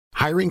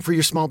Hiring for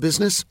your small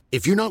business?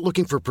 If you're not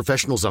looking for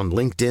professionals on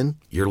LinkedIn,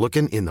 you're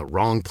looking in the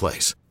wrong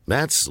place.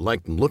 That's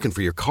like looking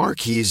for your car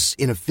keys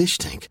in a fish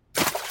tank.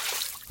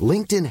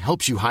 LinkedIn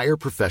helps you hire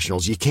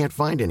professionals you can't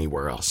find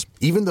anywhere else,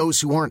 even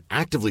those who aren't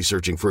actively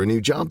searching for a new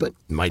job but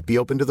might be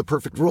open to the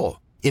perfect role.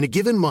 In a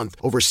given month,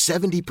 over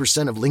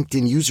 70% of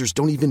LinkedIn users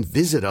don't even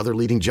visit other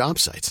leading job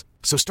sites.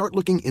 So start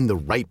looking in the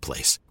right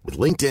place. With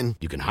LinkedIn,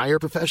 you can hire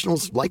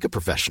professionals like a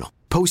professional.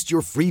 Post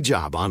your free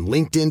job on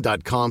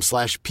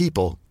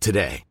linkedin.com/people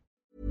today.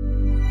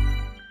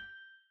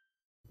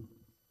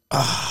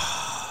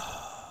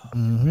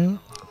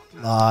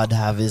 Lord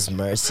have his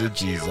mercy,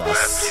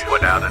 Jesus.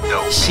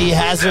 She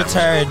has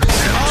returned.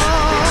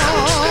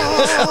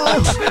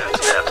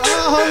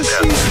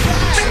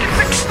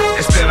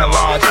 It's been a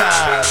long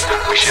time.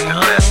 We shouldn't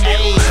have left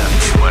you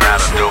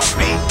without a dope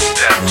beat.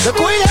 The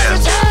queen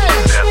has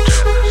returned.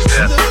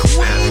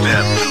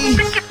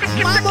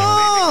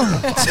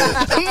 Mama.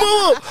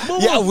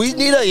 Yeah, we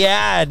need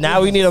a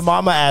now we need a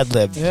mama ad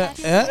lib. Yeah.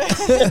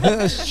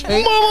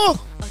 Mama.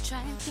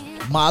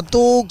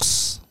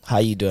 Matux. How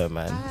you doing,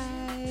 man?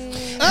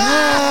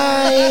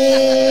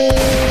 Hi.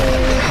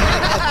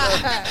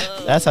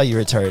 That's how you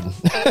return.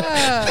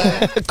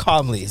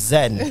 Calmly,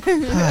 zen.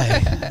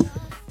 Hi.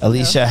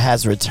 Alicia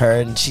has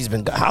returned. She's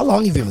been how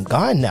long have you been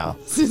gone now?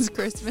 Since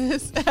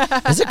Christmas.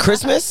 Is it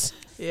Christmas?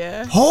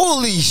 Yeah.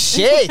 Holy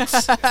shit.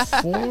 4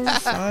 or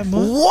 5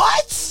 months.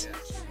 What?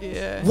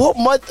 Yeah. What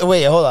month?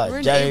 Wait, hold on. We're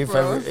in January,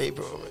 April. February,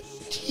 April.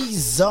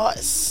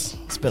 Jesus.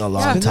 It's been a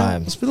long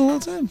time. It's been a long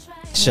time.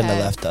 Shouldn't have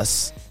Yeah. left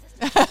us.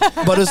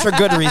 But it's for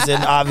good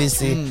reason,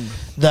 obviously.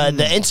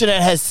 The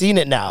internet has seen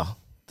it now.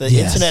 The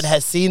internet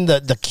has seen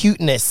the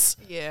cuteness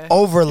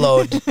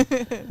overload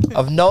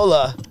of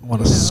Nola. I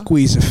want to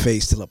squeeze her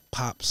face till it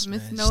pops.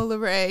 Miss man. Nola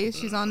Ray.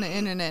 She's on the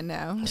internet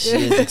now. She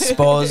is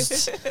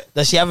exposed.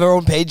 Does she have her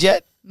own page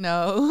yet?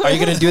 No. Are you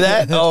gonna do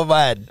that? Oh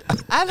man.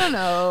 I don't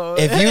know.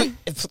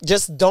 If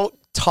just don't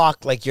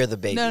talk like you're the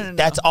baby. No.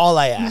 That's all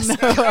I ask.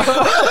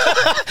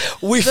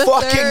 We The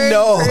fucking third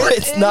know person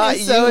it's not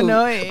is you. so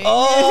annoying.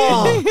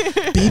 Oh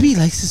Baby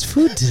likes his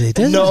food today,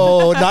 doesn't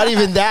no, not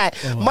even that.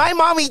 My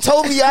mommy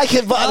told me I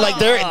could buy. Like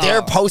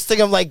they're posting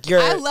them like you're.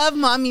 I love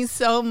mommy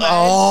so much.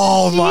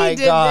 Oh, she my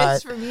did God.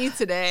 this for me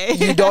today.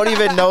 You don't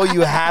even know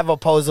you have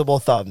opposable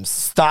thumbs.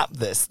 Stop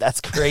this.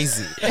 That's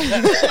crazy.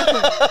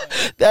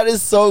 That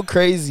is so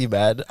crazy,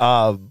 man.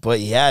 But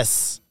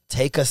yes,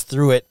 take us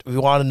through it. We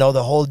want to know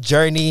the whole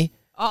journey.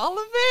 All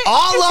of it.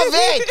 All of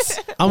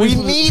it. We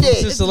need it.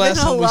 Since the last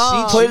been time we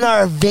long. seen Put in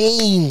our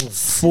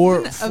veins.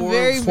 four A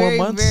very, very,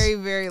 months. very,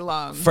 very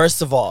long.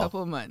 First of all,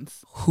 couple of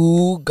months.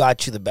 who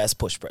got you the best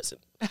push present?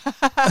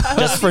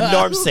 Just for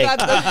norm's Who sake. got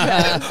the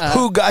best?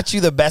 Who got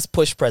you the best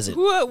push present?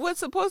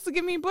 What's supposed to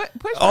give me push?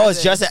 Oh,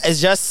 it's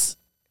presents? just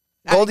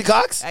Goldie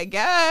Cox? I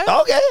guess. Okay.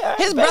 all right,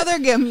 His bet. brother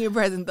gave me a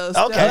present though.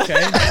 still. Okay.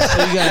 Okay,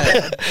 so you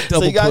got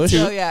double you got push. two.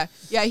 So yeah.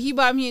 He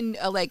bought me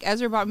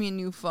Ezra bought me a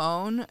new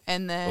phone,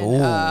 and then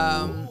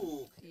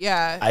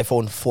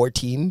iPhone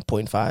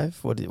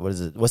 14.5. What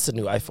is it? What's the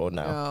new iPhone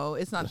now? No,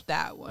 it's not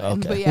that one.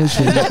 Okay. But yeah, Which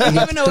one? I don't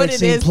even know what it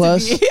 13 is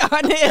plus? to be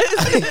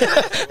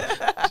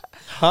honest.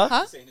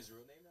 Huh?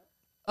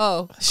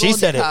 Oh, She Goldie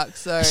said it. Cox,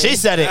 sorry. She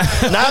said it,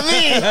 not me.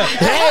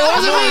 Hey, it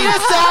wasn't me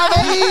this time,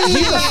 baby.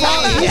 He's a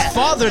father. He's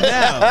father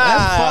now.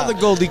 That's Father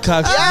Goldie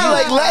Cox.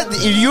 Yeah, like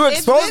if you It's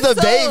expose been the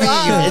so baby,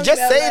 long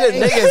just say the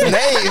that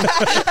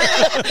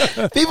nigga's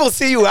name. People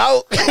see you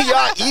out,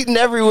 y'all eating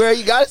everywhere.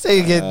 You gotta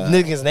say the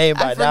nigga's name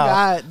by I now.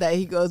 forgot that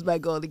he goes by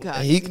Goldie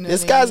Cox. you know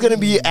This what I guy's mean?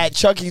 gonna be at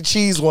Chuck E.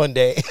 Cheese one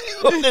day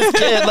with this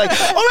kid, like,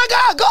 oh my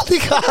God, Goldie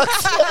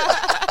Cox.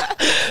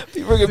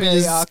 People are gonna be Very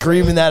just awkward.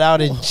 screaming that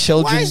out in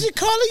children.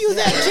 calling you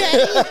that,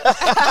 Jay?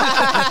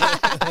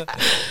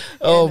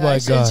 Oh And my I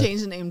should God.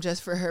 change the name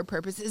just for her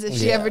purposes if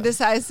she Yeah. ever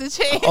decides to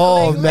change.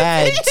 Oh Like,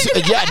 man,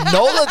 yeah,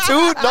 Nola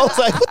too. Nola's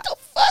like, what the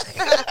fuck?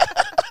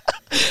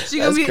 She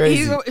gonna That's be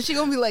crazy. she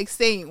gonna be like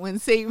Saint when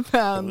Saint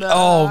found the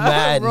Oh,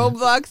 man.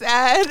 Roblox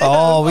ad.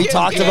 Oh, we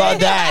talked about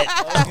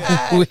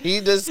that. We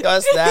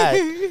discussed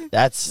that.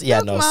 That's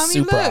Look, no, mommy,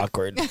 super look.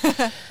 awkward.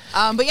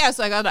 But yeah,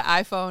 so I got an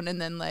iPhone, and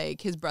then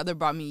like his brother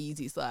bought me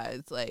Yeezy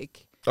slides.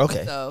 Like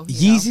Okay. so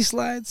you Yeezy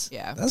slides.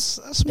 Yeah. that's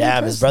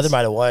Damn, his brother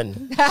might have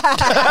won.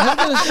 I'm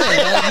gonna say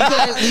you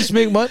can at least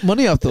make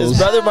money off those. His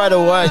brother might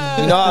have won.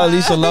 You know how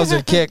Alicia loves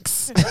her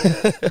kicks.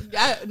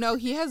 Yeah, no,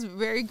 he has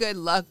very good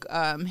luck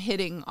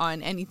hitting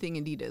on anything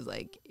Adidas.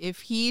 Like if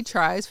he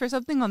tries for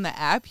something on the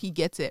app, he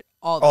gets it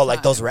all the Oh, time.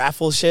 like those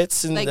raffle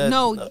shits? And Like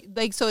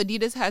like so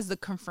Adidas has the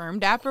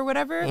confirmed app or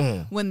whatever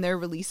when they're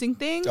releasing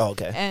things. Oh,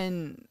 okay.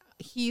 And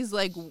he's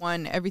like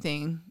won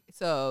everything.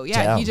 So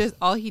yeah, Damn.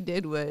 all he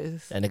did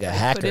was That nigga like,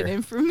 hacker. put it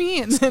in for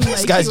me, and then This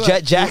like guy's he Jet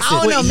won. Jackson.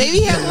 I don't know. Wait, Maybe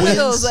he has one of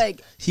those wins-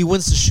 like He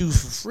wins the shoe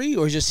for free,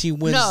 or just he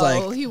wins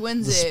he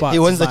wins the it. spot He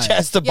to wins the buy it?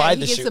 chance to Yeah, buy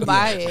he the gets shoe. to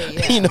buy it.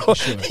 Yeah. You know,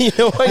 you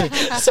know what?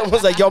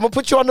 Someone's like, "Yo, I'm gonna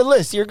put you on the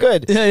list. You're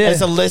good." Yeah, yeah. And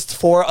it's a list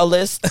for a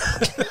list.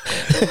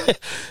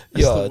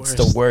 Yo, the it's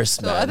the worst,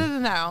 So man. other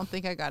than that, I don't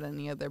think I got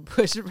any other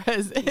push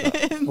presents.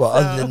 Well,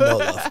 other than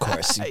Nola, of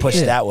course, you pushed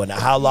Yeah. that one.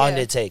 How long Yeah.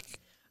 did it take?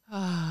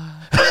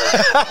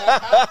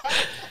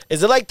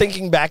 Is it like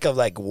thinking back of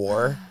like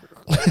war?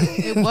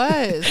 It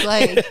was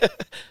like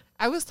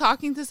I was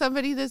talking to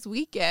somebody this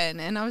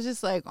weekend, and I was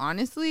just like,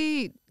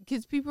 honestly,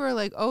 kids, people are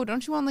like, "Oh,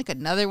 don't you want like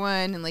another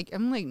one?" And like,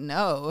 I'm like,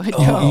 "No, I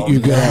don't." you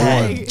good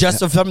at Like, one.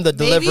 Just from the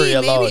delivery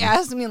alone. Maybe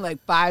ask me in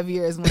like 5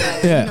 years when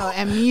I, Yeah. you know,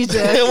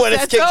 amnesia. When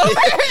it's sets kicked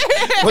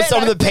over. when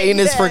some of the pain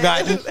is Yeah.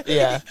 forgotten.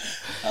 Yeah.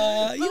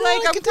 But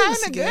like, I'm kind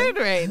of good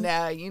right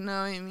now. You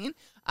know what I mean?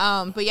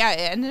 But yeah,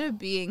 it ended up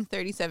being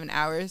 37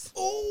 hours.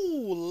 Oh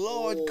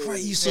Lord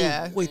Christ! So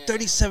Yeah. wait,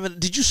 37.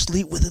 Did you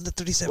sleep within the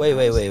 37? Wait.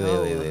 hours?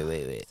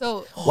 Wait.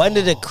 So When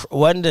did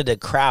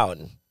it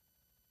crown?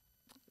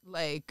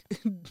 like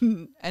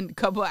and a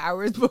couple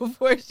hours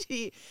before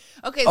she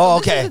okay so Oh,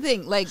 this okay. is the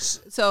thing, like,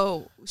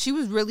 so she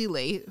was really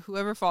late.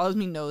 Whoever follows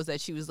me knows that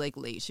she was like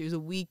late. She was a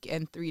week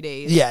and 3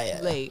 days Yeah.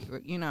 late,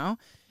 you know.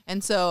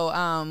 And so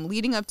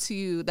leading up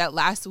to that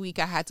last week,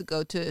 I had to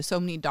go to so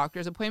many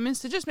doctor's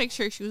appointments to just make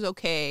sure she was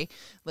okay,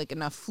 like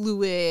enough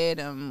fluid,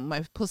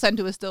 my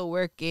placenta was still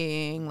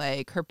working,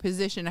 like her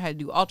position. I had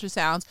to do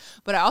ultrasounds,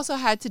 but I also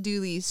had to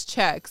do these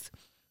checks.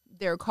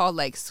 They're called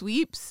like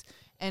sweeps.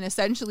 And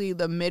essentially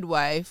the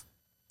midwife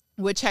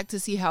would check to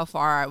see how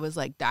far I was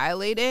like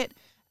dilated.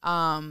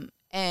 And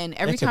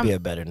every That could time, be a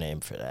better name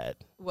for that.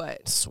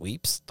 what?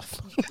 Sweeps.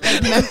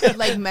 Like,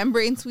 like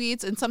membrane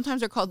sweeps. And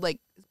sometimes they're called like,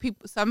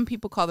 some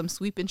people call them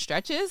sweep and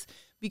stretches,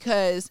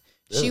 because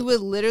she would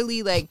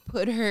literally like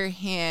put her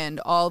hand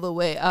all the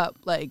way up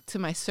like to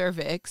my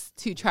cervix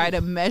to try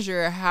to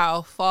measure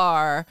how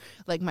far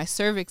like my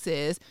cervix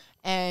is.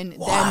 And then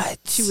What?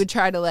 she would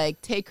try to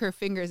like take her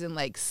fingers and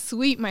like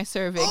sweep my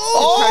cervix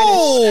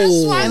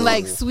Oh, to try to and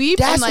like sweep.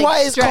 That's and, like,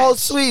 why it's stretch. called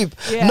sweep.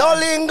 Yeah. No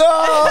lingo.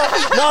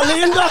 No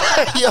lingo.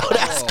 Yo,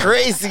 that's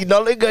crazy.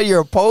 No lingo,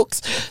 your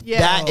pokes. Yeah.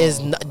 That is.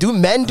 Do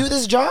men do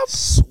this job?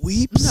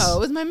 Sweeps. No, it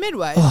was my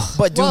midwife.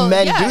 But do Well,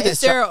 men yeah, do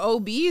this if there job? are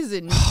OBs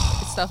and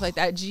stuff like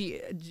that,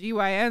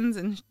 GYNs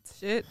and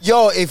shit.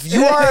 Yo, if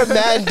you are a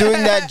man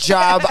doing that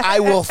job, I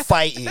will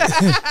fight you.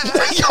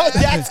 Yo,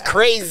 that's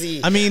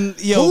crazy. I mean,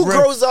 yo, Who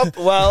grows up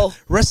well?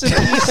 Rest in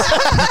peace.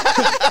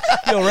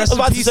 Yo, rest in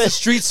about to peace say- to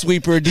street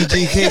sweeper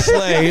DJ K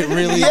Slay.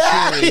 Really,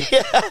 truly.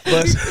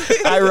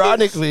 But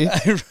Ironically,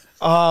 Yeah.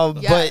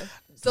 but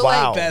So,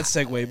 wow. like, bad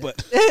segue.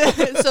 But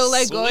so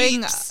like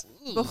going Sweeps.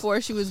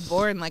 before she was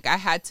born, like I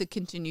had to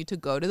continue to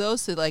go to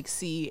those to like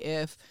see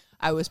if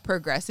I was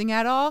progressing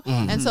at all.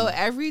 And so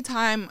every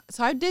time,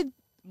 so I did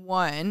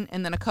one,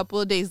 and then a couple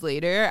of days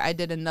later I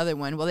did another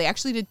one. Well, they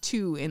actually did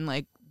two in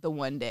like the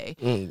one day.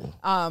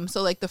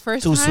 So like the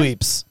first Two time,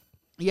 sweeps.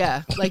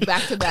 yeah, like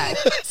back to back.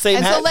 Same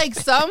And so hand? like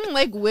some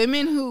like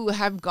women who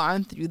have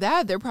gone through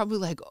that, they're probably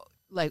like,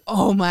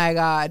 oh my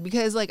God,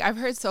 because like I've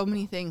heard so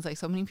many things, like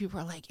so many people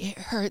are like, it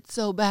hurts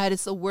so bad,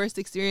 it's the worst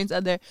experience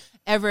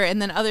ever,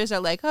 and then others are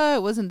like, oh,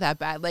 it wasn't that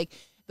bad. Like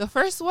the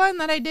first one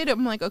that I did,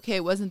 I'm like, okay,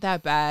 it wasn't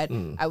that bad.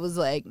 I was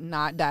like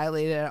not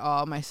dilated at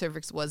all, my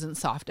cervix wasn't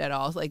soft at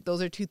all. Like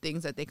those are two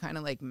things that they kind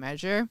of like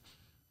measure.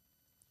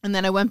 And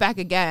then I went back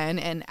again,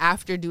 and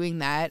after doing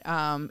that,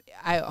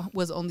 I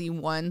was only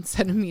 1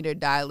 centimeter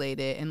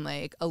dilated and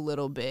like a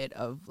little bit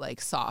of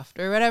like soft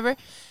or whatever.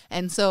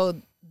 And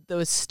so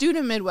the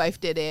student midwife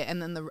did it,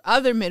 and then the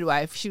other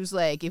midwife, she was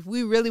like, if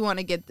we really want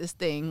to get this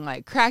thing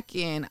like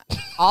cracking,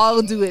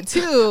 I'll do it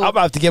too. I'm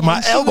about to get my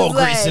And she elbow was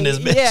grease in this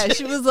bitch. Yeah,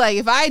 she was like,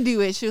 if I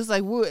do it, she was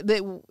like,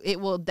 it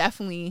will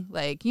definitely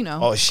like, you know.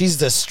 Oh, she's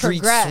the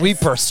street Progress.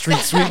 sweeper. Street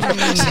sweeper.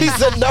 She's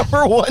the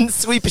number one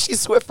sweeper.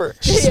 She's Swiffer.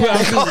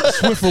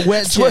 Swiffer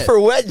wet jet.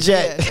 Swiffer wet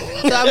jet.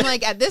 Yeah. So I'm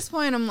like, at this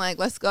point, I'm like,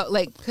 let's go.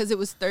 Like, because it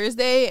was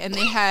Thursday and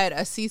they had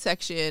a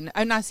C-section,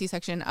 not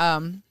C-section,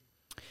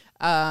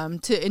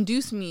 to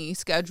induce me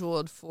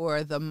scheduled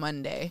for the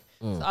Monday.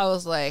 So I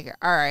was like,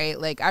 all right,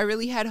 like I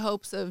really had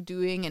hopes of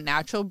doing a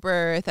natural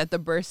birth at the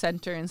birth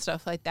center and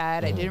stuff like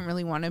that. I didn't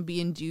really want to be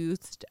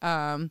induced.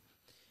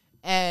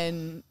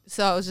 And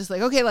so I was just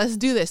like, okay, let's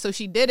do this. So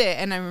she did it.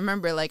 And I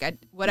remember like,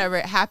 whatever,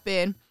 it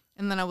happened.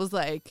 And then I was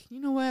like, you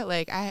know what?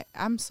 Like,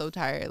 I'm so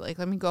tired. Like,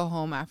 let me go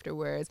home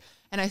afterwards.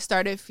 And I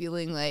started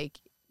feeling like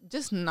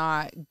just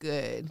not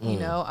good, you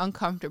know,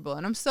 uncomfortable.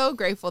 And I'm so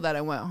grateful that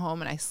I went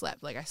home and I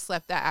slept. Like, I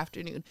slept that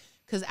afternoon.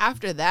 Because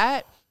after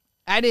that,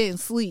 I didn't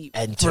sleep.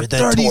 Enter for the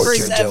torture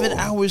 37 dome.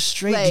 hours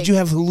straight, Like- did you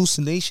have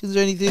hallucinations or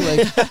anything? Like,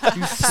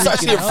 you Start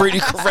freaking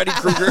seeing out? Freddy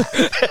Krueger.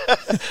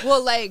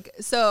 Well, like,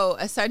 so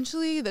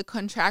essentially the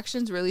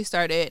contractions really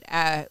started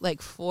at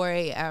like 4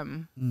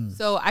 a.m.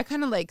 So I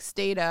kind of like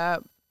stayed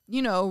up,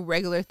 you know,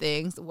 regular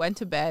things, went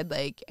to bed,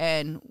 like,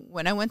 and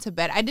when I went to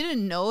bed, I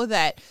didn't know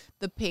that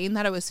the pain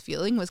that I was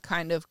feeling was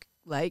kind of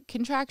like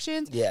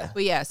contractions. Yeah.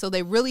 But yeah, so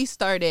they really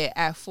started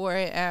at 4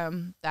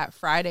 a.m. that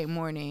Friday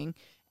morning.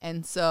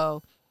 And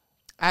so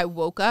I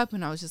woke up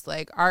and I was just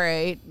like, all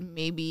right,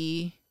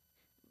 maybe,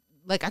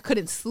 like I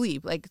couldn't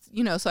sleep, like,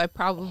 you know, so I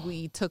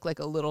probably took like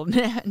a little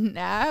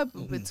nap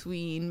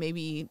between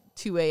maybe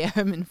 2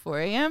 a.m. and 4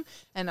 a.m.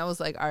 And I was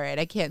like, all right,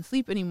 I can't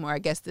sleep anymore. I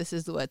guess this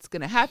is what's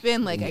going to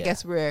happen. Like, I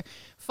guess we're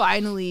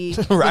finally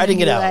Riding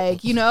gonna it be out.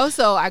 Like, you know,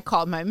 so I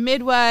called my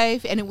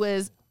midwife and it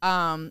was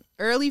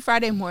early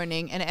Friday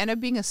morning, and it ended up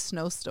being a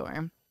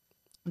snowstorm.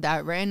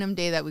 That random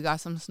day that we got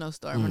some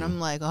snowstorm, and I'm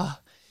like, oh,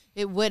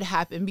 it would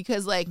happen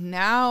because like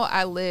now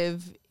I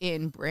live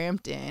in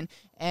Brampton,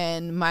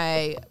 and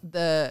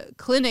the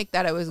clinic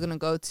that I was gonna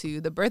go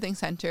to, the birthing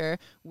center,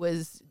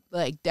 was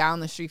like down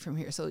the street from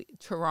here, so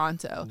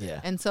Toronto. Yeah.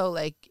 And so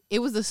like it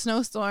was a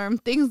snowstorm,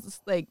 things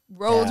like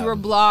roads were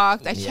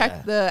blocked. I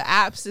checked the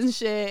apps and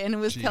shit, and it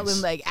was telling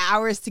like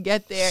hours to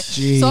get there.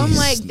 So I'm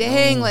like,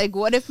 dang, like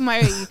what if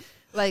my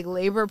like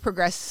labor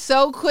progressed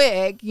so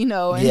quick, you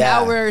know, and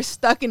now we're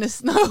stuck in a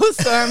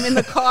snowstorm in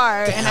the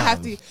car, and I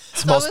have to.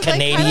 It's the most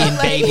Canadian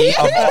baby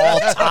of all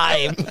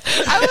time.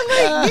 I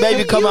was like,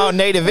 baby come out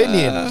native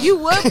Indian. You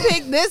would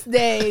pick this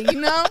day, you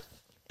know?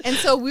 And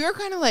so we were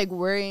kind of like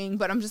worrying,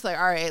 but I'm just like,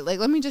 all right, like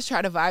let me just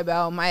try to vibe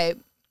out. My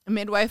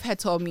midwife had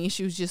told me,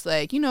 she was just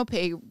like, you know,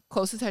 pay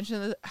close attention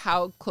to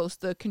how close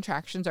the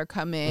contractions are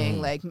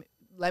coming. Like,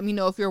 let me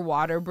know if your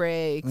water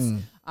breaks,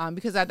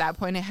 because at that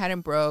point it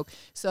hadn't broke.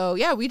 So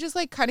yeah, we just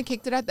like kind of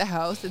kicked it at the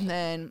house, and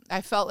then I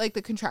felt like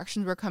the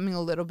contractions were coming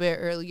a little bit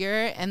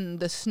earlier, and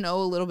the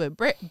snow a little bit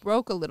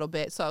broke a little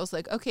bit. So I was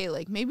like, okay,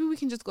 like maybe we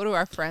can just go to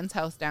our friend's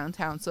house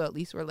downtown, so at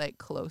least we're like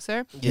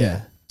closer.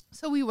 Yeah.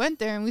 So we went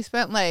there and we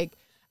spent like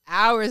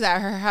hours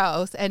at her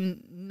house,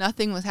 and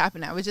nothing was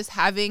happening. I was just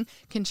having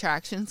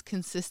contractions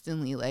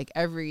consistently, like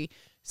every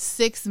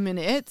 6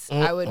 minutes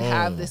I would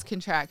have this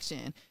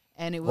contraction.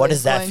 And it was what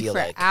does that going feel for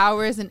like?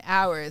 hours and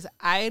hours.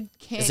 I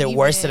can't. Is it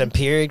worse than a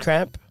period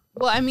cramp?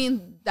 Well, I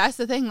mean, that's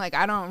the thing. Like,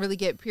 I don't really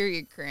get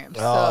period cramps.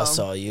 Oh,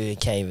 so you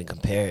can't even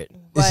compare it.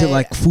 Is it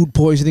like food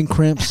poisoning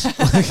cramps?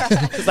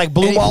 It's like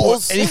blue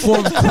balls. Any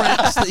form of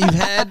cramps that you've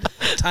had?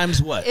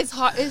 Times what? It's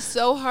hard. It's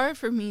so hard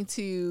for me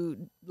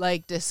to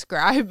like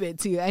describe it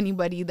to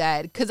anybody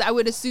because I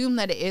would assume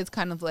that it is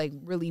kind of like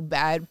really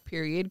bad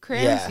period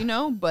cramps, you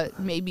know, but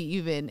maybe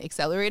even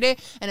accelerated.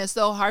 And it's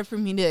so hard for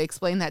me to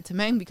explain that to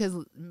men because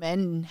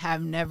men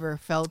have never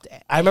felt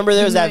it. I remember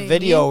there was that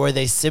video where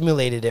they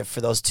simulated it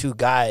for those two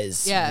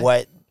guys. Yeah.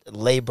 What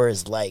labor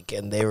is like,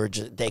 and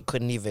they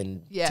couldn't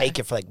even take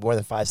it for like more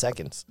than 5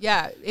 seconds.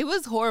 Yeah, it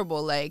was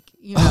horrible. Like,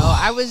 you know,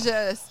 I was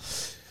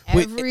just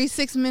every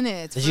 6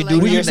 minutes. Did you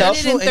do it yourself?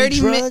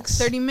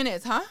 30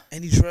 minutes, huh?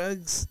 Any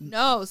drugs?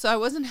 No, so I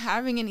wasn't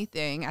having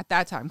anything at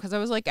that time because I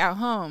was like at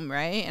home,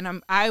 right?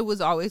 And I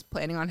was always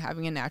planning on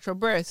having a natural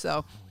birth.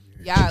 So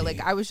yeah, like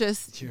I was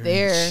just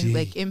there,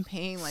 like in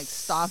pain, like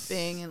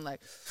stopping and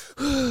like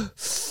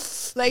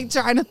like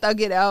trying to thug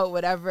it out,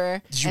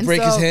 whatever. Did you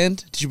break his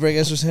hand? Did you break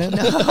Esther's hand?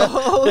 No,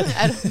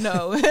 I don't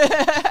know.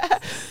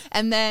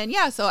 And then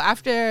yeah, so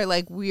after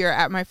like we are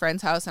at my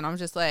friend's house, and I'm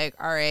just like,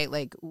 all right,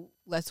 like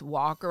let's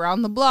walk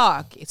around the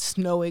block. It's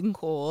snowing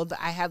cold.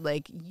 I had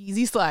like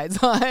Yeezy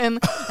slides on,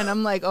 and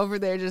I'm like over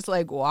there just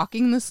like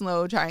walking the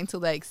snow, trying to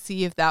like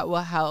see if that will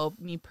help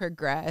me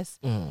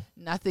progress.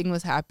 Nothing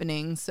was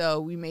happening,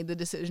 so we made the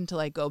decision to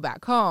like go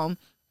back home.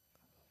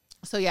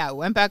 So yeah, I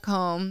went back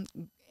home,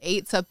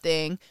 ate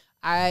something.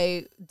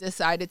 I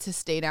decided to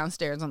stay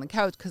downstairs on the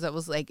couch because I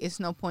was like,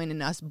 it's no point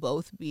in us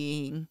both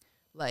being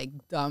like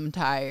dumb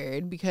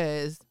tired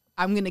because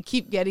I'm going to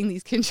keep getting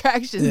these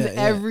contractions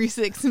every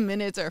 6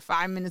 minutes or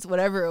 5 minutes,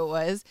 whatever it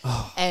was.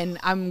 And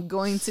I'm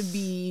going to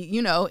be,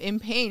 you know,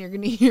 in pain. You're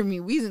going to hear me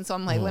wheezing. So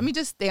I'm like, let me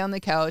just stay on the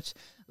couch.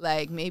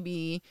 Like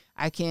maybe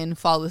I can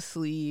fall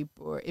asleep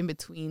or in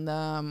between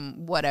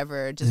them,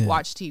 whatever, just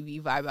watch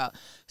TV, vibe out.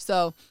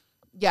 So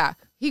yeah,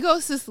 he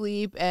goes to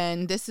sleep,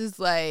 and this is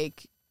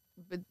like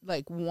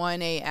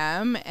 1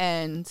 a.m.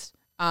 and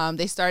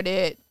they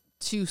started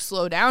to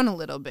slow down a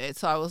little bit.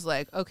 So I was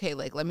like, okay,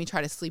 like let me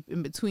try to sleep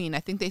in between. I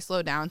think they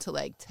slowed down to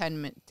like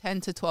 10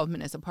 to 12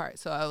 minutes apart.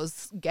 So I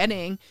was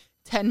getting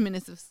 10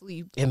 minutes of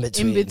sleep in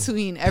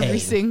between every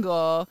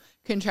single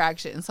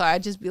contraction. So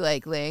I'd just be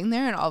like laying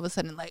there, and all of a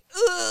sudden like,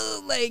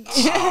 ooh, like,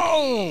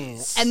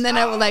 and then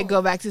I would like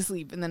go back to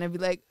sleep, and then I'd be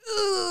like,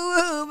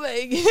 ooh,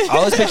 like. I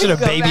always pictured a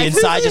baby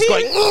inside just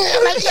going,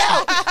 let me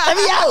out, let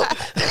me out.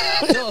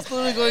 No, it's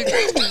literally going.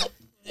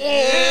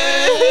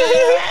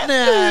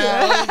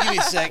 Nah, give me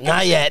a second.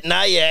 Not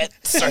yet.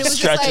 Start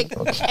stretching.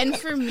 Like, and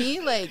for me,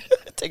 like,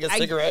 take a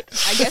cigarette.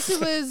 I guess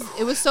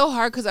it was so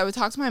hard because I would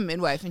talk to my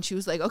midwife, and she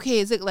was like, okay,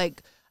 is it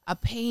like a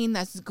pain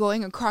that's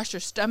going across your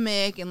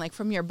stomach and like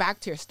from your back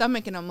to your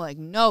stomach? And I'm like,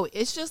 no,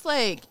 it's just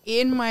like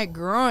in my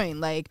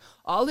groin. Like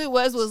all it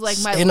was like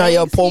my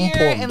legs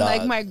here and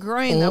like my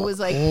groin that was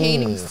like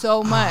paining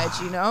so much,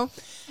 you know?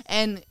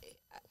 And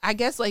I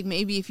guess like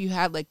maybe if you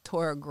had like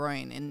tore a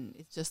groin and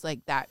it's just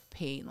like that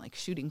pain, like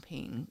shooting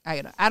pain.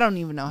 I don't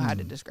even know how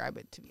to describe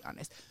it, to be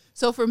honest.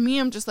 So for me,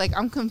 I'm just like,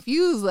 I'm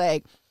confused.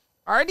 Like,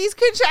 are these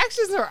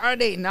contractions or are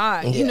they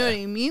not? You know what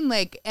I mean?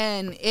 Like,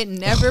 and it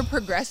never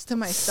progressed to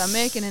my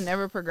stomach and it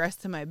never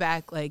progressed to my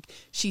back like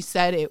she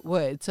said it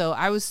would. So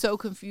I was so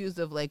confused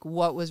of like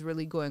what was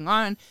really going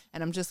on.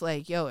 And I'm just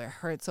like, yo, it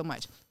hurts so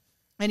much.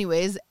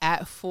 Anyways,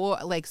 at 4,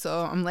 like,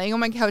 so I'm laying on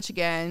my couch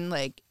again,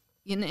 like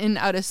in and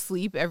out of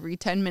sleep every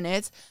 10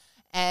 minutes.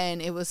 And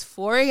it was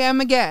 4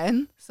 a.m.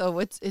 again. So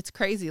it's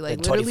crazy, like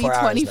literally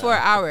 24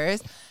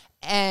 hours.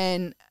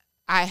 And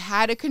I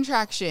had a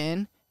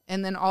contraction,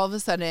 and then all of a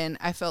sudden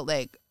I felt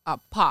like a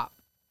pop,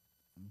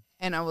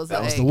 and I was That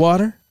like, was the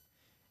water?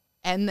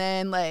 and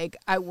then like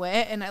I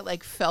went and I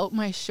like felt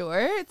my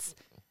shorts.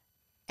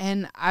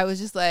 And I was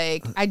just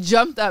like, I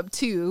jumped up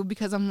too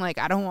because I'm like,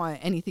 I don't want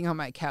anything on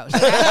my couch.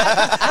 Like,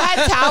 I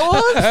had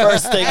towels.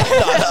 First thing I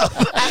thought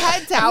of. I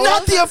had towels.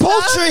 Not the and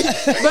upholstery.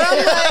 stuff, but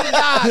I'm like,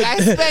 dog, I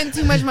spent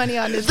too much money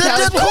on this The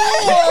couch.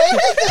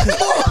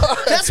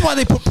 decor. That's why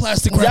they put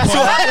plastic wrap That's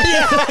on.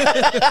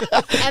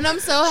 why. And I'm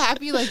so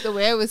happy, like, the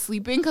way I was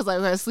sleeping, because like,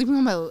 I was sleeping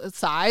on my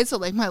side, so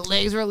like my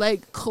legs were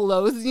like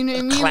closed, you know what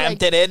I mean?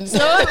 Clamped like, it in. So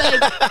like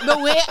the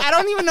way, I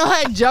don't even know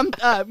how I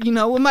jumped up, you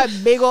know, with my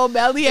big old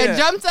belly. I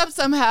jumped up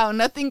somehow.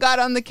 Nothing got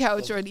on the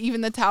couch or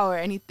even the towel or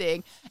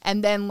anything.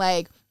 And then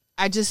like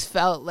I just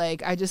felt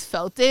it,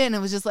 and it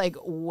was just like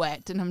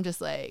wet, and I'm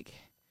just like,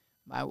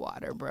 my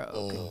water broke.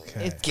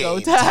 Okay. It's go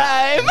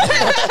time.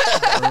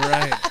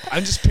 Right.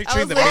 I'm just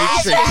picturing the like,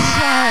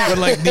 Matrix when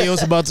like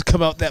Neo's about to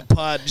come out that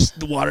pod, just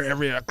the water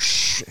everywhere.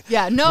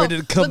 Yeah, no. Ready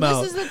to come but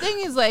out. this is the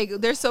thing, is like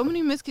there's so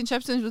many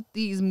misconceptions with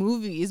these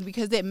movies,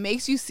 because it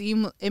makes it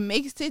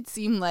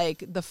seem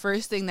like the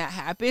first thing that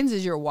happens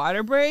is your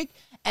water break,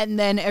 and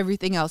then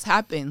everything else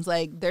happens.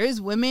 Like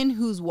there's women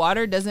whose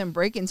water doesn't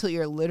break until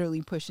you're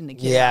literally pushing the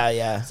kid out.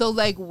 Yeah. So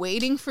like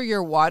waiting for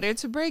your water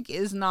to break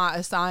is not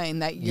a sign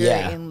that you're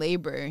in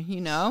labor,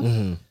 you know?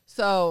 Mm-hmm.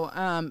 So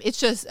it's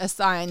just a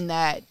sign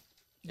that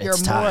you're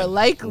It's more time.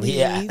 likely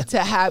Yeah. to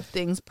have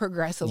things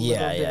progress a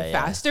little bit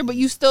faster, but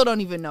you still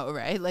don't even know,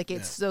 right? Like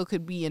it still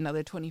could be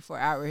another 24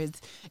 hours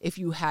if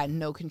you had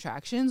no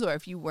contractions or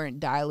if you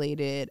weren't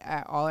dilated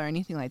at all or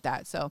anything like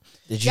that. So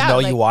Did you know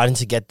you wanted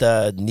to get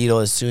the needle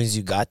as soon as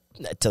you got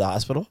to the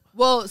hospital?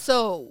 Well,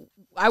 so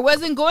I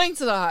wasn't going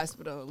to the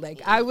hospital.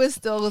 Like I was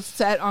still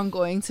set on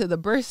going to the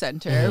birth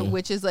center,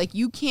 which is like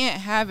you can't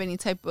have any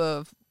type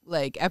of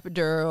like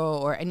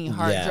epidural or any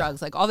hard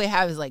drugs. Like all they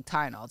have is like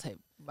Tylenol type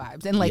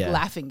vibes and like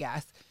laughing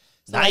gas.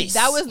 So Nice.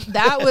 like,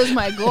 that was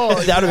my goal.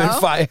 That would have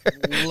been fire.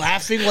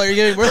 Laughing while you're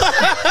getting birth.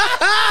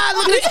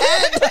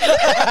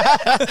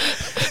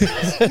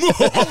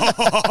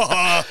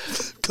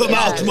 Come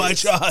out, my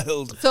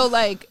child. So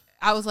like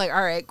I was like,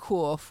 all right,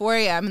 cool, 4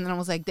 a.m. And then I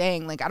was like,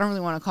 dang, like I don't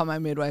really want to call my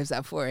midwives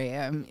at 4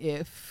 a.m.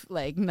 if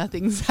like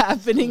nothing's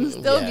happening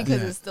still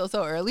because it's still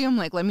so early. I'm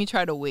like, let me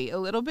try to wait a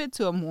little bit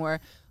to a more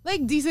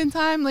like decent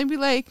time, maybe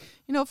like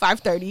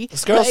 5:30.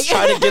 This girl's like,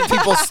 trying to give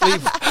people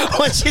sleep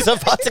when she's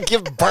about to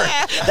give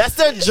birth. That's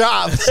their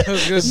job.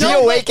 Be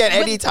awake at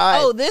any time.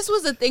 Oh, this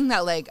was the thing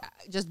that like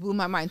just blew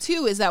my mind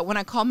too, is that when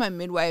I called my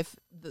midwife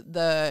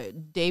the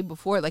day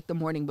before, like the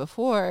morning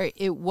before,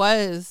 it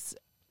was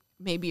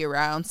maybe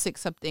around 6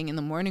 something in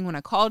the morning when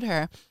I called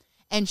her,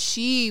 and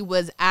she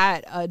was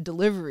at a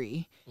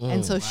delivery.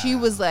 And so she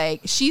was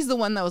like, she's the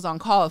one that was on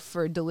call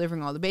for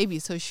delivering all the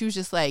babies. So she was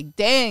just like,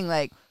 dang,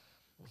 like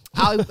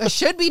I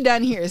should be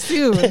done here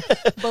soon,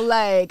 but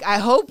like I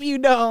hope you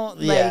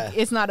don't like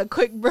it's not a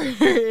quick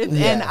birth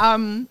and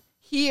I'm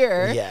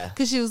here.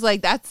 Because she was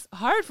like, that's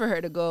hard for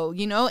her to go,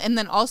 and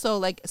then also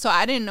like, so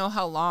I didn't know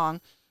how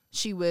long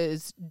she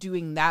was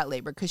doing that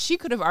labor, because she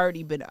could have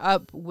already been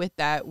up with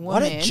that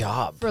woman. What a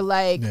job. For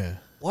like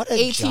What a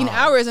 18 job.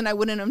 hours, and I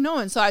wouldn't have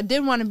known. So I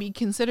did want to be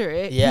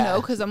considerate,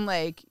 because I'm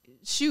like,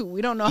 shoot,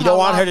 we don't know You how don't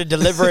want long. her to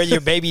deliver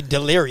your baby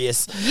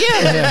delirious.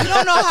 Yeah, you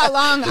don't know how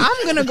long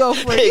I'm gonna go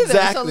for either.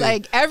 Exactly. So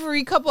like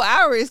every couple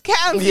hours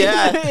counts.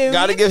 Yeah,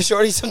 gotta give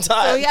Shorty some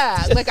time. So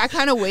yeah, like I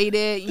kind of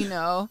waited,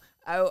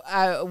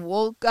 I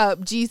woke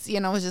up GC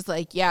and I was just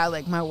like, yeah,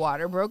 like my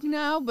water broke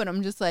now, but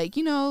I'm just like,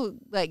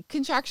 like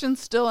contractions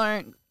still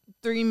aren't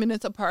 3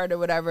 minutes apart or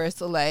whatever.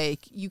 So like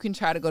you can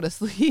try to go to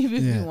sleep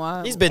if you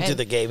want. He's been And through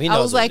the game. He I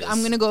knows was what like, it I'm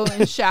is. gonna go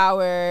and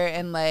shower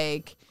and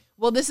like.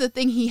 Well, this is the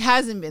thing. He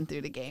hasn't been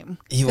through the game.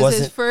 He 'Cause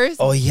wasn't. his first.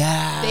 Oh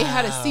yeah. They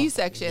had a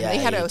C-section. Yeah, They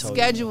had you a told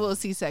me. scheduled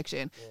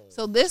C-section.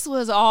 So this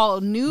was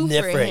all new for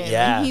Different, him.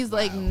 yeah. And he's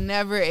like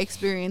never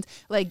experienced,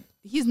 like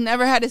he's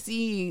never had to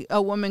see a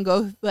woman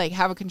go like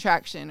have a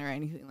contraction or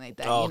anything like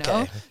that, Oh, you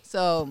know? okay.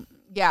 So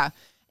yeah.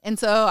 And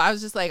so I was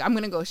just like, I'm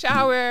going to go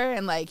shower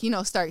and like,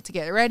 start to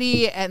get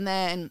ready. And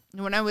then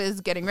when I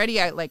was getting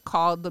ready, I like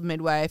called the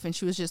midwife and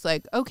she was just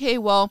like, okay,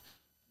 well,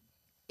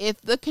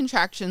 if the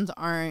contractions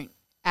aren't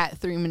at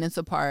 3 minutes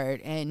apart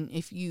and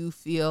if you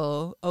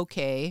feel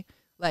okay,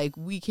 like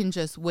we can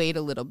just wait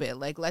a little bit.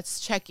 Like let's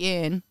check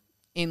in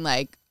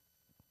like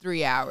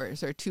 3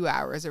 hours or 2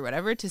 hours or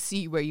whatever to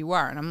see where you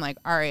are. And I'm like,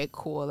 all right,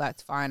 cool,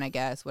 that's fine, I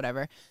guess,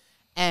 whatever.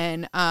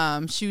 And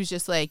she was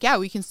just like, yeah,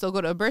 we can still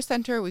go to a birth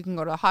center, we can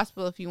go to a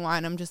hospital if you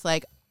want. I'm just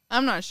like,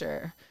 I'm not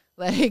sure.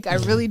 Like I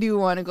really do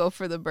want to go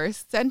for the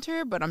birth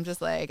center, but I'm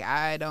just like,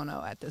 I don't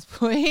know at this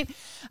point.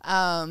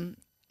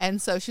 And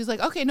so she's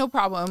like, okay, no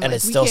problem. And like,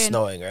 it's still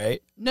snowing,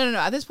 right? No.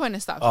 At this point, it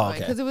stopped snowing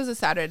because it was a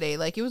Saturday.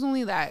 Like it was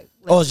only that.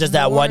 Like, It's just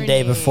that one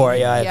day before.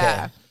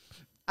 Yeah.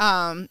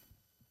 Okay.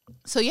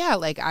 So yeah,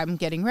 like I'm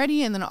getting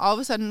ready, and then all of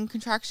a sudden,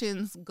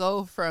 contractions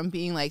go from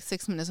being like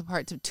 6 minutes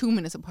apart to 2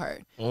 minutes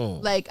apart.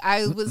 Like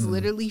I was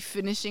literally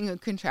finishing a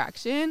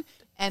contraction,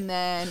 And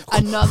then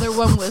another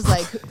one was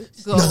like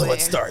going. Another one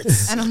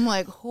starts. And I'm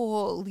like,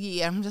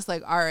 holy. I'm just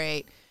like, all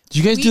right. Did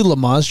you guys do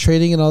Lamaze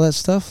training and all that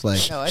stuff? Like,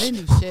 No, I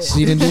didn't do shit. so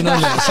you didn't do none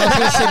of that. So I was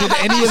gonna say,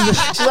 did any of the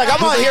She's like,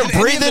 I'm out here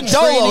breathing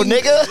dolo,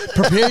 nigga.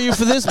 prepare you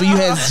for this? But you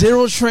had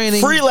zero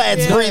training.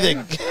 Freelance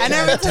breathing. I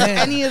never took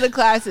any of the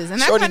classes, and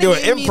that Shorty kind of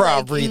doing gave me improv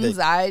like breathing.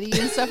 anxiety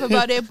and stuff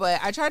about it. But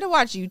I tried to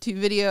watch YouTube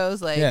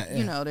videos, like Yeah, yeah.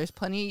 you know, there's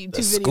plenty of YouTube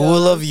The videos.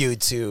 School of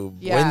YouTube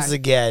Yeah. wins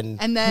again.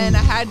 And then I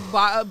had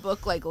bought a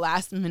book like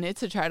last minute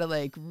to try to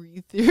like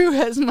read through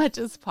as much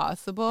as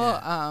possible.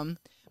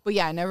 But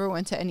yeah, I never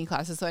went to any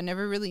classes, so I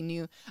never really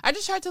knew. I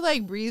just tried to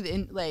like breathe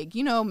in, like,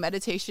 you know,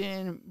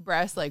 meditation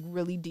breaths, like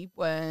really deep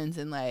ones,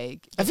 and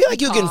like. I feel like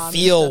be you can calm and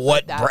feel stuff what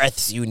like that.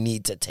 breaths you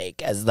need to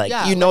take as like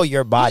Yeah, you know like,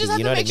 your body. You just have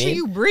You know to what I make sure mean?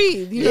 you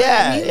breathe. You know what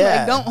Yeah, I mean? yeah.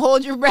 Like, don't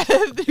hold your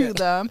breath through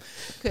them,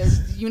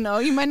 because you know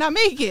you might not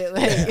make it.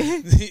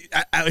 Like,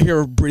 Out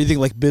here breathing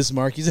like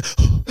Bismarck. He's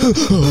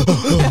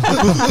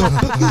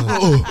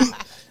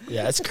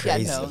Yeah, it's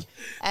crazy. Yeah, no.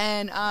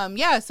 And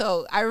yeah,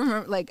 so I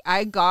remember like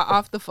I got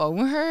off the phone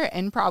with her,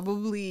 and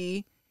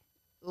probably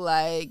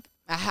like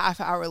a half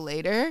hour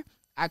later,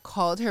 I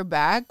called her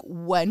back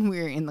when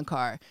we were in the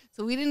car.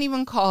 So we didn't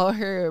even call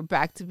her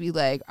back to be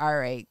like, all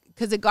right,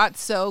 because it got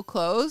so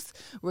close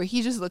where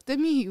he just looked at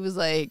me. He was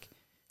like,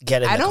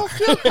 Get in I the don't car.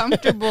 feel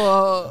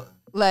comfortable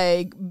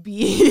like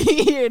being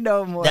here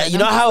no more. That, And you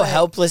know I'm just how like,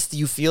 helpless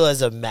you feel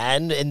as a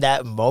man in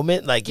that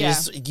moment? Like Yeah.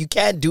 you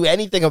can't do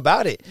anything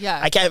about it. Yeah.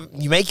 I can't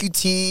you make you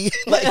tea.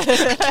 Like I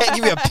can't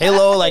give you a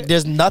pillow. Like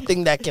there's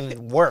nothing that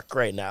can work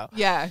right now.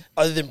 Yeah.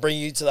 Other than bring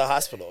you to the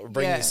hospital or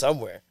bring Yeah. you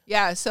somewhere.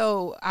 Yeah,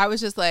 so I was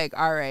just like,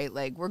 all right,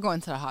 like we're going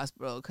to the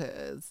hospital,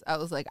 because I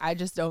was like, I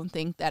just don't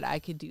think that I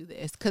could do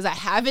this, because I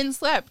haven't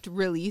slept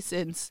really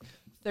since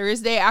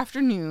Thursday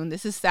afternoon.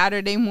 This is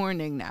Saturday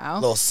morning now.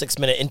 Little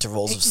 6-minute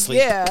intervals of sleep.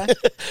 Yeah,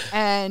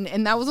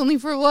 and that was only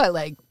for what,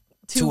 like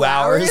 2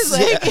 hours?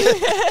 Like,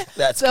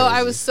 That's so I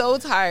crazy. was so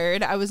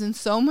tired. I was in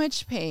so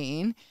much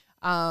pain,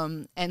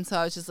 and so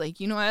I was just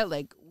like, you know what,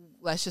 like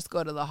let's just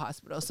go to the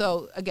hospital.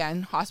 So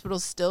again,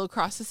 hospital's still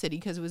across the city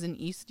because it was in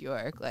East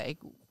York. Like,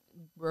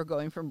 we're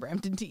going from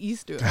Brampton to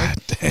East York.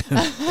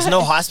 There's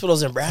no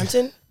hospitals in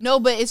Brampton? No,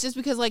 but it's just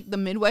because like the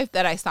midwife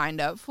that I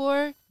signed up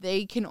for,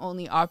 they can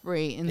only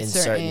operate in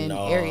certain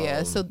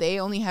areas, so they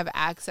only have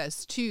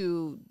access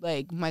to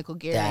like Michael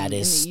Garren That in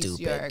is the East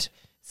stupid. York.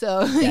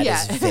 So That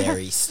yeah, is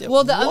very stupid.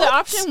 well, the other What?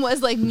 option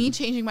was like me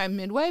changing my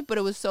midwife, but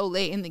it was so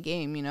late in the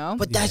game, you know.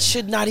 But that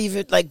should not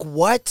even like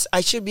what?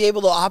 I should be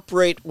able to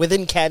operate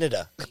within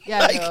Canada.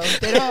 Yeah, no,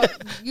 they don't.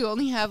 You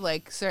only have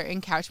like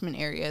certain catchment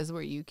areas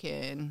where you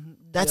can.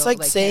 That's build,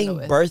 like saying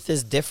handle with. birth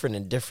is different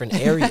in different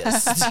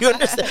areas. Do you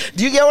understand?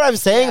 Do you get what I'm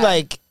saying? Yeah.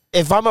 Like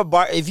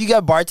if you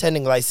get a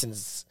bartending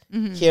license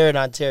Mm-hmm. here in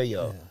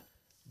Ontario,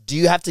 do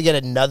you have to get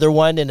another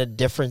one in a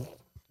different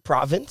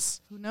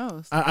province? Who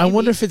knows? I Maybe.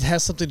 wonder if it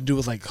has something to do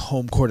with like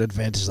home court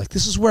advantage. Like,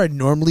 this is where I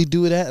normally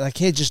do it at, and I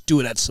can't just do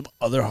it at some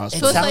other It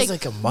hospital. it's sounds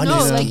like a money no,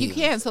 scheme. like you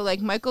can. So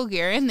like Michael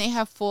Garren, they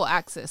have full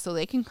access, so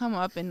they can come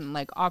up and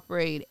like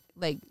operate,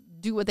 like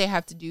do what they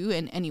have to do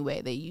in any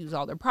way. They use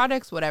all their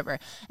products, whatever.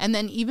 And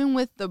then even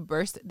with the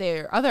birth,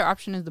 their other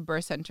option is the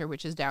birth center,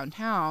 which is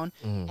downtown.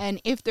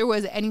 And if there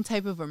was any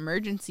type of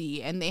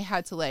emergency and they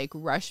had to like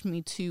rush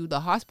me to the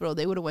hospital,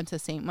 they would have went to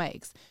St.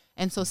 Mike's.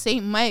 And so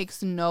St.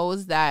 Mike's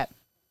knows that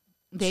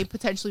they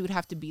potentially would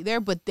have to be there,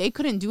 but they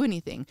couldn't do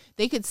anything.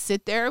 They could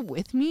sit there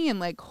with me and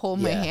like hold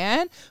my Yeah.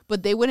 hand,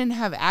 but they wouldn't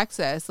have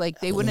access. Like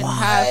they wouldn't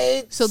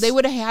have, so they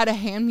would have had to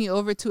hand me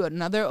over to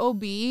another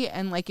OB,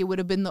 and like it would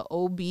have been the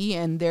OB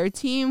and their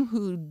team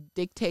who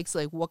dictates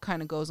like what kind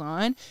of goes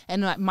on.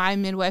 And like, my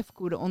midwife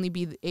would only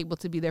be able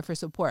to be there for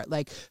support.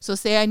 Like, so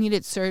say I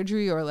needed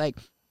surgery or like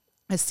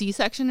a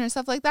C-section or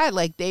stuff like that,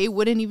 like they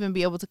wouldn't even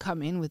be able to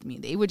come in with me.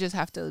 They would just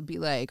have to be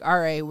like, all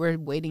right, we're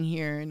waiting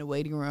here in the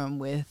waiting room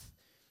with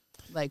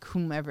like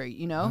whomever,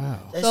 you know.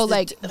 That's So the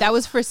like t- that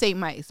was for St.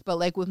 Mike's, but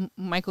like with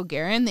Michael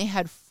Garren, they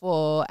had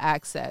full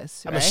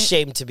access. I'm right?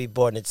 ashamed to be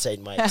born in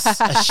St. Mike's.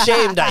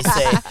 Ashamed, I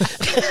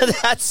say.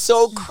 That's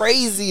so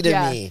crazy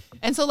to me.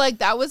 And so like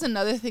that was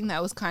another thing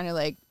that was kind of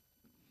like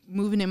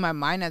moving in my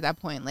mind at that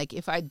point. Like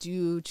if I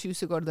do choose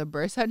to go to the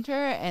birth center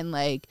and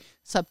like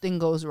something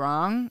goes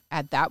wrong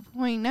at that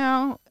point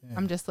now,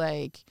 I'm just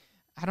like,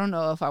 I don't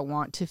know if I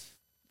want to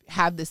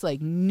have this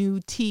like new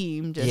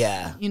team. Just,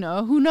 Yeah. you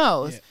know, who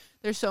knows?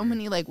 There's so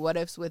many like what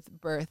ifs with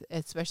birth,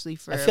 especially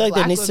for I feel like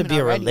there Black needs to women be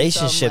a already, so I'm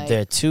relationship like,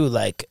 there too,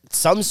 like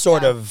some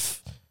sort Yeah.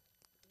 of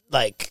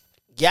like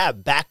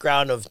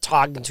background of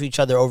talking to each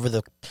other over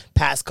the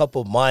past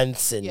couple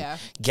months and Yeah.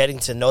 getting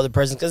to know the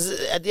person, because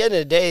at the end of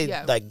the day,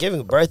 Yeah. like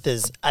giving birth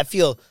is, I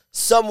feel,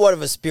 somewhat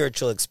of a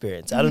spiritual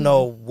experience. Mm-hmm. I don't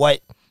know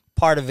what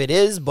part of it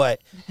is,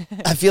 but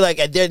I feel like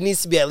there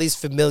needs to be at least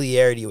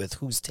familiarity with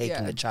who's taking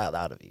Yeah. the child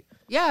out of you.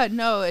 Yeah,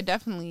 no, it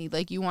definitely,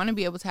 like, you want to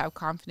be able to have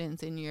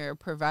confidence in your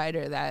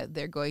provider that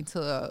they're going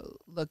to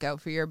look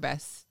out for your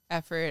best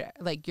effort,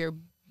 like your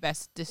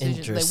best decisions,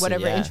 like Interest,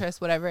 whatever yeah. interest,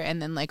 whatever, and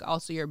then like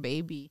also your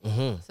baby.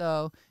 Mm-hmm.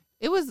 So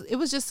it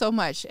was just so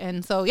much.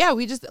 And so yeah,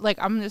 we just like,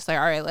 I'm just like,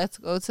 all right, let's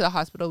go to the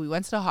hospital. We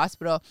went to the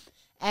hospital,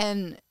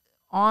 and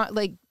on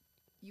like,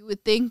 you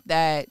would think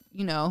that,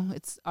 you know,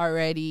 it's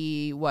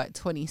already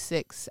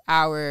 26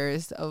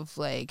 hours of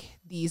like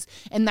these,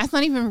 and that's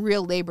not even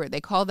real labor.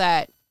 They call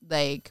that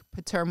like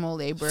paternal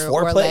labor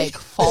or Foreplay? like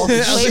false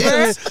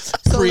labor.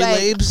 So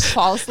Pre-labs? like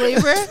false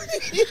labor.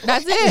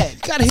 That's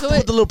it. Gotta hit them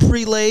with the little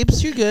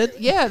pre-labs. You're good.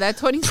 Yeah, that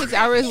 26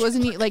 hours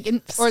wasn't like,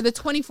 or the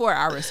 24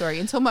 hours, sorry,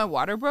 until my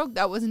water broke,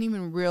 that wasn't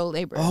even real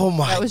labor. Oh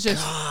my That was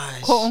just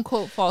gosh. quote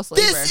unquote false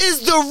labor. This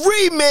is the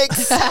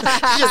remix.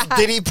 Just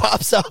Diddy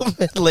pops out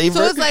with labor.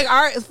 So it's like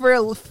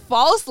for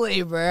false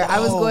labor, I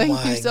was Oh going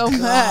my through so God.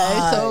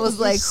 much. So it was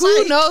like,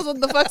 who knows what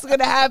the fuck's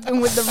gonna happen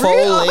with the full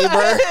real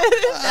labor.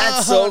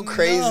 That's so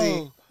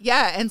crazy.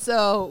 Yeah, and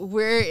so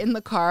we're in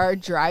the car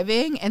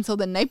driving, and so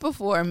the night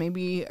before,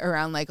 maybe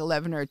around like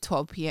 11 or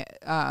 12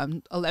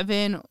 p.m.,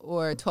 11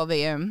 or 12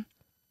 a.m.,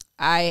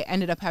 I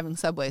ended up having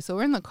Subway. So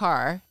we're in the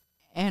car,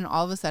 and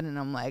all of a sudden,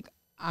 I'm like,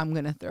 I'm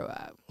gonna throw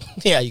up.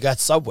 Yeah, you got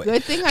Subway.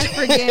 Good thing I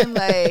friggin'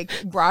 like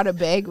brought a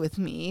bag with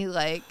me,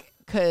 like,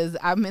 because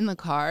I'm in the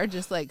car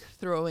just like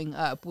throwing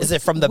up. Is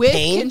it from the with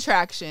pain?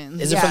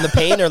 Contractions. Is it from the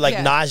pain or like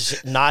Yeah.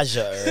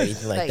 nausea or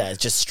anything like, Like- that?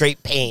 It's just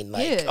straight pain.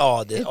 Like,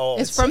 Yeah.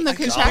 It's from the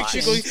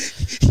contractions.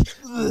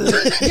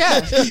 Yeah.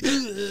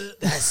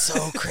 That's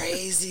so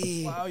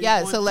crazy. Wow, you're Yeah,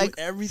 going so, through like-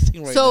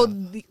 everything right So,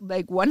 now.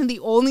 like, one of the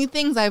only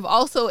things I've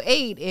also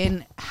ate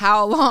in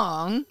how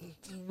long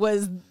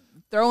was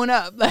throwing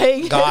up.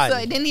 Like, God. so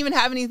I didn't even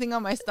have anything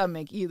on my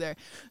stomach either.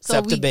 So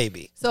Except the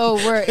baby. So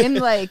we're in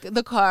like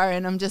the car,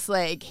 and I'm just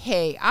like,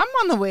 hey, I'm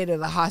on the way to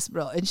the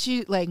hospital. And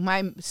she, like,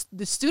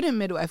 the student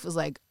midwife was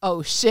like,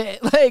 oh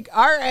shit, like,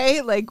 all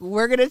right, like,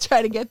 we're gonna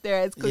try to get there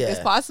as quick as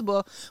Yeah.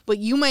 possible, but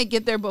you might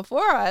get there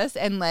before us,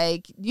 and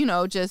like, you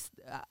know, just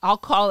I'll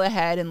call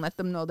ahead and let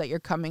them know that you're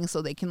coming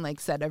so they can like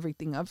set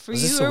everything up for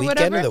Was you this or a weekend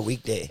whatever. or the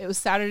weekday? It was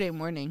Saturday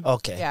morning.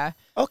 Okay. Yeah.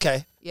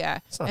 Okay. Yeah.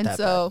 not And that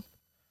so,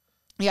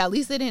 yeah, at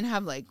least they didn't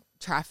have like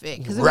traffic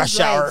because it Rush was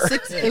like hour.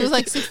 It was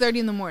like 6:30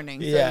 in the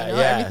morning. So, Yeah, you know,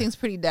 yeah. everything's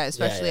pretty dead,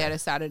 especially yeah. at a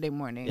Saturday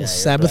morning. Yeah, you're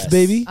Sabbath, blessed.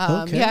 baby.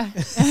 Yeah.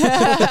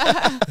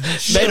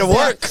 Made it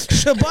work.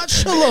 Shabbat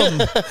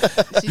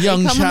shalom. She Young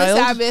did come child.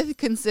 on the Sabbath,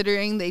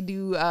 considering they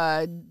do.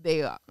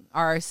 They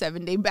are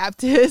 7-day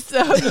Baptists,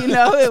 so you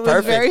know it was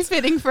Perfect. very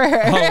fitting for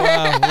her. Oh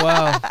wow,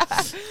 wow.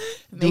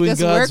 Make Doing us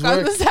God's work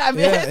on the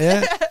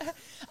Sabbath.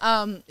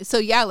 Yeah. So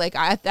yeah, like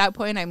at that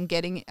point,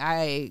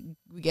 we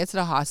get to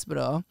the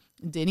hospital.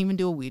 Didn't even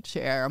do a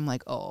wheelchair. I'm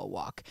like, oh, I'll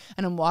walk.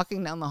 And I'm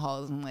walking down the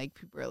halls, and like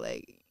people are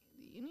like, do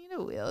you need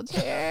a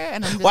wheelchair?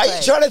 And I'm just Why like, are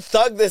you trying to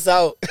thug this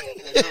out?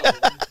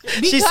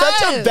 She's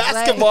such a Because,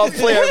 basketball like-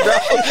 player, bro.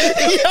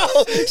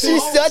 Yo,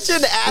 she's such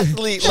an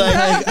athlete.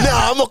 Like,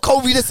 nah, I'm gonna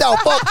Kobe this out.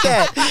 Fuck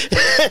that.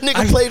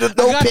 Nigga played with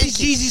I no got these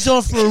pinky. Yeezys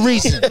on for a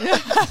reason.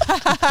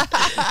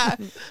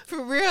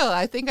 For real,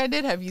 I think I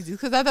did have Yeezys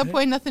because at that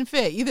point nothing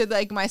fit. Either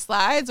like my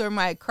slides or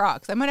my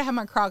Crocs. I might have had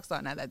my Crocs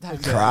on at that time.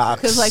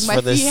 Crocs Because like my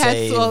for the feet had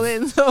save.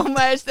 swollen so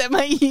much that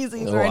my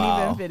Yeezys weren't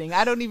Wow. even fitting.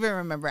 I don't even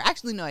remember.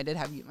 Actually, no, I did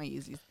have my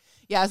Yeezys.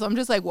 Yeah, so I'm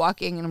just like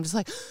walking and I'm just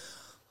like,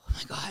 oh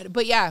my God.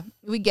 But yeah,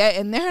 we get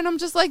in there and I'm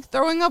just like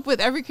throwing up with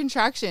every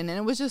contraction. And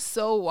it was just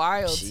so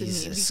wild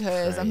Jesus to me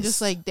because I'm just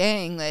Christ. like,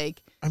 dang,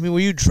 like, I mean, were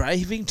you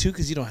driving too?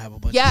 Because you don't have a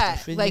bunch yeah, of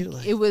stuff in like you.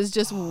 it was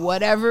just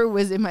whatever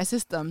was in my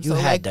system. You So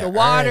had like to the earn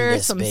water,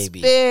 this, some baby.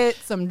 spit,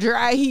 some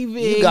dry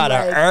heaving. You gotta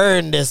like,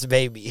 earn this,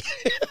 baby.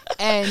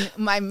 And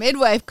my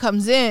midwife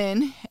comes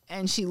in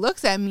and she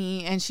looks at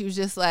me and she was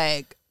just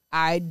like,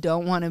 I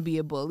don't want to be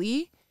a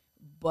bully,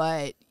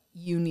 but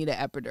you need an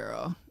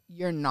epidural.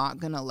 You're not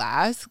gonna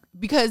last,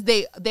 because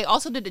they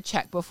also did a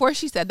check before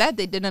she said that.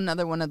 They did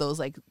another one of those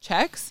like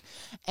checks,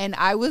 and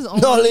I was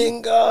only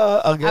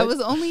Nolinga. Okay. I was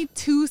only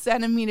 2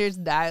 centimeters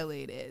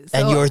dilated.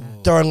 and So, you were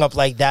throwing up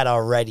like that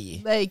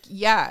already. like,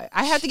 yeah,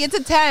 I had to get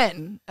to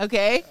 10.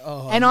 Okay.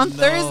 Oh, and on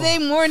Thursday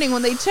morning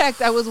when they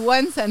checked, I was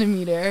 1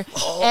 centimeter.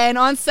 And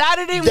on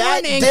Saturday Oh.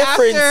 That morning,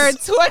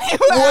 difference after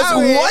 24 Was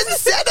hours, 1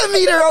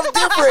 centimeter of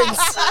difference,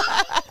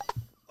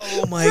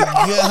 oh my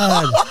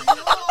God.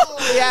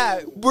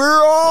 yeah.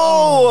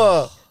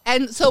 bro.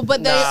 And so,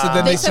 but they, Nah. So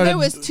then they said there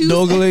was 2.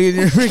 Noggling in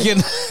your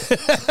freaking.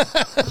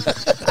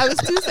 I was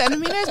 2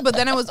 centimeters, but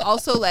then I was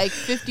also like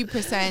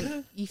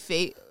 50%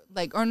 efface.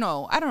 Like, or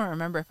no, I don't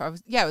remember if I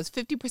was. Yeah, it was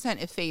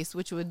 50% effaced,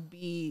 which would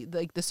be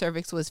like the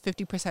cervix was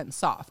 50%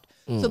 soft.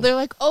 So they're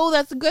like, "Oh,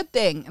 that's a good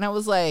thing," and I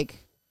was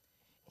like,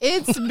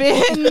 "It's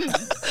been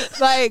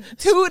like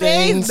 2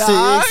 days, Been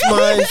dog." 6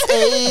 months,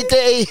 8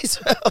 days.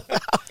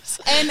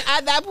 And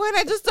at that point,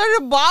 I just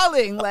started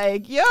bawling,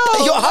 like, "Yo,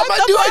 how am I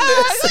doing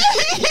this?"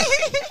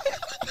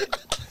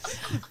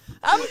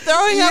 I'm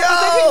throwing up with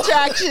the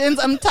contractions.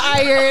 I'm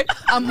tired.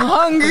 I'm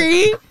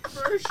hungry.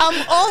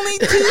 I'm only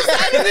 2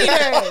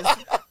 centimeters.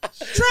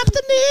 Drop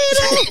the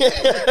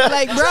needle.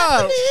 Like,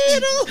 bro,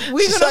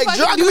 we She's gonna like,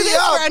 fucking drug do me this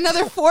up. for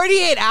another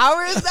 48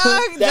 hours, dog,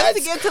 just to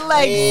That's get to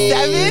like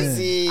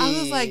crazy. 7. I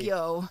was like,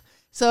 yo,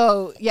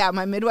 So, yeah,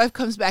 my midwife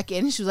comes back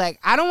in. She was like,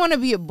 I don't want to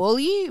be a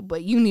bully,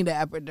 but you need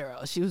an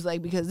epidural. She was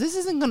like, because this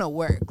isn't going to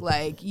work.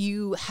 Like,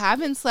 you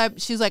haven't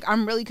slept. She's like,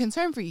 I'm really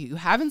concerned for you. You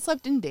haven't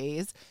slept in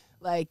days.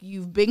 Like,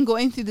 you've been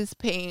going through this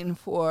pain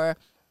for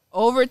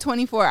over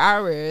 24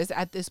 hours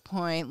at this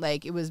point.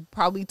 Like, it was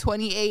probably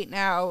 28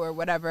 now or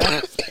whatever.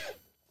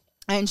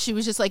 And she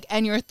was just like,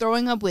 and you're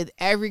throwing up with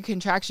every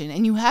contraction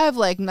and you have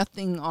like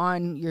nothing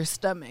on your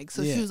stomach.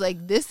 So she was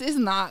like, this is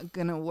not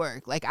going to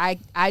work. Like,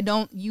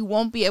 you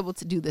won't be able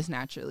to do this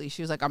naturally.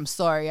 She was like, I'm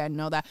sorry. I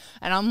know that.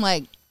 And I'm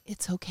like,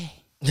 it's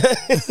okay.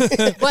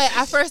 But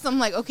at first I'm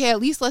like, okay,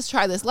 at least let's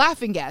try this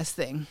laughing gas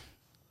thing.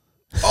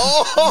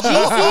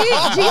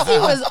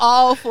 GC was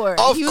all for it.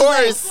 Of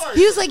course.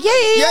 He was like, yeah.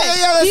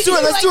 Let's do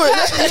it. Let's do it.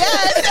 Yes.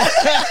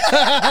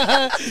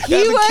 He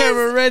Got the was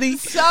camera ready.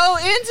 so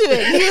into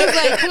it. He was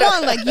like, come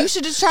on, like, you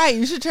should just try it.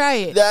 You should try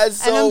it.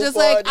 That's and I'm so just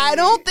like, funny. I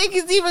don't think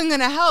it's even going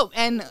to help.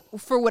 And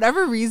for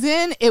whatever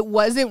reason, it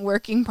wasn't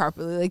working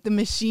properly. Like, the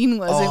machine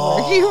wasn't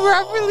working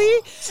properly.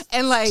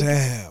 And like,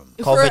 Damn.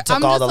 COVID took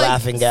I'm all just the like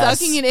laughing gas.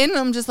 sucking it in. And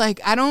I'm just like,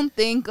 I don't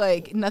think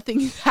like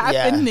nothing's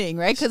happening,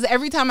 right? Because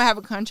every time I have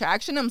a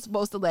contraction, I'm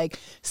supposed to like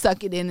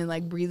suck it in and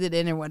like breathe it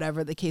in or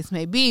whatever the case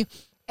may be.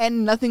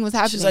 And nothing was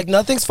happening. She's like,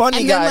 nothing's funny,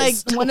 and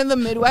guys. then like one of the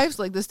midwives,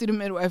 like the student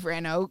midwife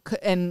ran out,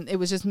 and it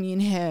was just me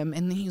and him.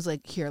 And then he was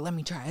like, "Here, let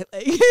me try it."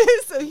 Like,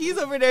 so he's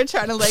over there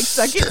trying to like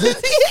suck it.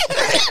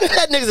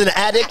 That nigga's an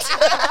addict.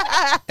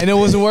 And it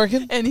wasn't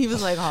working? And he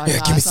was like, "Oh, Here,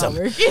 no, give me it's some.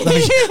 not Let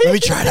working." me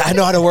try it. I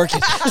know how to work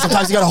it.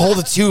 Sometimes you gotta hold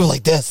the tube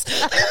like this.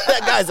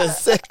 That guy's a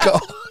sicko.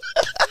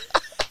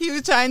 He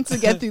was trying to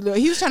get through.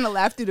 He was trying to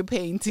laugh through the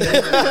pain too.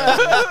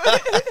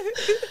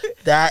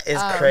 That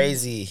is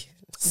crazy.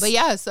 But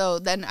yeah, so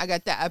then I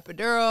got that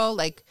epidural.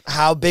 Like,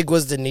 How big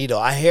was the needle?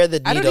 I hear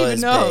the I don't needle even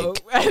is know.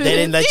 big. I They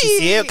didn't let you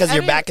see it because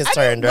your back is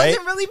turned, I right?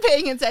 wasn't really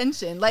paying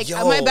attention. Like,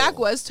 Yo. my back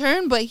was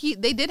turned, but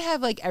they did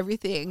have like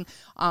everything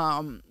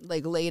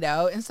like laid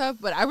out and stuff.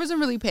 But I wasn't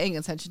really paying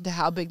attention to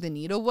how big the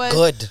needle was.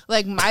 Good.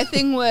 Like, my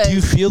thing was, Do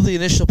you feel the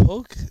initial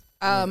poke?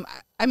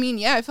 I mean,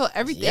 yeah, I felt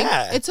everything.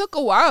 Yeah. It took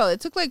a while.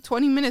 It took like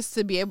 20 minutes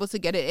to be able to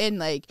get it in.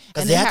 Like,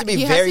 'Cause and they it have to be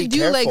he very has to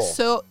do like careful.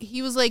 so.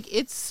 He was like,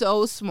 it's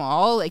so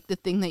small, like the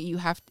thing that you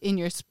have in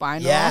your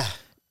spinal Yeah.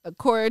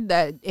 cord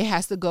that it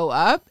has to go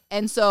up.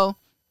 And so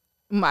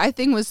my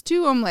thing was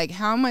too, I'm like,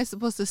 how am I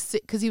supposed to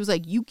sit? Because he was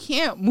like, you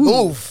can't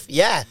move.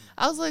 Yeah.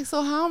 I was like,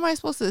 so how am I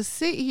supposed to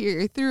sit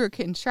here through a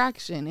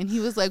contraction? And he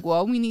was like,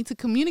 well, we need to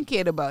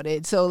communicate about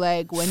it. So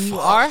like when you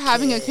are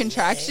having a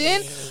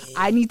contraction,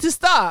 I need to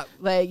stop.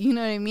 Like, you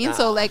know what I mean?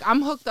 So like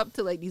I'm hooked up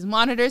to like these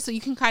monitors so you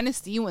can kind of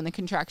see when the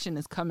contraction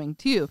is coming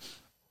too.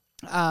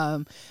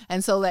 And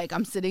so like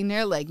I'm sitting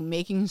there like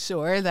making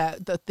sure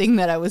that the thing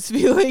that I was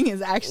feeling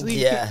is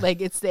actually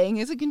like it's staying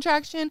as a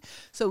contraction,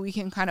 so we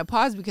can kind of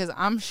pause because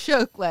I'm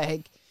shook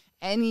like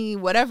any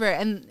whatever.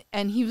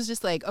 And he was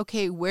just like,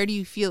 okay, where do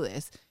you feel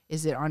this?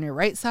 Is it on your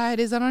right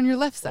side? Is it on your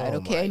left side?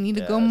 Okay, I need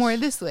to go more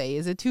this way.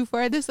 Is it too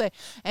far this way?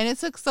 And it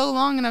took so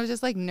long, and I was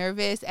just like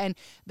nervous. And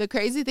the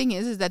crazy thing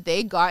is that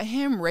they got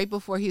him right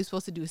before he was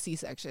supposed to do a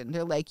C-section.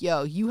 They're like,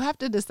 yo, you have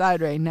to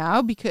decide right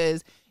now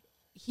because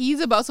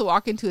he's about to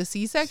walk into a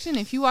C-section.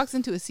 If he walks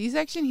into a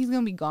C-section, he's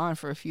gonna be gone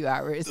for a few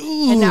hours,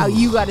 and now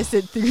you got to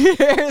sit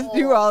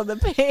through all the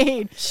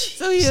pain.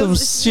 So he Some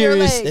was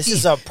serious- like, This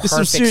is a There's some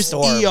perfect serious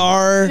storm.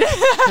 ER.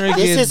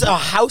 This is a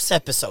house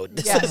episode.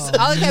 This yeah. is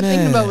All I kept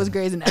thinking about was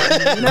Grey's Anatomy.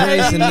 You know what I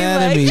Grey's mean?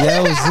 Anatomy. Like-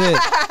 That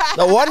was it.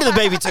 no wonder the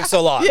baby took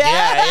so long.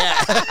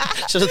 Yeah.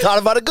 Should have thought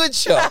about a good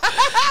show.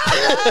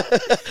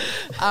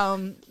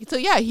 So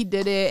yeah, he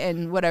did it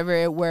and whatever,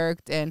 it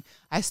worked, and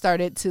I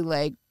started to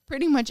like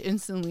pretty much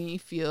instantly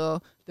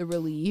feel the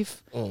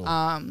relief,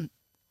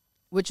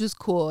 which was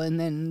cool. And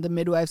then the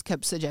midwives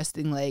kept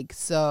suggesting like,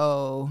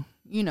 so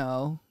you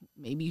know,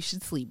 maybe you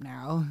should sleep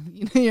now.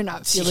 You know, you're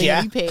not feeling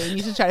any pain.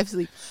 You should try to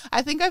sleep.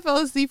 I think I fell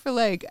asleep for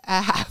like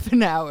a half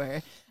an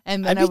hour,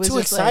 and then I'd I be was too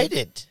just like,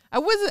 excited.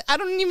 I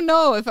don't even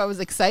know if I was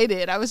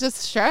excited. I was just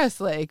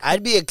stressed. Like,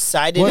 I'd be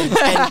excited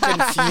and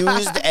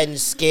confused and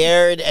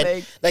scared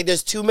and like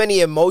there's too many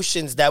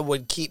emotions that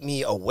would keep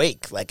me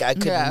awake. Like I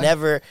could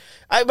never.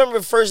 I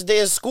remember first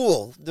day of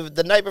school,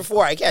 the night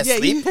before. I can't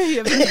sleep. You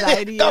have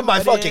anxiety. Got my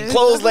about fucking it.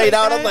 clothes laid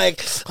out. I'm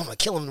like, I'm gonna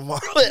kill him tomorrow.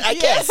 I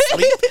can't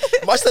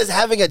sleep. Much less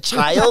having a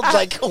child.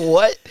 Like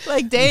what?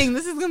 Like, dang,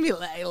 this is gonna be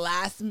like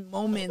last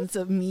moments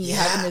of me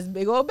having this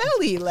big old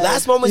belly. Like,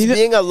 Last moments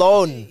being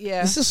alone.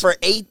 yeah. This is for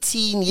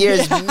 18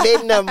 years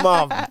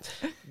minimum.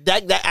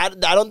 That I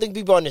don't think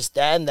people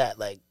understand that.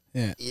 Like,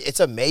 Yeah. it's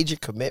a major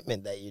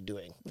commitment that you're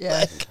doing. Yeah.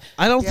 Like,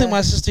 I don't think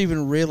my sister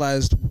even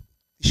realized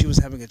she was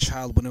having a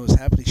child when it was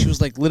happening. She was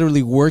like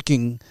literally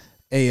working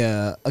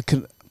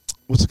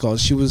what's it called?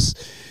 She was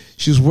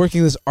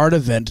working this art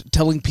event,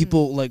 telling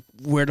people like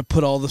where to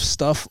put all the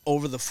stuff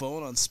over the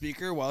phone on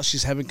speaker while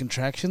she's having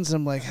contractions.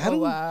 And I'm like, how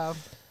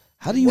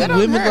do you Good on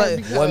women her, like?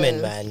 because-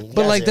 women, man. You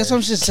But guys like that's are- what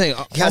I'm just saying.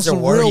 guys On are some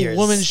real warriors.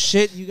 woman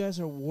shit. You guys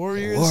are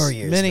warriors.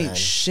 Warriors, Men ain't man.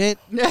 shit.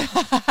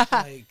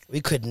 Like, we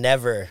could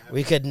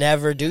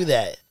never do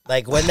that.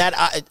 Like when that,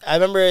 I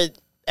remember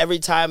every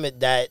time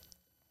that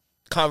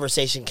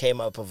conversation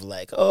came up of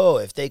like, oh,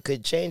 if they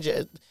could change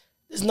it,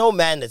 there's no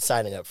man that's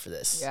signing up for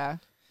this. Yeah.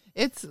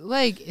 It's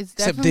like, it's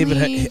Except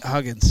definitely. David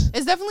Huggins.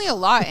 It's definitely a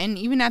lot. And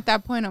even at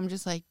that point, I'm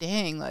just like,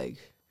 dang, like,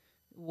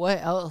 what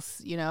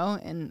else, you know?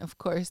 And of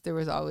course, there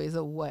was always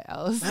a what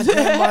else. My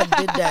grandma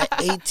did that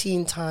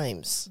 18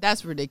 times.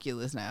 That's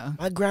ridiculous now.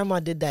 My grandma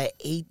did that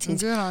 18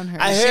 times. Good on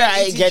her. I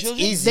heard it gets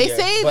easier. They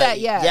say but that,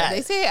 yeah.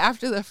 They say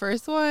after the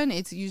first one,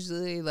 it's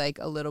usually like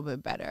a little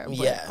bit better. But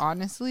Yeah.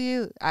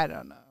 honestly, I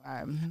don't know.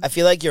 I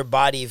feel like your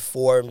body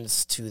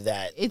forms to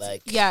that. It's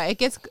like, yeah, it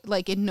gets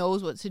like it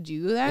knows what to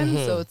do then.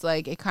 So it's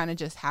like it kind of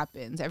just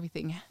happens.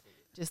 Everything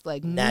just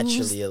like moves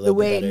Naturally a the little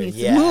way bit better. it needs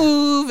Yeah. to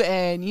move,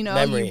 and you know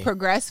Memory. you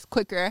progress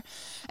quicker.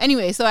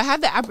 Anyway, so I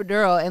had the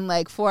epidural, and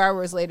like 4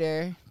 hours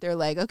later, they're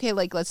like, okay,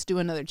 like let's do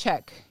another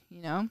check.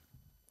 You know,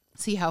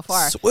 see how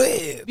far.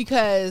 Sweet.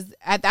 Because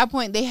at that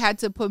point they had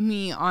to put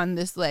me on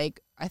this like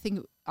I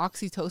think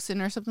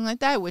oxytocin or something like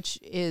that, which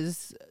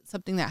is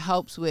something that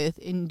helps with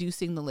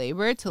inducing the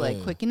labor to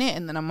like quicken it.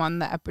 And then I'm on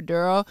the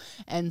epidural,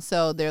 and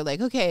so they're like,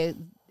 okay,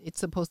 it's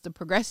supposed to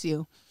progress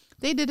you.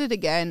 They did it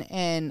again,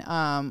 and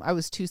I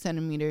was 2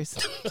 centimeters,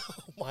 Oh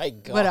my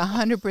God. but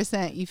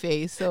 100%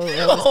 efface, so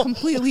it was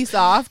completely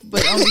soft,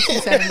 but only 2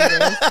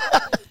 centimeters.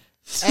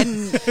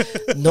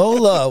 And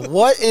Nola,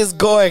 what is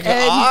going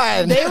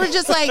on? they were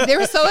just like, they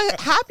were so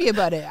happy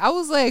about it. I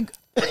was like,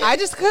 I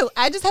just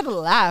had to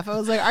laugh. I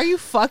was like, are you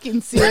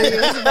fucking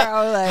serious,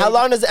 bro? Like, How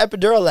long does the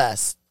epidural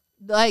last?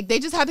 Like, they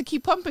just had to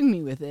keep pumping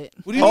me with it.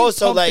 What do you mean Oh,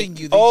 so like,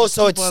 pumping you? They just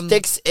so it keep on-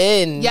 sticks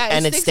in Yeah,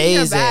 and it sticks in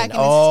your stays back, in.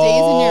 and it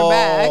stays in your Oh.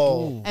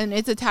 back, and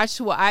it's attached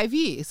to an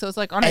IV. So it's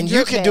like on a And you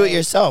drip can do it bag.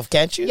 yourself,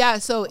 can't you? Yeah,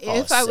 so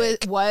if I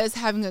sick. was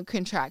having a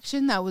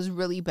contraction that was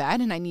really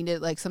bad and I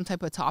needed like some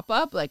type of top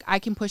up, like I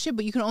can push it,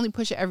 but you can only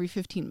push it every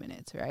 15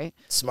 minutes, right?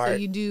 Smart. So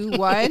you do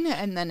one,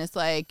 and then it's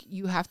like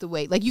you have to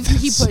wait. Like you can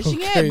keep pushing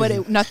it,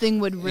 but nothing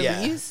would Yeah,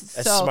 release.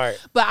 that's so, smart.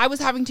 But I was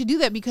having to do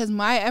that because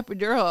my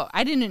epidural,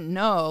 I didn't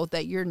know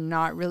that you're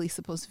not really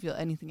supposed to feel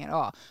anything at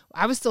all.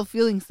 I was still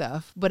feeling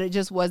stuff, but it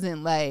just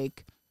wasn't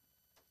like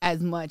as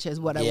much as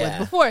what I was Yeah.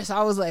 before. So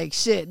I was like,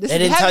 shit, this They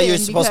is didn't tell you heaven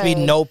it's supposed to be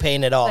because- no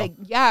pain at all. like,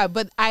 yeah,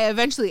 but I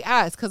eventually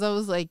asked because I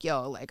was like,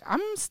 yo, like,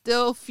 I'm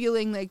still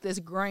feeling like this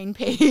groin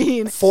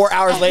pain. 4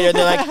 hours later,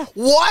 they're like,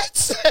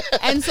 what?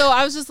 And so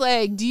I was just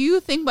like, do you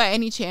think by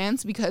any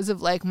chance, because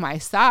of like my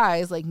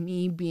size, like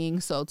me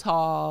being so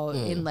tall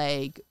and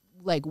like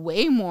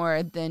way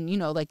more than, you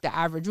know, like the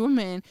average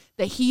woman,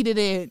 that he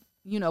didn't,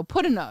 you know,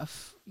 put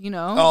enough, you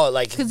know? Oh,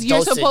 like Because you're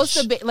supposed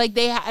to dosage. be, like,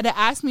 they had to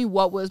ask me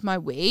what was my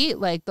weight,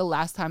 like the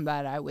last time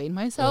that I weighed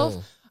myself.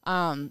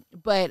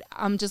 But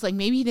I'm just like,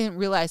 maybe he didn't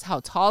realize how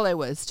tall I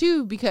was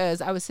too,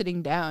 because I was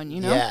sitting down,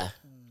 you know? Yeah.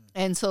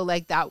 And so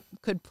like that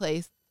could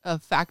play a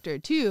factor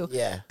too.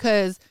 Yeah.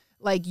 Cause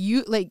like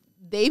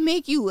they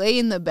make you lay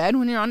in the bed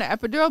when you're on the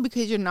epidural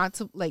because you're not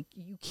like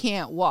you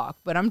can't walk.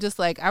 But I'm just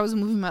like, I was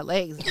moving my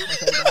legs and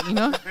stuff like that, you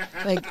know?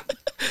 Like,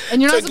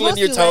 and you're not Twinkling supposed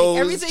your to. toes,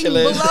 Like everything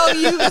chilling. below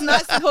you is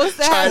not supposed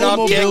to have Trying on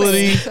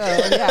mobility. So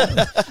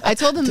yeah, I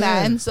told them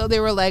that, and so they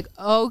were like,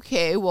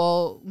 okay,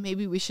 well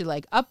maybe we should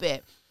like up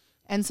it.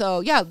 And so,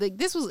 yeah, like,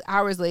 this was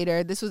hours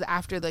later. This was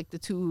after, like, the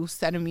 2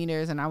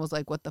 centimeters. And I was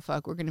like, what the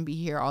fuck? We're going to be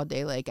here all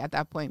day. Like, at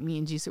that point, me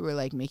and Jisoo were,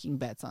 like, making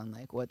bets on,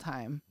 like, what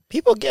time.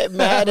 People get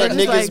mad at We're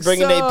niggas just like,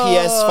 bringing their so,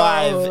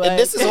 PS5. like- And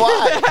this is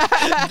why.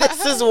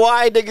 This is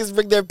why niggas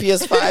bring their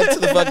PS5 to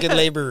the fucking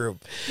labor room.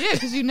 Yeah,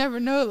 because you never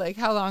know, like,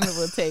 how long it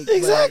will take. But,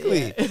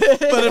 Exactly. yeah.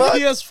 But a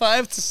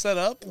PS5 to set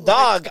up?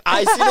 Dog,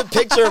 I seen a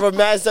picture of a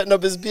man setting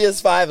up his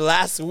PS5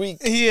 last week.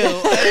 Yeah,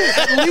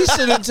 at least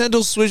a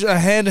Nintendo Switch, a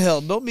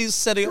handheld. Don't be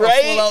setting up a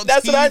Right? full-out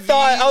That's what I TV.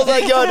 thought. I was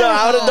like, yo, no,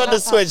 I would have done the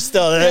Switch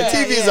still. The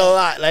TV's a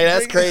lot. Like,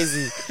 that's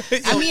crazy.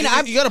 I mean,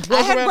 you gotta I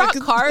plug had around brought a-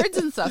 cards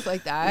and stuff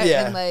like that,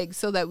 Yeah. and like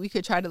so that we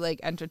could try to like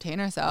entertain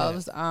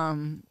ourselves.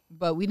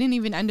 But we didn't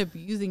even end up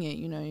using it.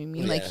 You know what I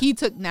mean? Like Yeah. he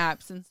took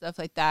naps and stuff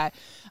like that.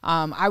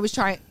 I was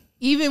trying,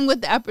 even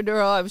with the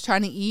epidural, I was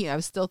trying to eat. I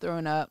was still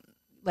throwing up.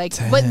 Like,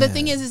 but the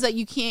thing is that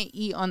you can't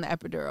eat on the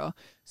epidural.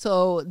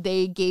 So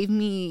they gave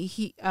me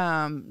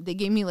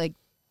like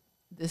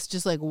this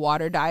just like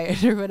water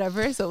diet or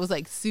whatever. So it was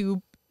like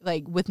soup,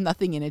 like with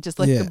nothing in it, just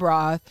like Yeah. the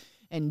broth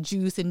and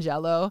juice and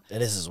Jello.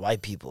 And this is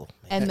white people.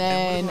 And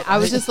then I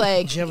was just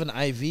like, Did you have an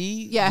IV?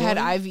 yeah, I had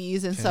going?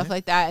 IVs and stuff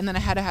like that. And then I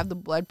had to have the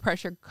blood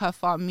pressure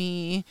cuff on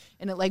me,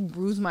 and it like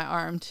bruised my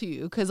arm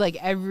too. Cause like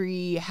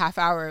every half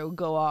hour it would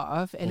go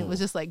off, and it was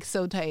just like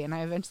so tight. And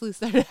I eventually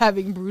started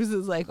having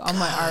bruises like on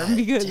my arm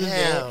because of it.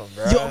 Damn,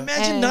 bro. Yo,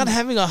 imagine And- not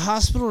having a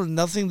hospital or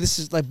nothing. This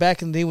is like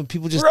back in the day when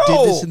people just Bro.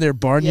 did this in their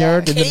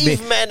barnyard. Yeah. in the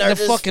Cavemen in are a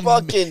just fucking,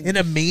 fucking- in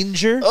a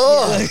manger.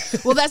 Ugh.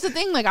 Well, that's the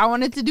thing. Like I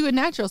wanted to do it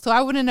natural, so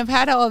I wouldn't have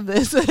had all of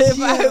this if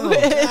I would.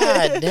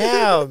 God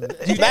damn.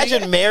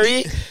 Imagine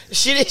Mary.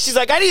 She's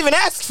like, I didn't even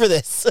ask for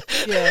this.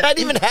 Yeah. I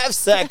didn't even have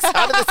sex.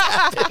 How did this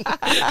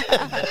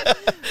happen?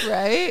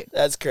 Right?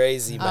 That's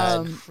crazy,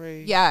 man.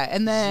 Yeah,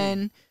 and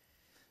then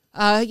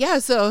Yeah,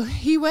 so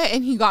he went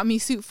and he got me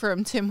soup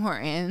from Tim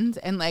Hortons,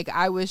 and like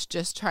I was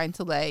just trying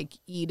to like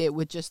eat it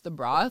with just the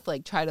broth,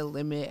 like try to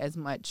limit as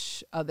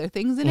much other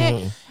things in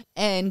it,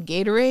 and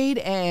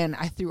Gatorade, and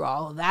I threw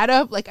all of that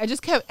up. Like I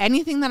just kept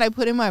anything that I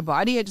put in my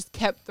body, I just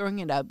kept throwing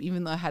it up,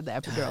 even though I had the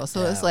epidural.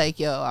 So it's like,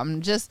 yo,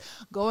 I'm just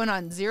going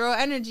on zero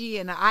energy,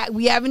 and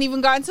we haven't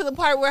even gotten to the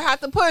part where I have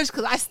to push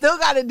because I still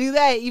got to do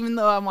that, even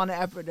though I'm on an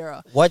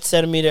epidural. What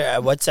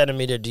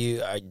centimeter do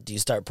you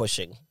start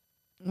pushing?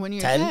 When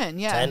you're 10? 10,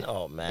 yeah. 10?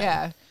 Oh, man.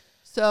 Yeah.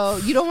 So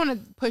you don't want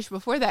to push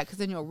before that because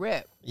then you'll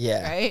rip.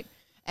 Yeah. Right?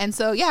 And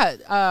so, yeah,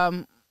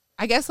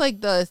 I guess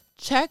like the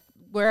check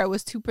where I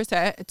was 2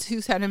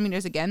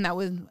 centimeters again, that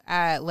was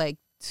at like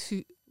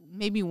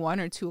 1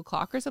 or 2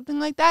 o'clock or something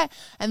like that.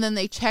 And then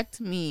they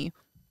checked me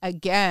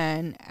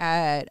again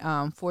at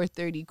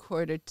 4:30,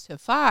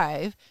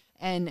 4:45.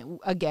 And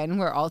again,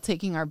 we're all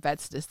taking our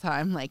bets this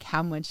time. Like,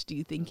 how much do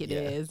you think it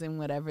is, and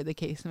whatever the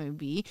case may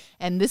be.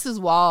 And this is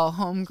while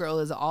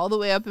homegirl is all the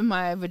way up in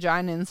my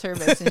vagina and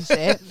cervix and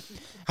shit.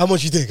 How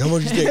much you think?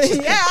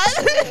 Yeah,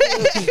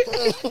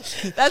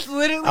 that's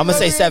literally. I'm gonna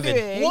say 7.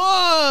 Doing.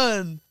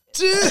 1,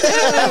 2, 3.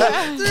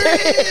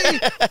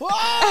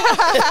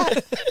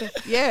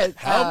 Yeah.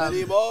 How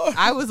many more?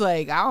 I was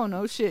like, I don't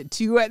know, shit,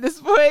 2 at this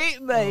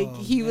point. Like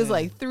he was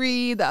like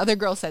 3. The other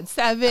girl said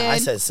 7. I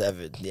said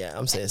 7. Yeah,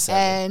 I'm saying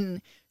 7.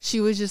 And she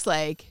was just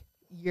like,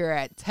 "You're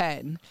at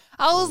 10."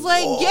 I was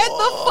like, "Get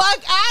the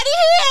fuck out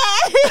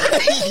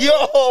of here!"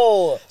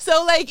 Yo.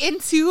 So like in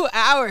 2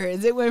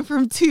 hours, it went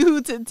from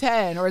 2 to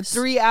 10, or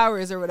 3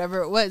 hours or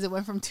whatever it was. It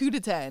went from 2 to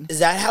 10. Is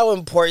that how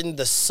important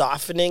the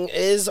softening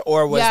is,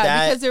 or was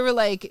that because they were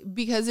like,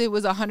 because it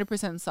was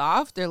 100%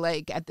 soft. They're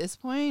like, at this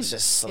point, it's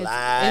just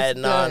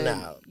sliding on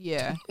out?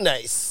 Yeah,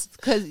 Nice.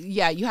 because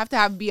you have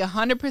to be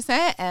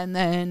 100% and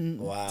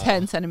then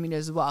 10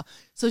 centimeters as well.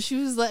 So she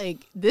was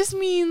like, "This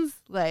means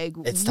like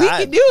It's we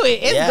time. can do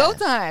it. It's Yeah. go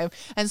time."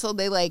 And so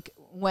they like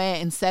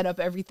went and set up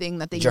everything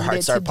that they Did your heart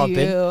needed start to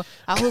pumping? do.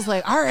 I was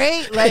like, "All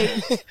right, like."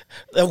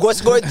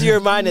 What's going through your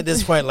mind at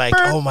this point? Like,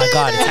 oh my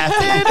God, it's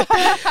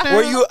happening.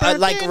 Were you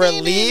like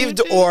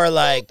relieved or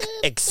like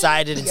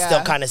excited and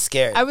still kind of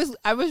scared? I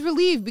was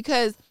relieved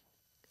because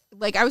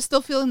like I was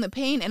still feeling the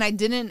pain, and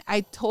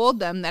I told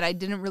them that I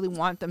didn't really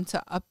want them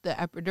to up the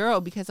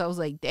epidural because I was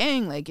like,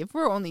 dang, like if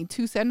we're only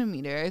 2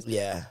 centimeters,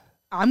 Yeah.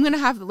 I'm going to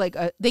have to like,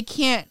 they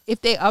can't,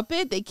 if they up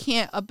it, they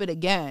can't up it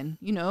again,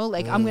 you know,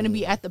 like I'm going to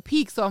be at the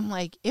peak. So I'm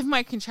like, if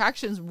my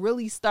contractions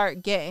really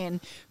start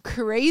getting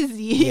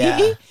crazy,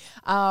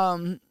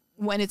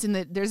 when it's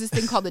there's this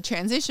thing called the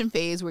transition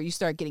phase where you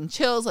start getting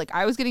chills. Like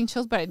I was getting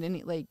chills, but I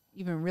didn't like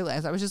even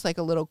realize. I was just like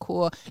a little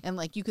cool, and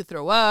like you could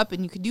throw up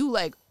and you could do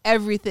like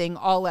everything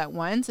all at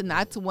once. And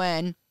that's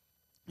when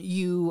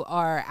you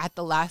are at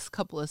the last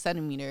couple of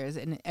centimeters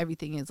and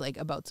everything is like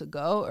about to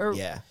go.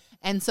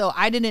 And so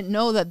I didn't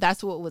know that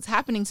that's what was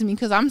happening to me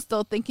because I'm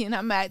still thinking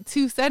I'm at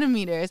 2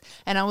 centimeters.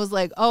 And I was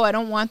like, oh, I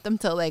don't want them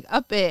to like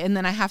up it. And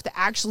then I have to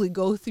actually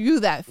go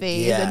through that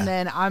phase. Yeah. And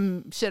then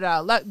I'm shit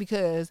out of luck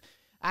because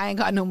I ain't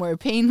got no more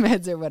pain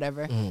meds or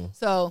whatever.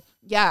 So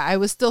yeah, I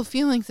was still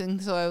feeling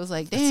things. So I was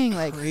like, dang,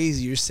 like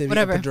Crazy. You're saving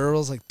whatever.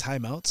 epidurals like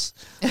timeouts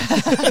in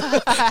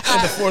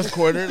the fourth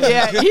quarter. Like,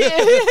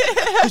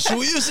 yeah. should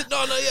we use it?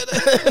 No, not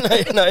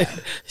yet.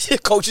 no.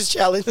 Coach's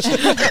challenge.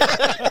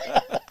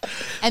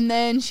 And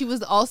then she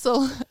was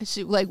also,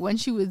 like when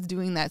she was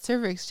doing that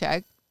cervix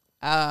check,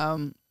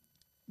 the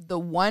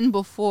one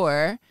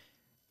before,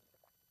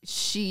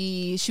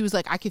 she was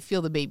like, I could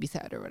feel the baby's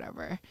head or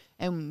whatever.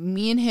 And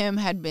me and him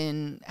had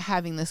been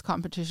having this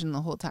competition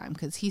the whole time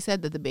because he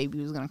said that the baby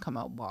was going to come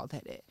out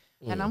bald-headed.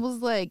 And I was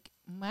like,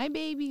 my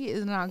baby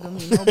is not going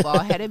to be no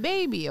bald-headed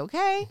baby,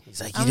 okay? He's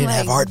like, you didn't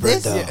have heartburn,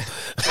 though.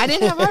 I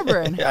didn't have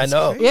heartburn. I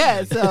know.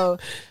 Yeah, so,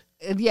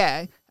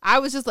 yeah. I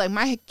was just like,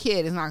 my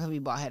kid is not going to be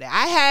bald-headed.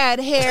 I had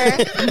hair.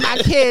 My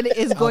kid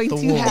is going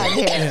to have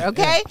hair,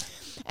 okay?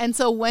 And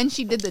so when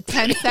she did the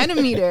 10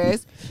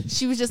 centimeters,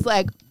 she was just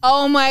like,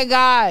 oh my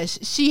gosh,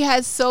 she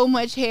has so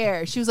much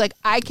hair. She was like,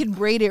 I could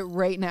braid it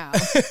right now.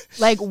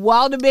 Like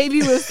while the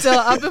baby was still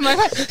up in my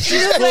head. She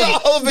was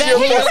like, all over your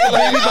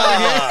baby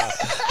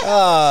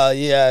Oh,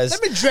 yes.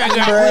 Let me drag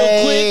out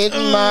real quick.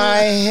 Braid my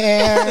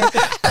hair.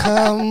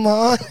 Come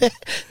on.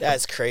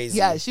 That's crazy.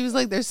 yeah, she was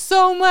like, there's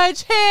so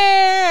much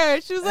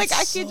hair. She was like, I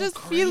That's can so just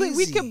feel it.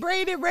 We crazy. can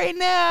braid it right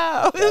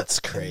now. That's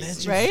crazy.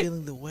 Imagine Right?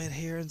 feeling the wet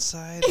hair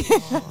inside.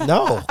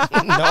 No,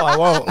 I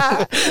won't.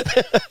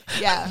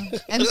 Yeah.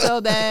 And so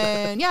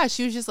then, yeah,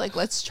 she was just like,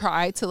 let's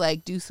try to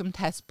like do some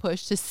test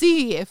push to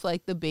see if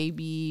like the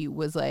baby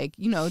was like,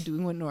 you know,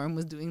 doing what Norm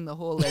was doing, the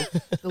whole like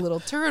the little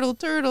turtle,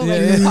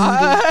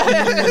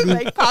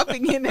 like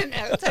popping in and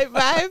out type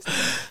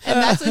vibes. And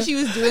that's what she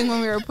was doing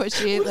when we were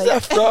pushing it. Where's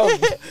Like,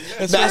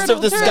 that from? Master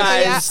of the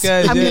Skies.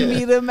 Yeah. I'm going to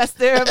be the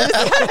master of the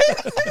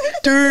skies.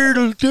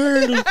 Turtle.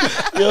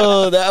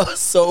 Yo, that was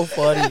so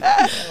funny.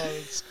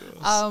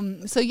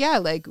 So yeah,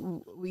 like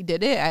we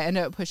did it. I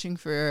ended up pushing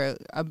for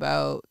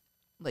about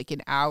like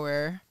an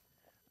hour,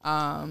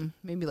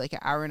 maybe like an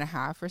hour and a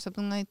half or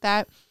something like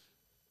that.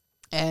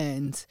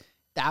 And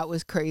that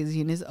was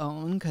crazy in his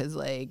own because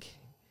like.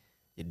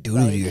 You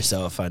doo-doo to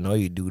yourself. I know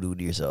you doo-doo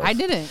to yourself. I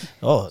didn't.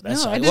 Oh,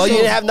 that's No, I right. didn't. Well, you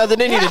didn't have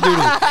nothing in you to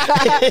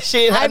doo-doo. She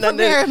didn't I have nothing.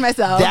 prepared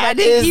myself. I That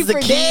didn't is eat the for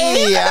key.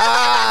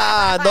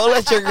 days. Don't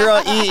let your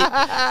girl eat,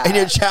 and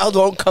your child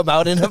won't come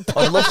out in a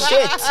puddle of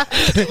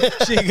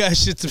shit. She got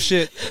shit some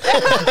shit.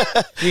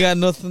 You got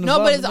nothing. No,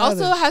 but it about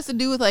also has to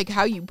do with like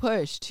how you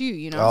push too.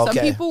 You know,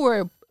 Okay.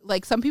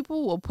 some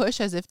people will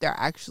push as if they're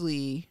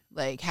actually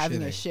like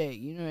having a shit.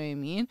 You know what I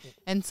mean?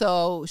 And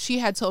so she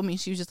had told me,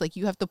 she was just like,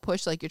 you have to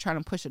push like you're trying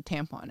to push a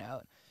tampon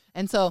out.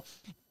 And so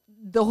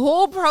the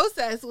whole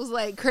process was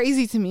like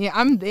crazy to me.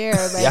 I'm there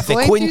like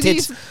going through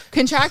these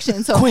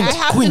contractions, so I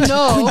have to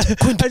know. I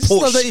just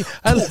love that.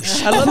 I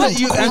love that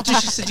you. After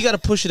she said you got to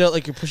push it out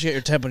like you're pushing out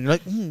your tampon, you're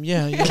like,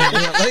 yeah. Like,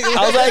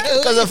 I was like,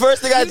 because the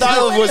first thing I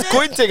thought of was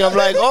quinting. I'm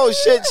like, oh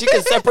shit, she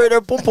can separate her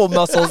pum pum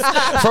muscles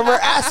from her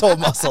asshole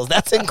muscles.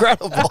 That's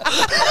incredible.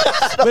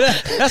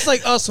 but that's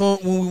like us when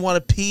we want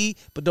to pee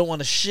but don't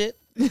want to shit.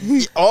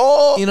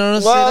 Oh, You know what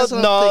I'm saying? well, That's what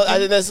I'm no, thinking. I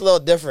think that's a little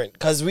different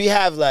because we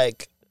have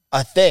like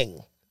a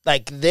thing.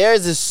 Like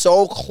theirs is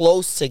so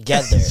close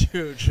together.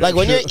 True, Like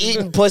when you're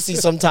eating pussy,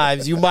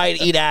 sometimes you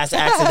might eat ass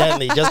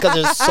accidentally just because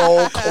they're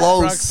so close.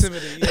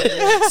 Proximity.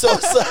 Yeah. So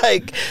it's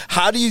like,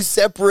 how do you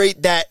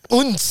separate that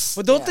uns?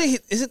 But don't they?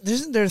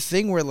 Isn't there a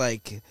thing where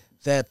like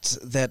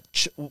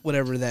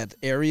whatever that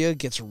area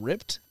gets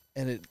ripped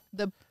and it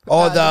The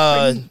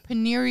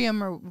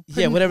penerium or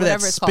whatever that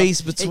it's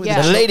space called. between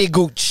The lady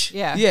gooch.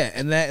 yeah.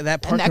 and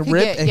that part And that can could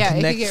rip get and it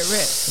connect. could get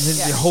ripped. And then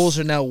Yeah. your holes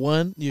are now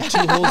one. Your two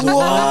holes are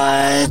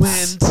What? one.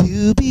 When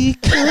to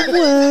become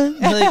one.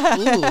 Like,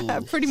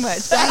 ooh. Pretty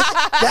much.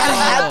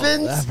 That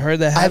happens? I've heard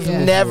that I've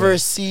happen. never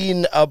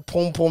seen a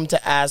pum pum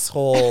to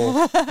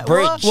asshole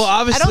bridge. Well,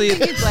 obviously, I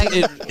don't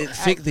think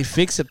it's like- they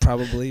fix it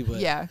probably, but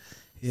Yeah.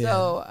 Yeah.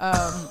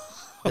 So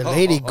the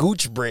lady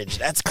gooch bridge.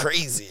 That's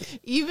crazy.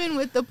 even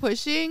with the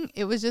pushing,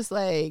 it was just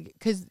like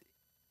because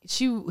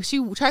she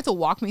tried to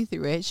walk me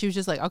through it. She was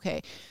just like,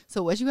 okay,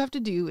 so what you have to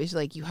do is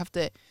like you have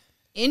to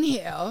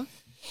inhale,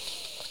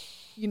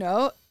 you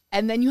know,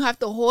 and then you have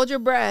to hold your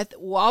breath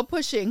while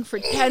pushing for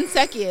 10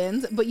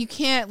 seconds, but you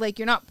can't, like,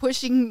 you're not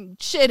pushing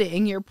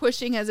shitting, you're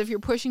pushing as if you're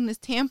pushing this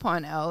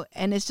tampon out,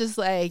 and it's just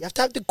like You have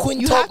to have the you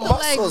quintuple have to like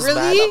muscles,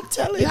 really, man. I'm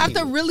telling you have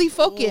to really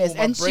focus. Ooh,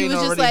 my And she brain was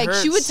just already like,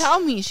 she would hurts. tell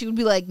me, she would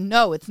be like,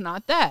 no, it's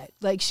not that.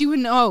 Like she would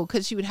know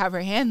because she would have her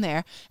hand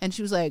there, and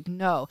she was like,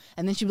 no,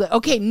 and then she'd be like,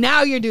 okay,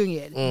 now you're doing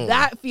it.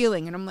 That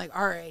feeling, and I'm like,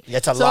 all right. You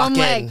have to so lock I'm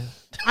like, in.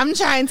 I'm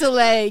trying to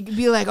like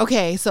be like,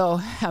 okay,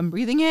 so I'm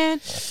breathing in.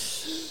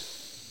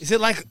 is it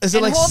like And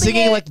holding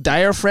singing it. like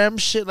diaphragm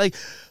shit? Like,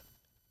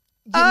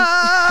 You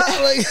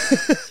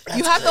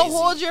have to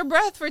hold your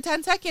breath for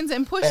 10 seconds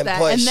and push And that.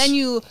 push. And then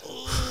you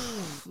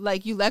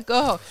like you let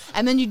go.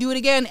 And then you do it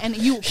again. And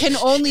you can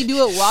only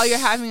do it while you're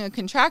having a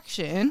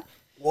contraction.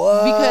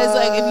 What? Because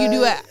like if you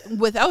do it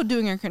without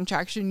doing a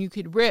contraction, you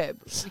could rip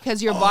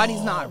because your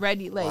body's not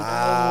ready. Like so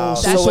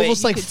that's it's what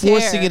almost you like could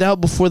forcing tear. it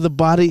out before the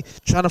body,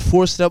 trying to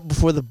force it out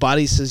before the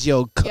body says,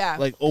 yo, Yeah.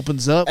 like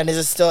opens up. And is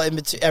it still in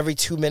between every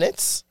 2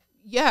 minutes?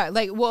 Yeah,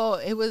 like well,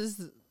 it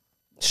was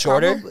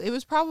Shorter? It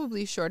was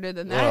probably shorter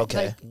than that. Oh,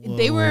 okay. Like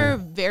they were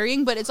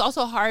varying, but it's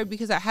also hard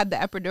because I had the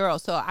epidural,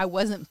 so I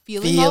wasn't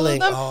feeling all of Feeling,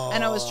 them,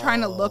 and I was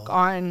trying to look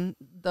on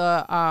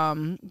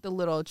the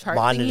little chart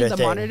Monitor thingy, the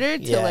thing. monitor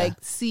to Yeah. like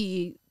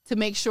see to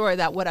make sure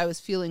that what I was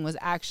feeling was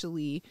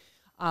actually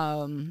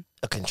A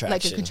contraction.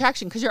 like a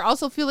contraction, because you're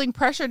also feeling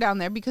pressure down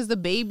there because the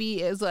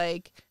baby is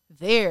like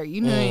there,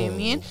 you know what I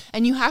mean?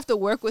 And you have to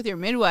work with your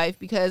midwife,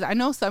 because I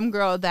know some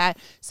girl that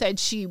said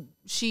she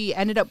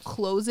ended up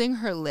closing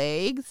her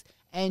legs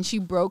and she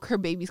broke her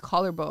baby's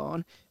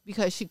collarbone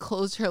because she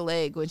closed her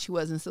leg when she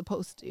wasn't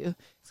supposed to.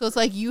 So it's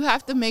like you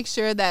have to make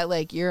sure that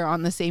like you're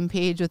on the same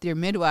page with your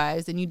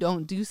midwives and you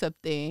don't do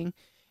something.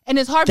 And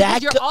it's hard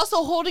because you're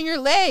also holding your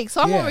legs.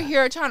 So I'm over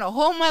here trying to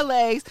hold my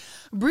legs,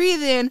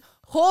 breathe in,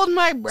 hold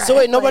my breath. So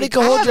wait, nobody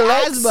can I hold have your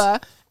legs?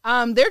 asthma.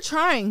 They're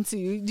trying to.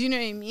 Do you know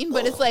what I mean?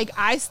 But it's like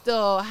I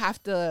still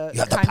have to. You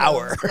have the kind of,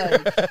 power.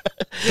 like,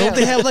 Don't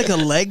they have like a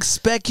leg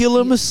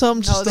speculum or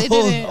something? No, they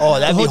didn't. Oh,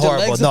 that'd be Hold your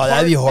horrible. legs No,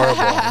 that'd be apart?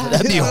 horrible.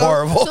 That'd be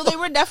horrible. So they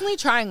were definitely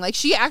trying. Like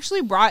she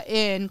actually brought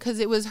in, because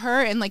it was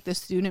her and like the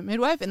student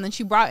midwife, and then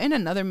she brought in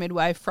another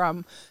midwife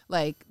from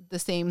like the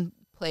same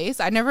place.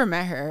 I never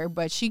met her,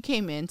 but she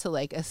came in to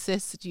like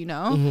assist, you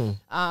know,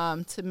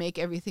 to make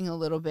everything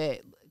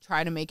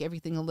try to make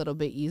everything a little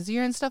bit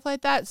easier and stuff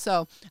like that.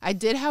 So I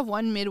did have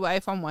one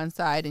midwife on one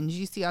side and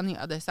GC on the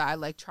other side,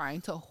 like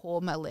trying to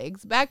hold my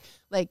legs back,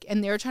 like,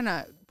 and they were trying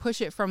to push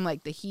it from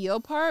like the heel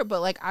part,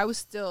 but like I was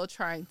still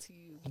trying to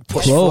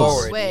Push get it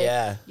forward, this way.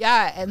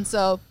 yeah. And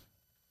so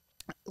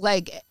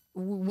like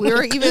we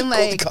were even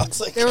like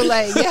God's like- they were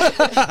like, yeah.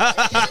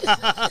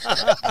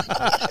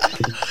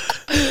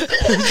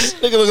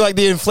 Nigga look like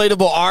the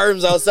inflatable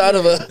arms outside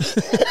of a.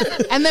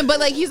 And then, but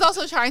like, he's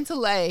also trying to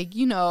like,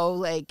 you know,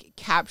 like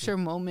capture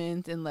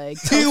moments and like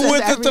You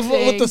with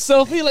the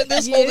selfie like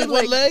this, holding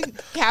like, one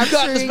leg,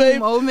 capturing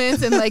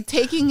moments and like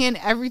taking in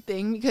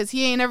everything because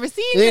he ain't never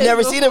seen He ain't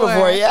never seen it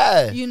before.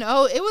 Yeah. You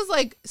know, it was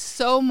like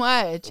so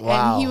much,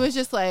 Wow. and he was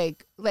just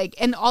like,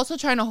 and also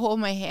trying to hold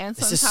my hand.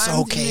 This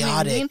Sometimes is so you know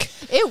what I mean?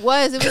 chaotic. It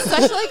was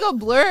such like a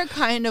blur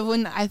kind of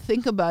when I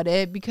think about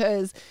it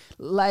because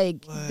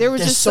like there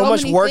was There's just so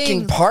much many working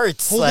things.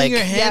 parts. holding Like, your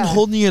hand, Yeah.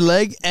 holding your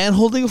leg, and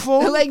holding a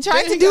phone. Like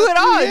trying to do it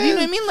all, you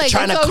know what I mean? Like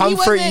Trying to and so he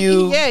comfort wasn't-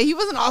 you. Yeah, he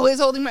wasn't always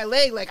holding my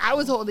leg. Like I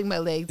was holding my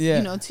leg, Yeah.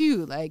 you know,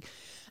 too. Like,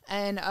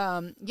 and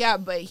yeah,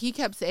 but he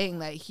kept saying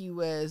that he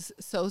was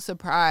so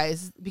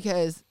surprised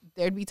because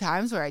there'd be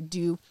times where I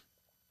do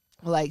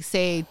like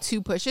say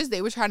 2 pushes.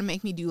 They would try to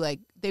make me do like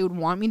they would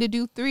want me to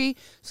do 3.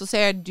 So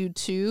say I'd do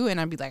 2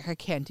 and I'd be like I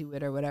can't do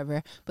it or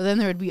whatever. But then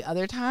there would be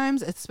other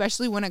times,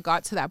 especially when it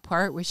got to that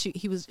part where she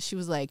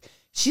was like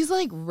she's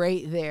like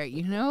right there,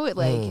 you know? It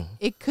like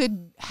it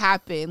could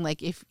happen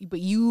like but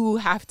you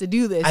have to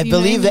do this. I you know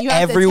what believe mean? that You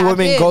have to every tap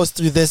woman in. goes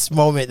through this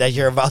moment that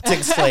you're about to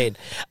explain.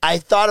 I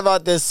thought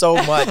about this so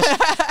much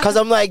because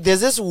I'm like,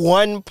 there's this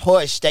one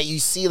push that you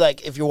see,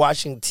 like if you're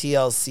watching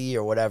TLC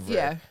or whatever,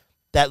 Yeah.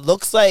 that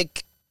looks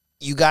like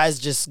you guys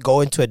just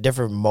go into a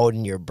different mode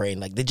in your brain.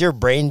 Like, did your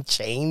brain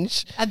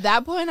change? At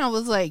that point I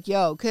was like,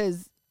 yo,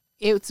 cuz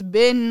it's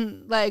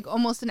been like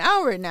almost an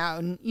hour now,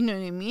 you know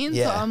what I mean?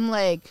 Yeah. So I'm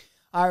like,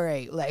 all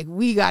right, like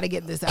we got to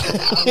get this out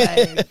now.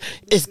 Like,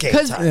 It's game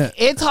because time.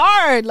 it's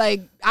hard.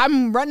 Like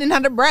I'm running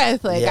out of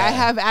breath. Like Yeah. I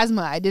have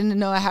asthma. I didn't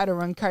know I had to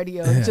run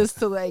cardio just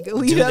to like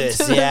lead Do up this,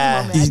 to this yeah.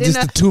 moment. I He's didn't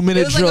just know- a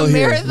 2-minute it was like drill a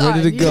here, marathon,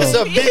 ready to you go. know It's a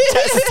what I mean? big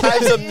test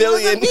times a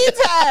million. It was a big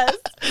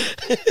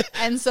test.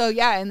 And so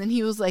yeah, and then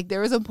he was like,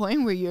 there was a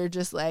point where you're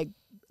just like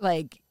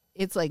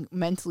it's like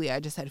mentally I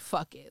just said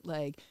fuck it,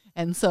 like,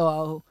 and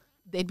so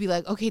they'd be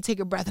like, okay, take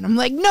a breath. And I'm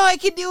like, no, I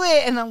can do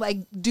it. And I'm like,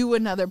 do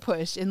another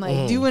push and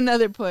like do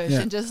another push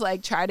Yeah. and just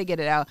like try to get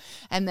it out.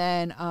 And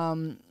then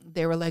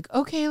they were like,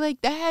 okay,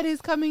 like the head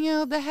is coming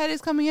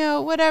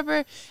out,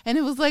 whatever. And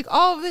it was like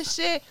all of this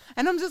shit.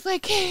 And I'm just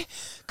like, hey,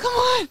 come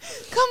on.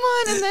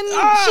 And then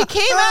she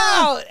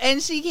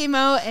came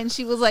out and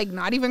she was like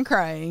not even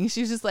crying. She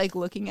was just like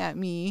looking at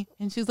me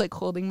and she was like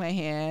holding my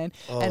hand.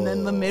 And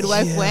then the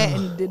midwife went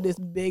and did this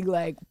big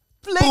like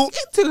flick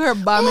to her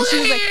bum, and she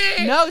was like,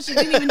 no, she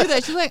didn't even do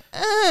that. She was like,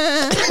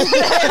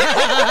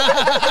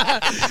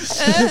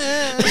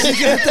 You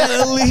got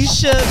that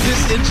Alicia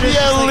disinterest.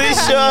 Yeah,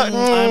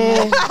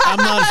 Alicia. I'm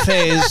not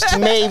phased.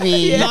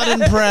 Maybe. Not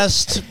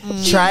impressed.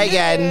 Try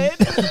again.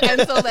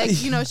 And so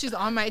like, you know, she's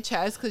on my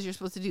chest because you're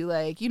supposed to do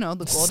like, you know,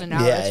 the golden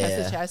hour Yeah, chest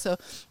yeah. to chest. So,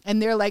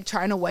 and they're like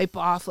trying to wipe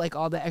off like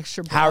all the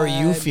extra blood. How are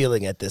you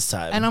feeling at this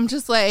time? And I'm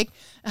just like,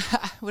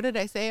 what did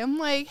I say? I'm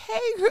like, hey,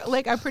 girl.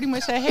 Like I pretty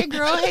much said, hey,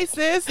 girl, hey,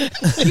 sis,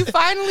 you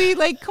finally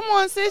like, come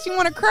on, sis, you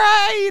want to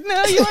cry? You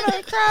know, you want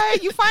to cry?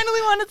 You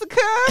finally wanted to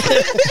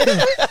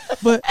come?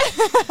 But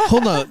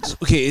hold on.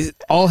 Okay,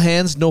 all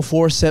hands, no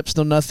forceps,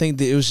 no nothing.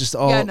 It was just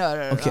all. Yeah, no.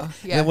 Okay. Yeah.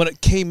 And then when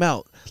it came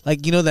out,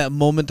 like, you know, that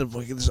moment of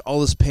like there's all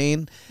this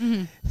pain,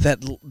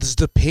 does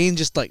the pain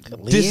just like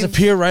Leave?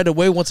 disappear right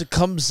away once it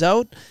comes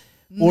out?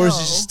 Or is it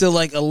No. still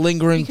like a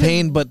lingering Because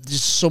pain, but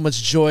just so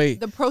much joy?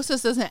 The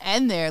process doesn't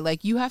end there.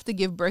 Like you have to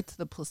give birth to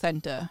the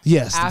placenta.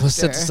 Yes, the after.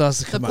 placenta still has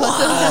to come the out.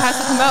 placenta has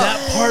to come out.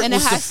 That part and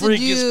was it the has to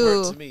freakiest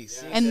part do, to me.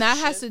 See? and that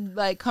has to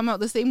like come out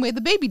the same way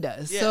the baby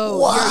does. So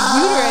What?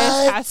 your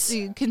uterus has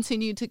to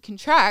continue to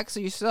contract. So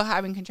you're still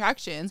having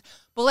contractions.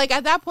 But like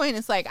at that point,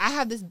 it's like I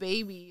have this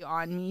baby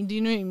on me. Do you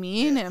know what I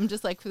mean? And I'm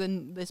just like for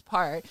this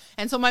part.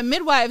 And so my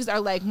midwives are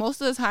like, most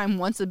of the time,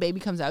 once the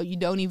baby comes out, you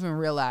don't even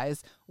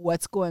realize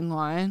what's going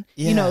on,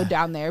 you know, Yeah.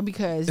 down there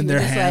because And you're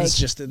their just hands like,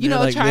 just in you there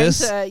know, like trying this.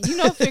 to, you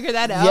know, figure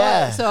that out.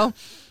 Yeah. So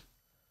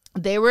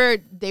they were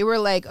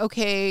like,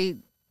 okay.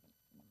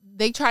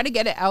 They try to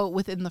get it out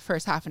within the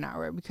first half an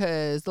hour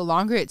because the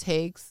longer it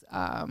takes,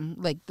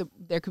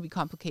 there could be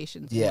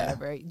complications. Yeah. Or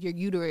whatever. Your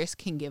uterus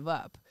can give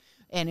up.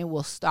 And it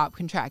will stop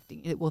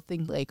contracting. It will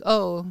think like,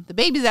 oh, the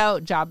baby's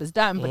out, job is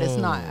done, but it's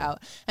not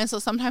out. And so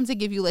sometimes they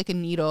give you like a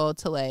needle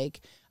to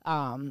like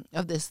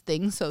of this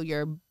thing, so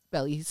your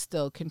belly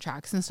still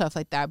contracts and stuff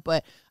like that.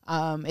 But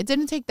it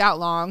didn't take that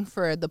long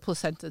for the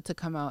placenta to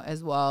come out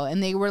as well.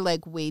 And they were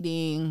like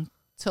waiting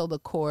till the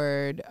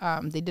cord.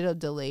 They did a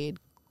delayed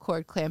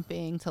cord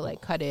clamping to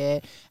like cut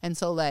it, and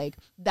so like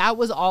that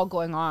was all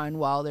going on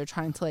while they're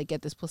trying to like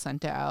get this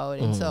placenta out.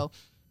 And so,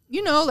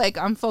 you know, like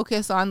I'm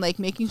focused on like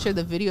making sure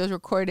the video is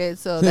recorded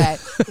so that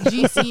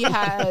GC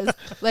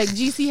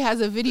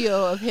has a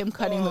video of him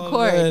cutting the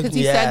cord, because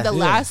he said the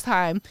last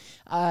time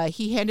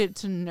he handed it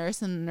to the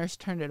nurse and the nurse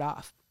turned it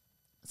off.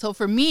 So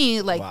for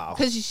me, like,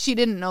 because she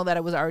didn't know that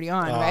I was already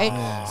on,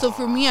 right? So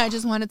for me, I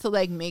just wanted to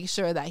like make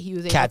sure that he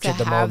was able Captured to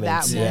the have moment,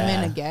 that yeah.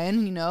 moment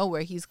again, you know,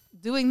 where he's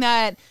doing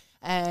that.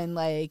 And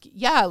like,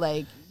 yeah,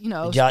 like, you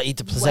know, Did y'all eat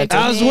the placenta?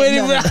 I was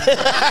waiting for No.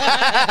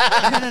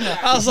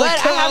 I was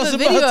like, But I have a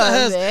video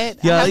of it.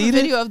 I Y'all have a eat it?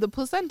 video of the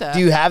placenta. Do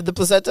you have the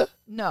placenta?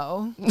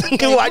 No.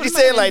 Why'd you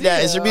say it like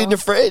that? It should be in the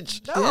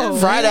fridge. No.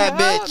 Fry that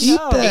Yeah,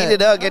 bitch. no. Eat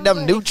it up. Get them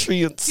Like,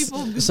 nutrients.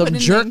 People be Some putting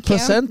it jerk in camp.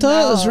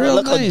 placenta is No. real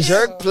Look, a nice.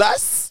 jerk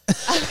plus.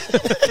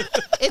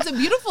 It's a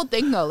beautiful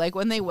thing though. Like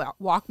when they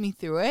walk me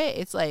through it,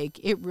 it's like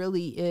it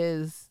really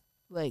is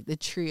like the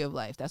tree of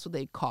life. That's what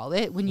they call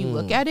it. When you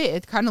look at it,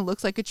 it kind of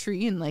looks like a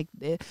tree, and like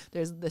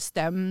there's the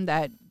stem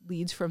that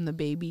leads from the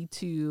baby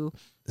to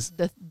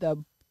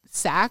the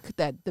sac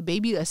that the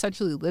baby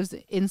essentially lives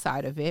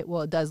inside of it.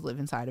 Well, it does live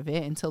inside of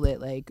it until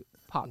it like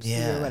pops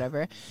through or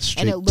whatever.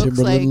 Straight and it looks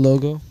Timberland like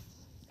logo.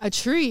 a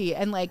tree.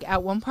 And like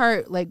at one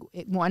part, like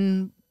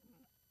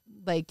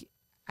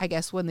I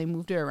guess when they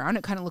moved it around,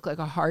 it kind of looked like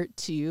a heart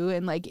too.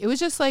 And like, it was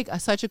just like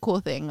such a cool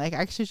thing. Like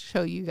I should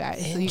show you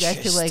guys so you guys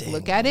could like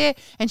look at it.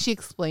 And she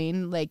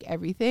explained like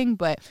everything,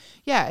 but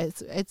yeah,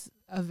 it's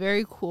a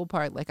very cool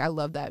part. Like I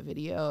love that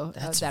video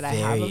that I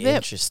have of it.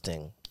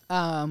 Interesting.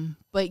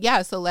 But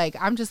yeah, so like,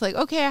 I'm just like,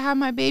 okay, I have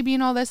my baby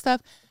and all that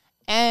stuff.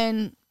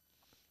 And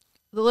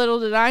the little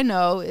did I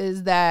know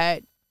is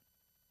that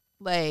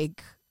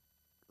like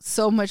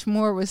so much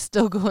more was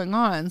still going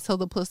on. So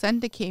the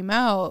placenta came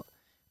out,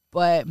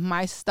 but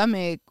my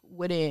stomach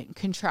wouldn't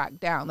contract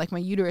down. Like my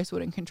uterus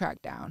wouldn't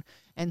contract down.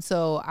 And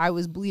so I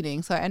was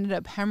bleeding. So I ended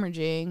up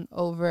hemorrhaging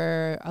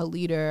over a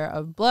liter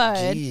of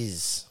blood.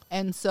 Jeez.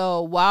 And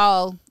so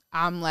while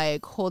I'm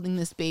like holding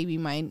this baby,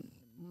 my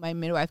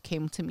midwife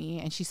came to me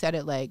and she said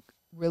it like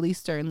really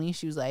sternly.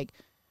 She was like,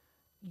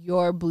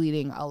 "You're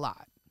bleeding a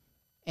lot."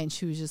 And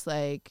she was just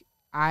like,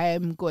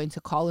 "I'm going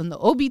to call in the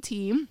OB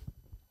team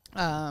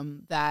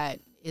that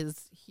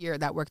is here,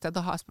 that works at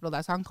the hospital,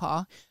 that's on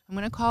call. I'm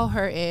going to call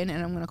her in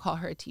and I'm going to call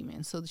her team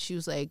in." So she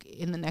was like,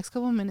 in the next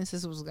couple of minutes,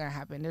 this is what's going to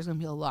happen. There's going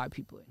to be a lot of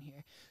people in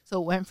here.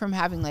 So it went from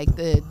having like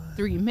the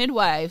 3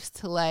 midwives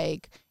to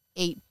like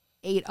eight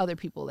other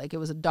people. Like it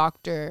was a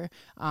doctor.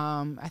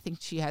 I think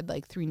she had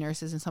like 3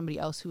 nurses and somebody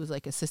else who was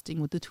like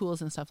assisting with the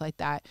tools and stuff like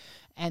that.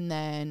 And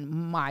then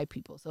my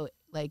people. So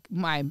like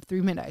my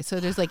 3 midwives. So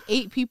there's like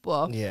 8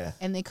 people. Yeah.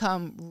 And they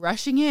come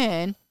rushing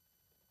in.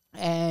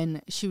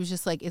 And she was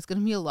just like, it's going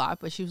to be a lot.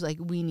 But she was like,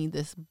 we need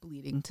this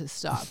bleeding to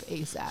stop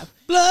ASAP.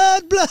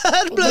 Blood,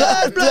 blood,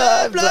 blood,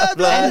 blood, blood,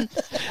 blood.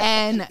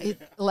 And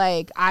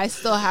like, I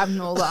still have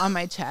Nola on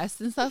my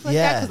chest and stuff like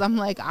that. Because I'm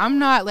like, I'm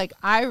not like,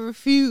 I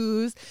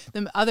refuse.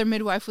 The other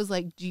midwife was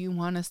like, do you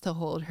want us to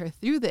hold her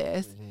through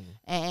this?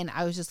 And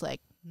I was just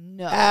like,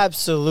 no.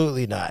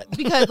 Absolutely not.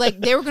 Because like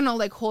they were going to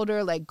like hold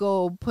her, like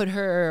go put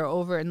her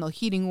over in the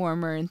heating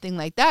warmer and thing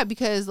like that.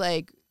 Because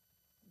like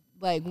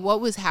what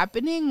was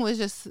happening was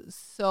just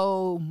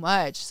so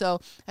much.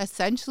 So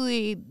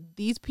essentially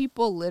these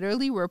people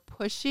literally were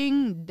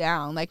pushing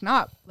down, like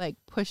not like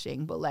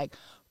pushing, but like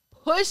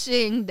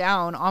pushing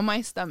down on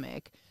my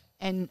stomach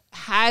and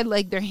had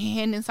like their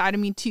hand inside of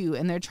me too.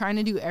 And they're trying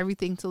to do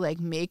everything to like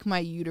make my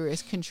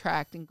uterus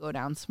contract and go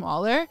down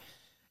smaller.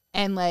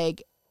 And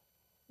like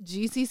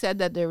GC said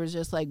that there was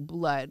just like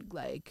blood,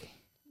 like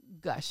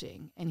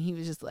gushing, and he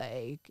was just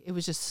like, it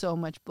was just so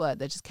much blood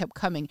that just kept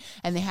coming,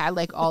 and they had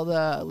like all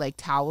the like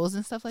towels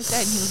and stuff like that,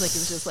 and he was like, it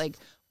was just like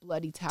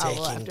bloody towel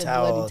Taking after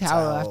towel, bloody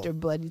towel towel. after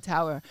bloody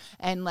towel.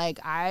 And like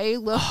I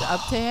looked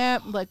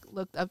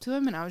up to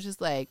him and I was just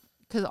like,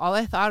 because all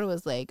I thought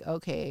was like,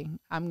 okay,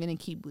 I'm gonna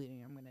keep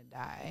bleeding, I'm gonna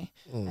die.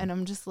 And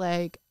I'm just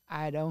like,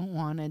 I don't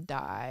want to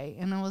die.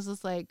 And I was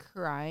just like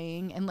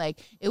crying, and like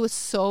it was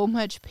so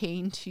much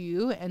pain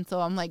too. And so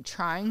I'm like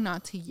trying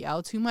not to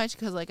yell too much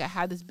because like I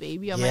had this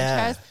baby on my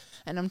chest,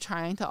 and I'm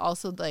trying to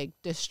also like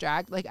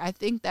distract. Like I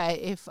think that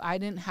if I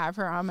didn't have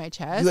her on my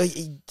chest,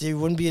 There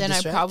wouldn't be a then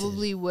distracted. I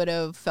probably would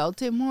have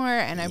felt it more,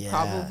 and I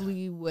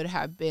probably would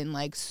have been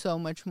like so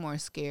much more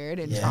scared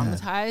and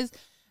traumatized.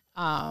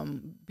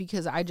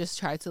 Because I just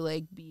tried to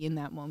like be in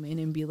that moment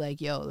and be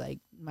like, yo, like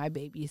my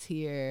baby's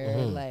here,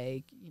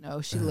 like, you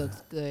know, she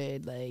looks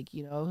good, like,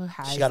 you know,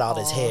 She got all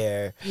this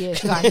hair. Yeah,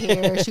 she got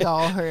hair, she got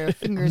all her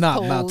fingers, I'm not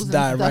toes, about to and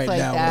die stuff right like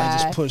now when I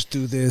that. just push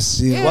through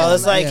this. Yeah. Well,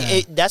 it's like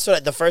Yeah. that's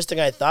what the first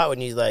thing I thought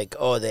when you like,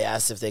 oh, they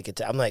asked if they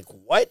could. I'm like,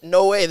 what?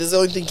 No way! This is the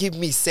only thing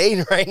keeping me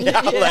sane right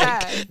now. Yeah.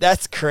 Like,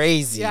 that's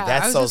crazy. I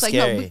That's was so just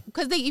scary. Like, no,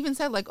 because they even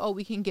said like, oh,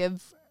 we can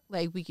give,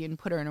 like, we can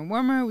put her in a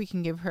warmer, we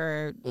can give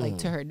her like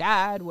to her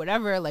dad,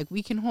 whatever, like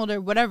we can hold her,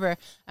 whatever.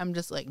 I'm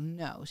just like,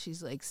 no,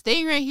 she's like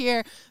staying right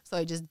here. So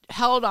I just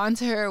held on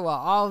to her while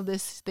all of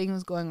this thing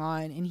was going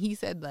on. And he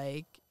said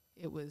like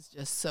it was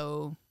just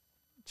so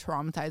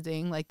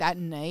traumatizing. Like that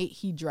night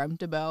he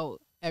dreamt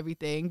about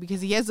everything because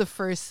he has the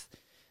first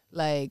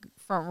like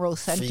front row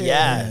center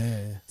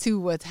to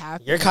what's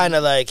happening. You're kind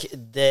of like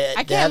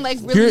I can't like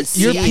really You're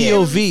see. I can't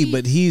really POV, see.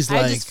 but he's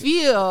I like, just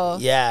feel,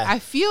 Yeah. I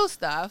feel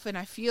stuff, and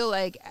I feel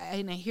like,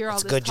 and I hear all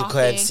It's this good you talking,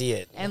 couldn't see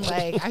it. and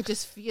like I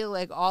just feel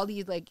like all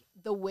these like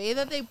the way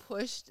that they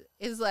pushed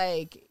is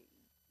like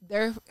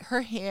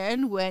her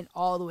hand went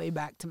all the way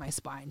back to my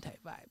spine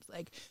type vibes.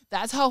 Like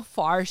that's how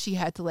far she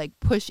had to like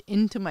push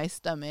into my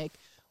stomach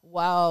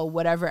while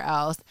whatever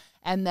else.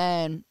 And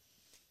then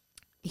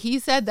he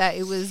said that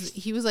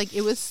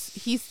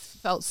he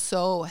felt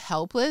so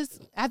helpless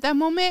at that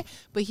moment,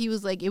 but he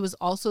was like, it was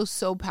also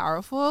so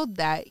powerful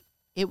that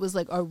it was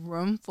like a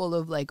room full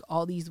of like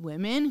all these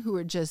women who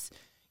were just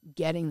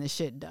getting the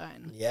shit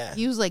done. Yeah.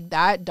 He was like,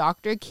 that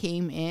doctor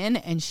came in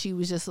and she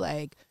was just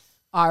like,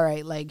 all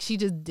right, like she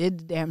just did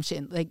the damn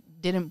shit, like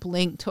didn't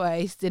blink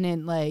twice,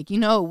 didn't like, it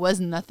was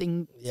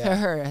nothing to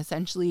her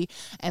essentially.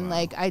 And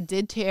like I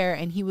did tear,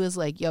 and he was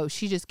like, yo,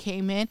 she just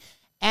came in.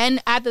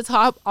 And at the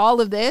top, all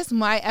of this,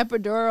 my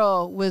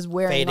epidural was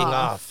wearing Fading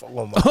off.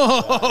 Oh my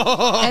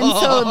God. And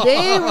so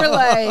they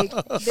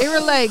were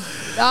like,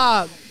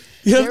 dog.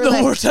 You They have were no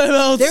like- more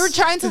timeouts.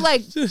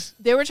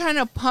 They were trying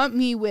to pump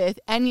me with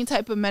any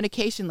type of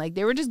medication. Like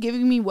they were just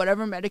giving me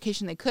whatever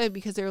medication they could,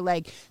 because they were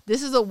like,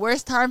 this is the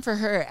worst time for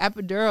her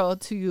epidural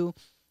to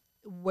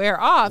wear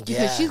off, because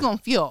Yeah. she's gonna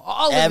feel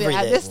all of it Everything.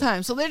 at this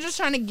time. So they're just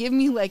trying to give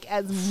me like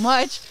as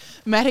much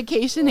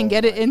medication and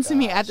get it into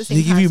me at the same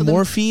Did they time. give you So then-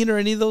 morphine or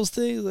any of those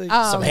things? Like,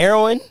 Some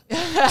heroin?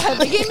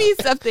 they gave me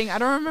something. I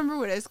don't remember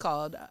what it's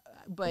called,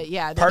 but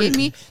yeah, they Pardon? gave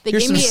me. They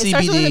Here's gave me. It some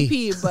starts with a CBD.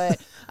 P,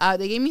 but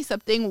they gave me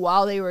something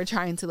while they were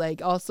trying to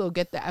like also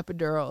get the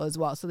epidural as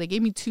well. So they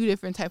gave me 2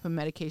 different type of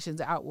medications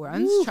at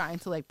once, trying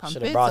to like pump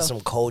Should have it. brought So- some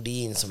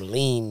codeine, some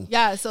lean.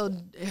 yeah, so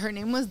her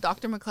name was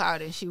Dr.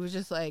 McLeod, and she was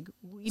just like,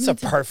 It's a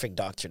perfect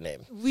doctor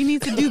name. we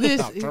need to do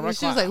this. She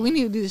was like, we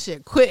need to do this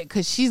shit quick,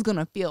 because she's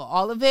gonna feel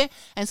all of it.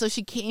 And so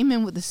she came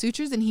in with the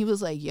sutures, and he was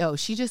like, yo,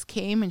 she just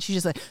came and she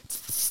just like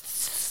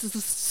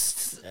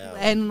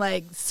and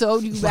like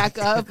sewed you back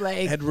up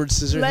like Edward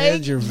Scissorhands.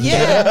 like, Your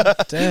yeah.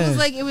 It Damn. was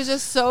like, it was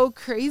just so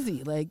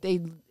crazy. Like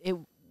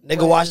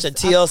Nigga watched a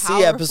was a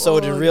TLC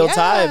episode in powerful- real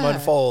time yeah.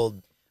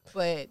 unfold.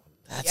 But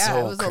That's yeah, so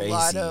it was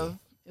crazy.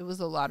 it was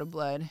a lot of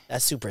blood.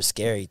 That's super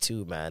scary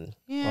too, man.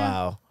 Yeah.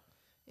 Wow.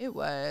 It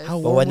was.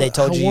 How But when they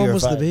told how you you warm were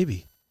was the fine.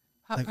 baby?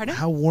 Like, Pardon?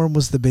 how warm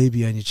was the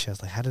baby on your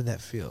chest? Like, how did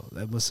that feel?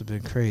 That must have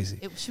been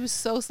crazy. She was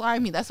so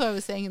slimy. That's what I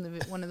was saying in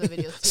one of the videos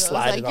too. I was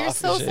Sliding like, "You're off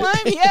so and shit.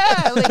 slimy."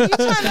 Yeah, like you're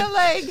trying to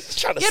like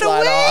Trying to get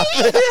slide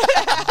away.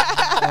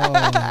 Oh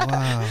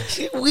wow!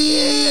 off.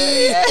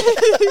 Wee.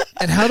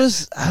 And how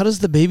does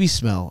the baby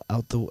smell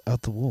out the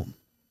womb?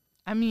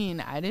 I mean,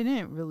 I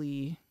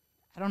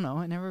don't know.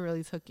 I never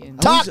really took in.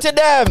 Talk to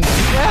them.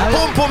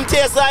 Boom boom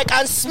tastes like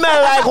and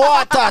smell like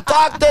water.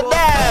 Talk to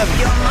them.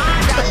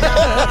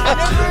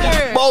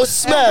 Both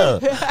smell.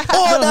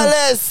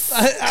 Odorless.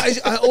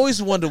 I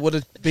always wonder what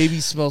a baby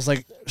smells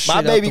like.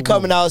 My baby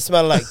coming out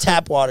smelling like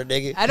tap water,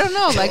 nigga. I don't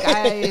know. Like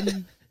I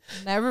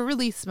never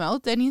really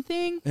smelled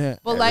anything. Yeah.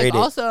 But I like read it.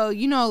 also,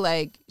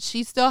 like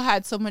she still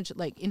had so much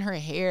like in her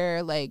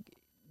hair, like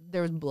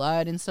there was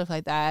blood and stuff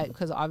like that,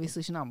 because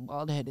obviously she's not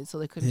bald headed, so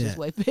they couldn't just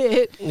wipe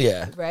it.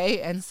 Yeah.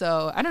 Right. And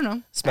so I don't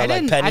know. Smell I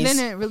like didn't pennies? I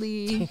didn't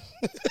really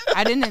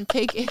I didn't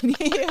take any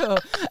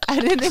I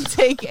didn't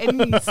take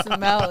any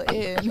smell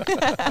in.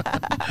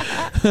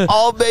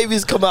 All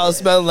babies come out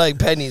smelling like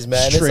pennies,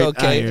 man. Straight it's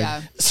okay. iron.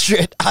 Yeah.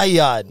 Straight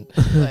iron.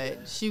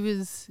 But she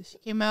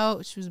came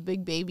out, she was a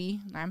big baby,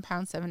 9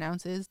 pounds, 7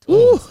 ounces.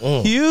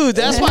 Huge.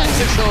 That's why it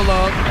took so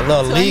long. A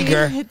little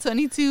leaguer.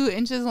 22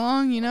 inches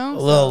long, A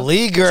little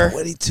leaguer.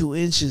 22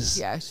 inches.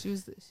 Yeah,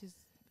 she's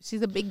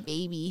a big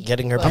baby.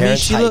 Getting her But- I mean,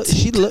 parents'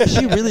 height.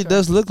 she really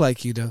does look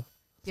like you, though.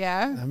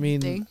 Yeah. I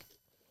mean, think.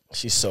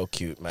 She's so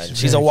cute, man. She's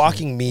She's a very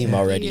walking meme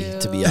already,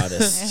 Cute. to be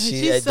honest.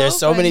 She's There's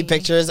so many funny.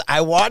 pictures.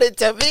 I want it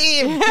to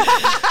meme.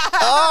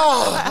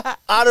 Oh,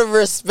 out of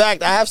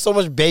respect. I have so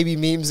much baby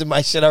memes in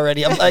my shit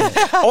already. I'm like,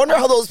 I wonder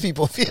how those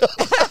people feel.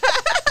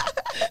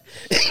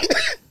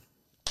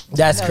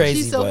 That's No,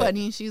 crazy. She's so but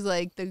funny. She's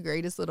like the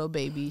greatest little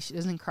baby. She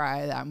doesn't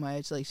cry that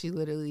much. Like she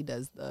literally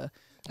does the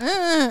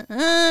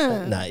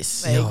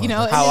Nice. like, you know.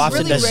 How and it's often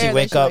really does she rare that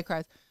wake like, up?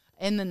 cries.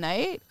 In the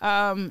night,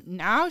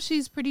 now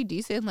she's pretty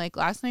decent. Like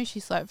last night, she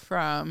slept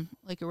from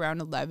like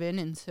around 11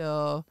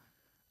 until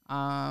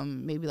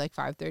maybe like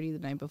 5:30 the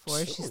night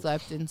before. She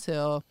slept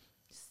until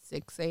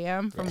 6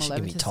 a.m. from Yeah, she can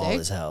 11 be to tall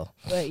 6. as hell.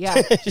 But yeah,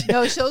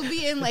 no, she'll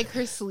be in like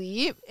her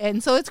sleep.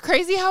 And so it's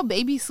crazy how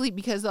babies sleep,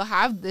 because they'll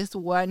have this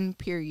one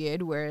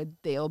period where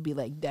they'll be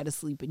like dead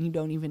asleep and you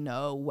don't even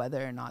know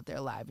whether or not they're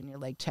alive. And you're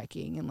like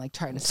checking and like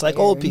trying to It's like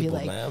stare old and be people,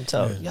 like, man. I'm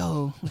telling you.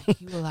 yo, like,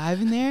 you alive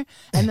in there?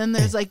 And then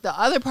there's like the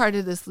other part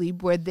of the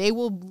sleep where they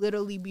will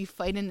literally be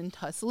fighting and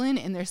tussling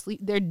in their sleep.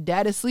 They're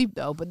dead asleep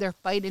though, but they're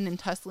fighting and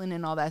tussling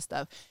and all that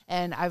stuff.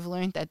 And I've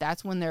learned that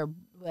that's when they're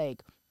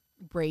like,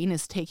 brain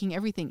is taking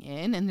everything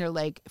in, and they're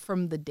like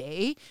from the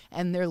day,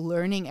 and they're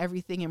learning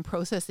everything and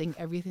processing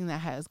everything that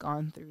has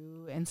gone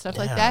through and stuff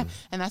like that.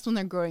 And that's when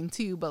they're growing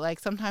too. But like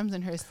sometimes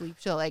in her sleep,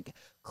 she'll like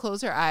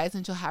close her eyes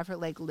and she'll have her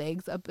like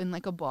legs up in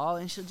like a ball,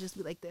 and she'll just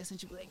be like this, and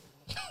she'll be like,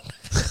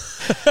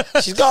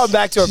 She's going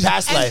back to her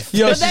past life.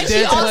 Yo, But she's then she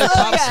dancing like also-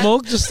 Pop yeah.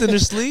 Smoke just in her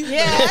sleep.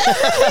 yeah.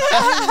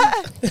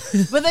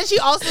 But then she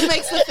also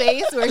makes the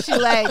face where she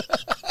like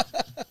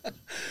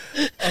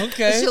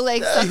Okay. she'll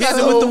like suck Hit out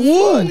it with the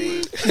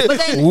womb. But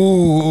then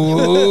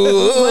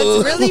Ooh.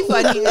 what's really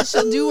funny is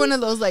she'll do one of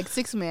those like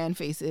 6-man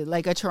faces,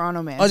 like a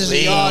Toronto man. Oh, just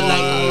Yo,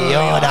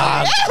 like,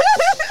 dog.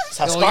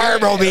 a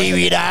Scarborough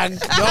baby, dog. Yo,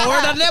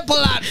 where the nipple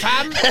at,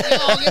 fam?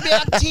 Yo, give me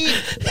that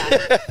teeth.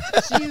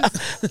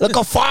 Look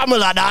a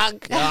formula,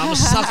 dog. Yo, I'm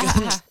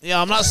sucking. Yo,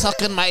 I'm not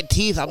sucking my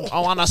teeth. I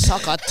want to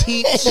suck a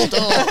teeth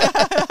still.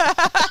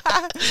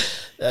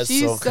 That's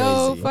She's so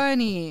so crazy.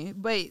 funny.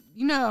 But,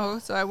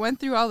 so I went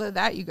through all of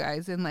that, you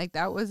guys, and like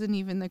that wasn't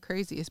even the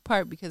craziest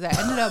part because I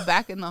ended up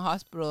back in the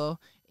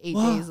hospital 8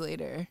 days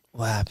later.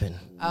 What happened?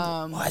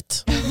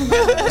 What?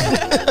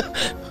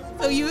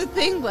 So you would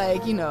think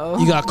like, You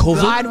got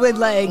COVID? God would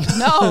like,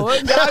 no,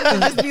 God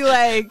would just be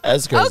like,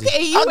 That's crazy.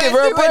 okay, you I'll went give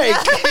her a through break.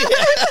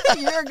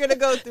 You're going to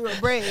go through a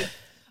break.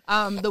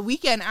 The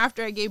weekend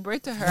after I gave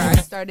birth to her, I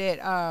started,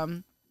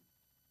 I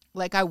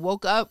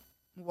woke up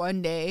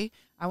one day.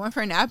 I went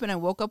for a nap and I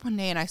woke up one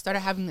day and I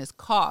started having this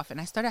cough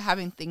and I started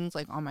having things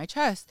like on my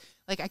chest.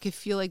 Like I could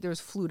feel like there was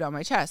fluid on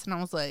my chest. And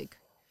I was like,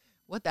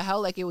 what the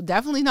hell? Like it was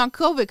definitely not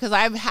COVID because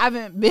I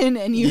haven't been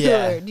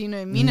anywhere. Do you know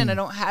what I mean? And I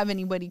don't have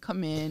anybody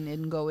come in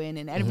and go in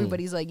and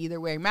everybody's like either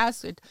wearing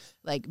masks or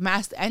like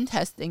masks and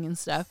testing and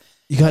stuff.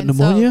 You got And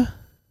pneumonia?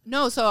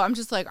 No, so I'm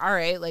just like, all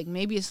right, like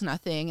maybe it's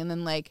nothing. And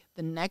then like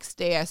the next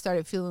day I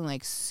started feeling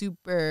like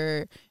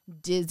super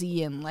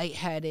dizzy and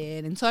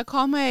lightheaded. And so I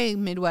called my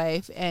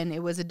midwife and it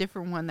was a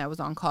different one that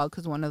was on call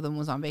because one of them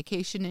was on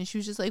vacation. And she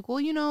was just like, well,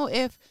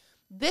 if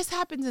this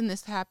happens and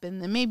this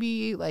happened, then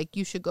maybe like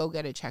you should go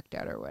get it checked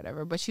out or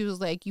whatever. But she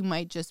was like, you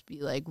might just be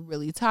like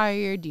really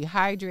tired,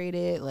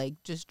 dehydrated, like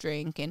just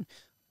drink and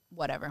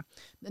whatever.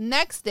 The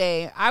next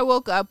day I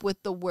woke up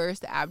with the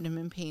worst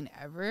abdomen pain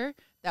ever.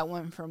 That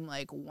went from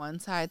like one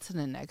side to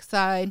the next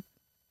side.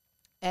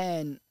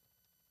 And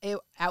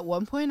at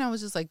one point I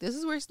was just like, this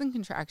is worse than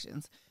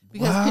contractions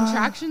because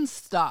contractions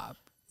stop,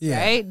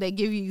 right? They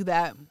give you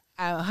that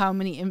how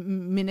many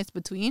minutes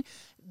between.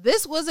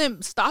 This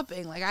wasn't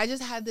stopping. Like I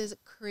just had this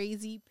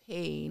crazy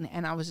pain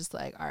and I was just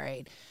like, all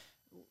right,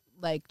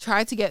 like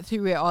try to get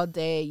through it all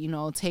day,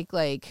 take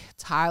like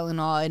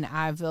Tylenol and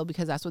Advil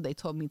because that's what they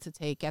told me to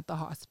take at the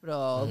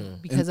hospital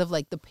because of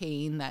like the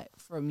pain that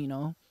from,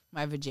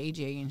 my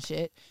vajayjay and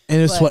shit.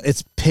 And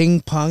it's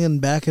ping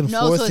ponging back and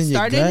forth. No, so it in your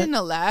started gut? in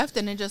the left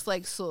and it just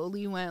like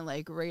slowly went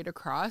like right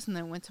across and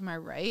then went to my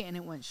right and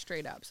it went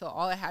straight up. So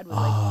all I had was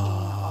like pain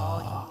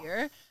all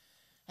here.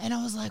 And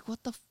I was like,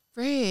 what the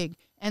frig?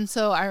 And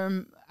so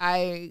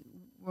I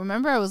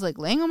remember I was like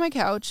laying on my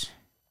couch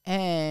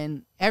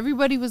and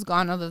everybody was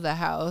gone out of the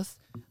house.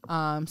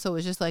 So it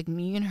was just like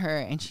me and her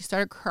and she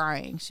started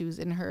crying. She was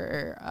in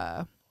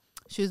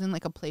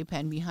like a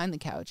playpen behind the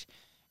couch.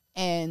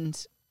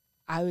 And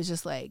I was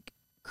just like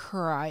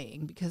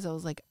crying because I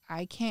was like,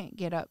 I can't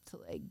get up to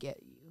like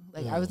get you.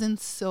 Like I was in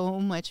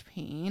so much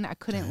pain. I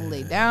couldn't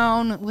lay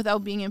down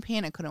without being in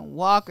pain. I couldn't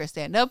walk or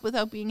stand up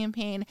without being in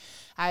pain.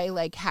 I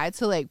like had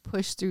to like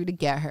push through to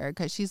get her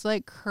because she's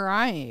like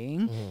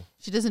crying.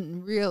 She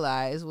doesn't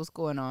realize what's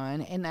going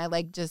on. And I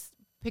like just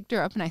picked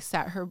her up and I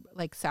sat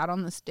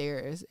on the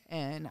stairs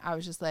and I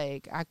was just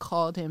like, I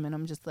called him and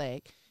I'm just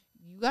like,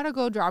 you got to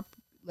go drop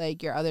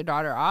like your other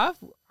daughter off.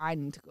 I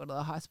need to go to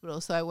the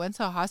hospital. So I went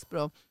to a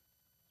hospital,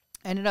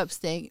 ended up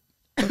staying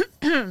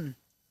in the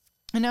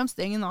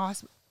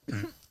hospital.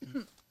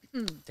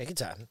 Take your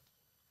time.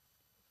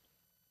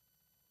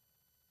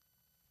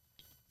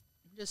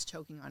 I'm just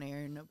choking on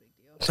air, no big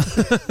deal.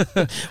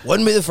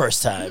 Wouldn't be the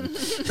first time.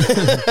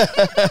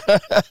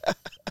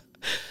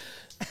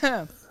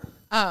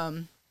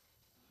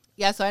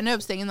 Yeah, so I ended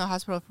up staying in the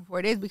hospital for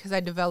 4 days because I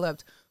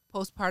developed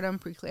postpartum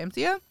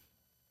preeclampsia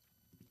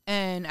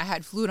and I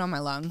had fluid on my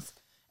lungs.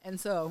 And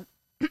so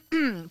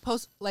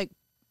Postpartum,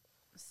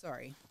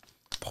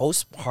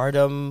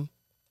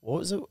 what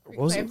was it? What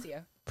was it?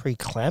 preeclampsia.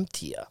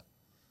 Preeclampsia.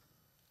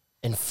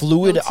 And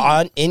fluid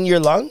in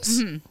your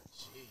lungs?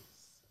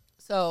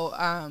 So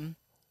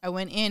I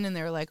went in and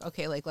they were like,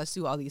 okay, like let's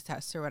do all these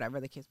tests or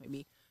whatever the case may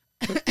be.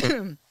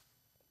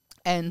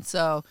 And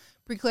so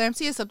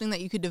preeclampsia is something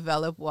that you could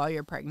develop while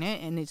you're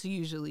pregnant, and it's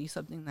usually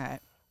something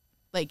that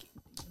like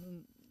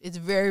it's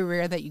very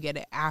rare that you get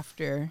it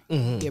after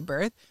you give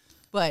birth,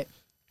 but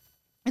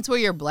it's where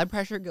your blood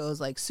pressure goes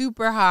like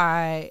super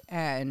high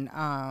and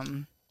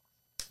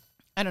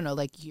I don't know,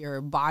 like your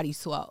body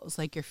swells,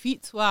 like your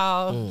feet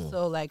swell.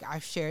 So like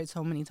I've shared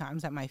so many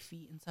times that my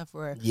feet and stuff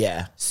were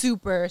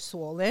super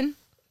swollen.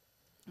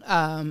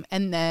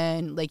 And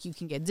then like you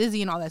can get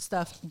dizzy and all that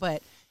stuff.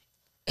 But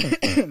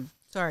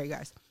sorry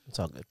guys. It's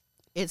all good.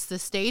 It's the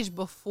stage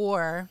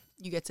before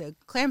you get to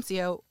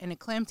eclampsia, and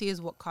eclampsia is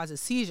what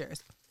causes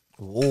seizures.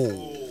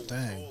 Whoa.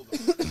 Dang.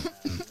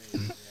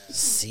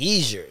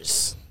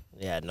 Seizures.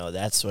 Yeah, no,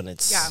 that's when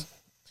it's... Yeah.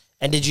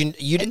 And did you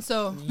And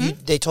so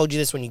they told you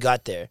this when you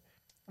got there?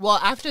 well,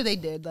 after they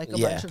did like a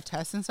Yeah. bunch of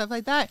tests and stuff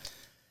like that,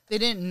 they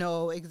didn't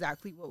know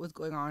exactly what was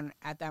going on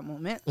at that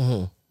moment.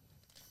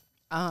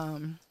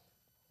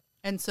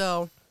 And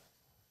so,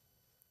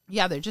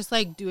 yeah, they're just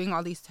like doing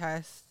all these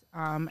tests.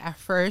 At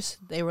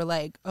first, they were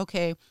like,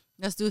 okay,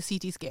 let's do a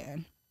CT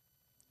scan.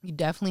 You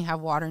definitely have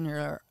water in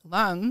your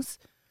lungs.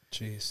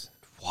 Jeez.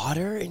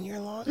 Water in your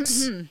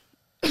lungs?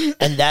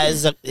 And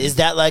that is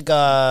that like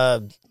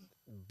a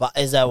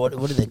is that what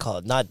do they call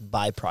it? Not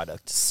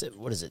byproduct.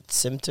 What is it?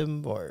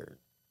 Symptom or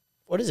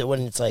what is it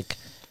when it's like?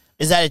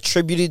 Is that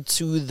attributed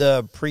to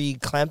the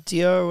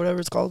preeclampsia or whatever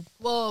it's called?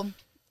 Well,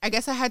 I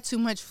guess I had too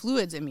much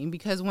fluids in me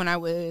because when I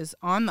was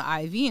on the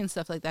IV and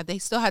stuff like that, they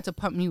still had to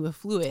pump me with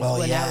fluids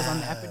when I was on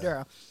the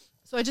epidural.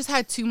 So I just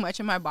had too much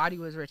and my body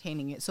was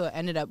retaining it. So it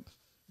ended up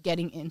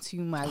getting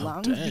into my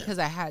lungs because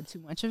I had too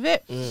much of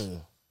it.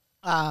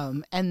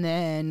 And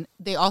then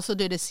they also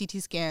did a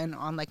CT scan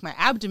on like my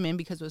abdomen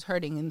because it was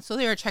hurting. And so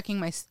they were checking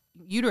my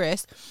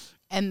uterus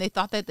and they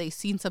thought that they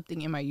seen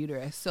something in my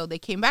uterus. So they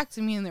came back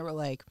to me and they were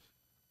like,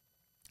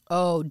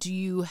 oh, do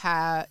you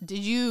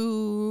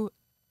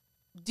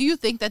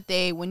think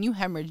that when you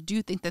hemorrhage, do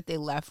you think that they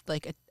left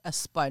like a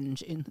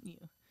sponge in you?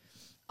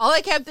 All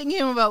I kept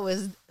thinking about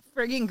was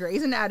friggin'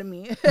 Grey's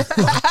Anatomy.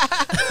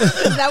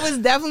 That was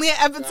definitely an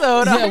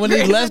episode. Yeah, when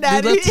Grey's they left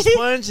Anatomy. the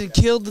sponge and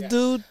killed the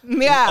dude.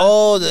 Yeah.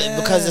 Oh,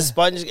 because the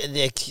sponge.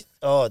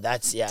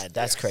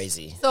 That's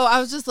crazy. So I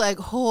was just like,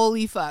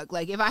 holy fuck.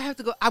 Like, if I have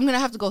to go, I'm going to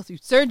have to go through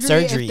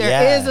surgery if there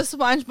yeah. is a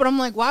sponge. But I'm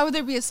like, why would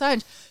there be a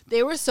sponge?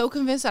 They were so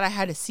convinced that I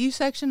had a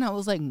C-section. I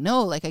was like,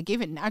 no, like, I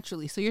gave it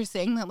naturally. So you're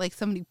saying that, like,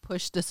 somebody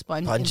pushed the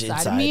sponge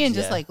inside of me and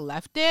just, like,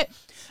 left it?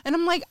 And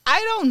I'm like, I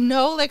don't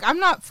know. Like, I'm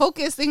not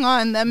focusing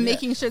on them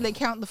making sure they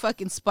count the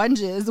fucking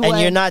sponges. And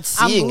you're not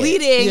seeing I'm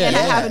bleeding it. and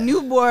I have a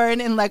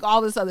newborn and, like, all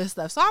this other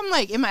stuff. So I'm,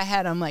 like, in my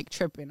head, I'm, like,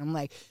 tripping. I'm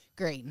like,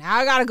 great, now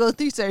I gotta go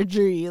through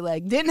surgery.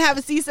 Like, didn't have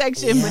a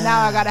C-section, but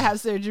now I gotta have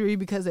surgery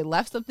because they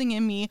left something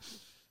in me.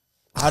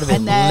 I'd have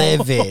been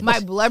livid. My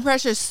blood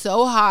pressure is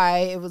so high,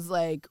 it was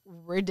like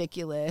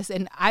ridiculous.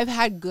 And I've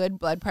had good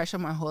blood pressure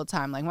my whole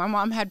time. Like, my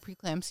mom had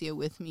preeclampsia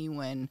with me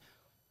when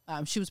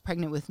she was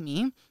pregnant with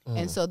me,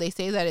 and so they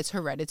say that it's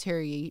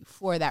hereditary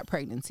for that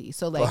pregnancy.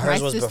 So like,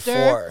 hers my was sister,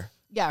 before.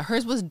 Yeah,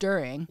 hers was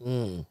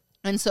during,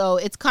 and so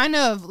it's kind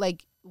of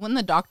like when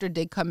the doctor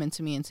did come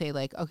into me and say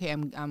like, okay,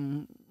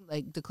 I'm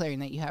like declaring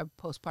that you have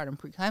postpartum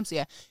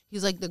preeclampsia,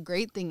 he's like, the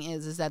great thing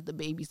is that the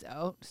baby's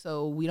out,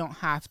 so we don't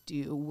have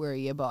to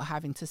worry about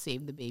having to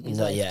save the baby's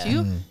life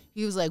too.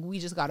 He was like, we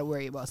just got to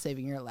worry about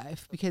saving your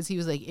life, because he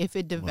was like,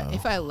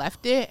 if I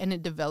left it and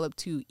it developed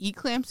to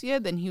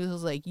eclampsia, then he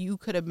was like, you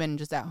could have been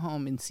just at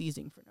home and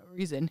seizing for no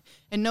reason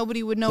and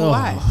nobody would know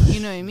why. You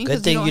know what I mean?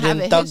 Good thing you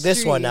didn't thug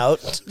this one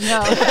out.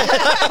 No.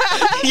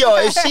 Yo,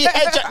 if she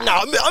had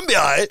I'm be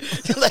all right.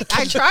 Like,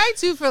 I tried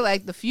to for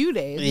like the few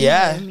days. You know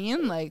Yeah. what I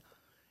mean? Like,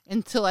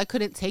 until I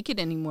couldn't take it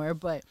anymore.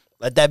 But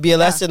let that be a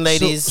lesson,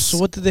 ladies. So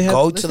what did they have?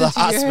 Go to the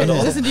hospital.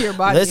 Listen to your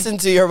body. Listen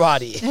to your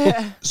body.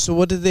 So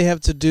what did they have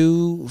to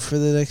do for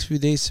the next few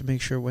days to make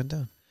sure it went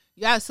down?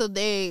 Yeah, so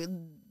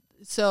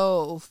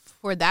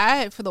for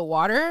the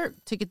water,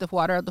 to get the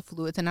water out, the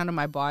fluids and out of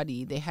my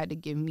body, they had to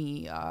give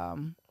me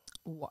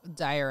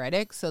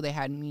diuretics. So they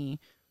had me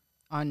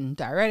on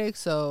diuretics,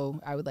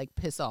 so I would like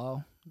piss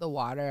all the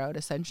water out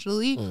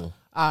essentially.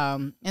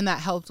 And that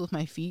helped with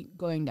my feet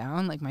going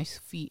down. Like, my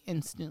feet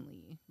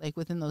instantly, like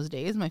within those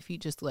days, my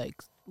feet just like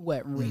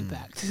went right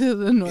back to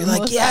the normal You're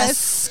like, size.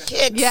 yes,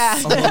 kicks.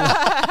 Yeah.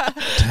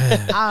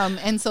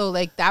 And so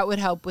like that would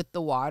help with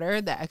the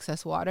water, the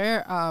excess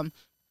water.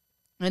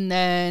 And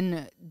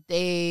then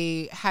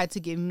they had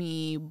to give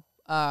me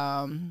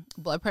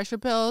blood pressure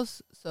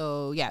pills.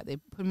 So yeah, they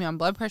put me on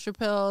blood pressure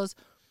pills.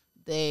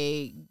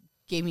 They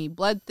gave me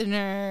blood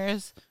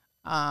thinners.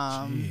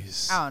 I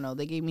don't know.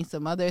 They gave me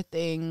some other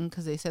thing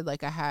because they said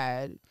like I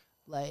had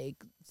like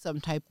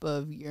some type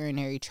of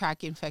urinary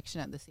tract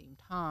infection at the same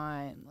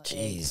time. Like,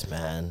 Jeez,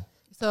 man.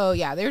 So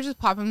yeah, they were just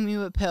popping me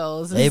with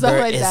pills and Labor stuff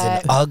like is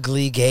that. an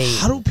ugly game.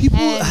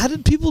 How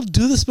did people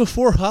do this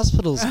before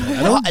hospitals?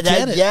 Man? I don't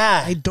get it.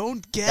 Yeah. I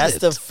don't get That's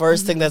it. the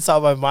first thing that's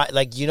on my mind.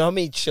 Like, you know how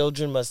many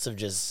children must have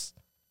just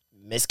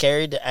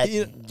miscarried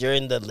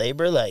during the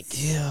labor? Like,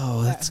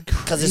 Yo, that's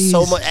crazy. because it's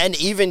so much, and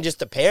even just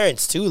the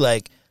parents too.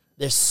 Like,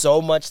 there's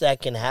so much that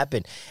can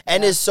happen,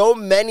 and there's so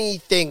many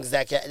things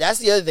that can. That's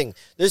the other thing.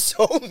 There's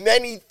so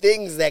many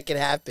things that can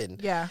happen.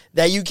 Yeah.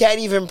 That you can't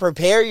even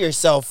prepare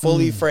yourself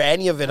fully for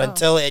any of it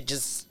until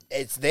it's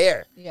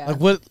there. Yeah. Like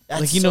what?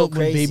 That's Like, you so know,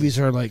 crazy. when babies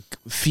are like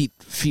feet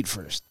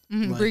first,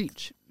 like,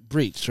 breech,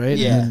 right?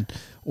 Yeah. And then,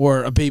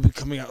 or a baby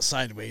coming out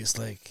sideways,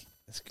 like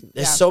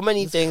There's so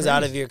many things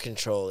out of your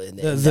control in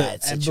the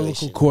that umbilical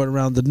situation. cord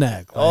around the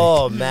neck. Like,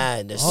 Oh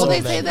man, there's Well, so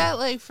they many. say that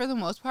like for the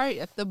most part,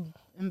 if the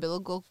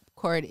umbilical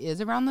cord is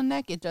around the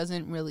neck, it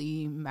doesn't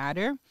really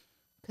matter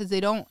because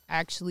they don't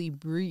actually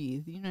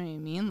breathe. You know what I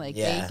mean? Like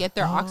Yeah. they get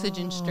their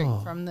oxygen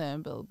straight from the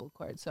umbilical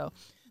cord. So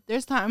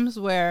there's times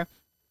where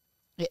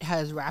it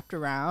has wrapped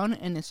around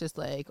and it's just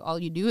like all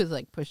you do is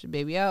like push the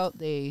baby out,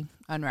 they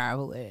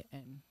unravel it,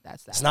 and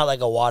that's that. It's not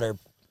like a water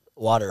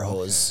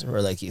hose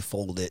where like you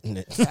fold it and,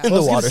 and I the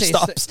was gonna water say,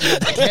 stops.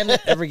 Can it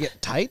ever get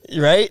tight?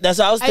 Right? That's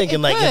what I was thinking.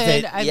 It Like could.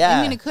 if it,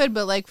 I mean, it could,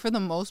 but like for the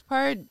most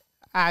part,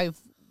 I've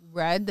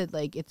read that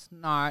like it's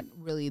not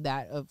really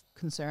that of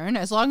concern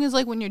as long as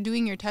like when you're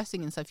doing your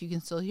testing and stuff, you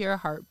can still hear a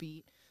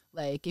heartbeat.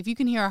 Like if you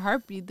can hear a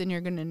heartbeat, then you're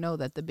gonna know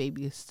that the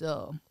baby is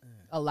still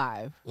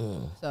alive.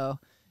 So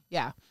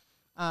yeah.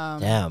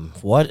 Damn,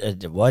 what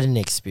an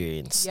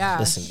experience. Yeah,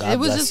 Listen, God it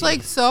was bless just you.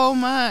 like so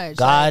much.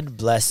 God Like,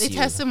 bless they you.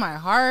 tested my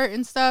heart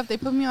and stuff. They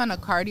put me on a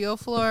cardio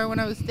floor when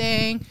I was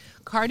staying.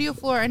 Cardio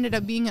floor ended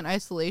up being in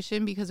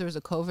isolation because there was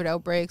a COVID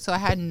outbreak, so I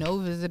had no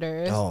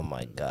visitors. Oh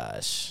my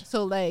gosh.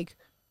 So like,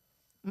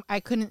 I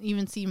couldn't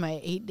even see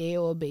my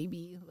 8-day-old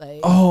baby.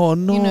 Like, Oh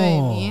no. you know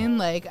what I mean?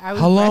 Like, I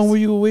was How long were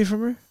you away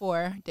from her?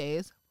 4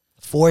 days.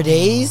 4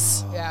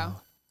 days? Yeah.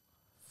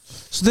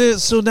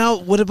 So now,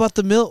 what about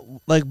the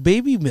milk? Like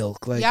baby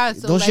milk? Like, Yeah,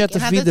 so don't like, you have to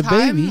and at feed the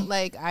time, baby?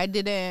 Like, I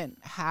didn't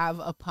have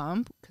a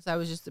pump because I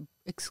was just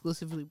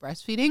exclusively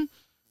breastfeeding,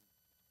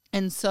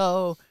 and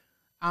so,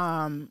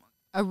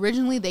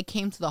 originally they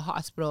came to the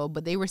hospital,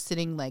 but they were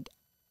sitting like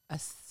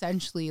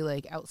essentially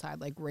like outside,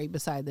 like right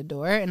beside the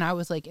door, and I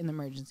was like in the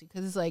emergency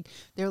because it's like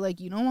they're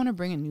like, you don't want to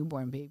bring a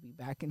newborn baby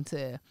back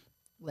into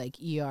like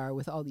ER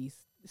with all these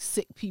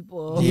sick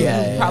people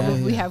who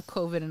probably have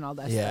COVID and all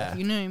that stuff.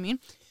 You know what I mean?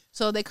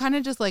 So they kind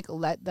of just like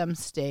let them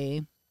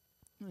stay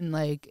in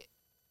like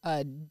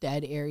a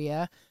dead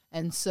area.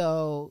 And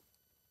so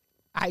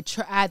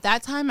at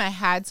that time I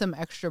had some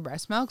extra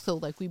breast milk. So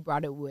like we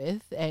brought it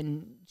with,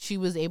 and she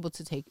was able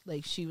to take,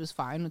 like she was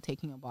fine with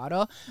taking a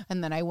bottle.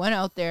 And then I went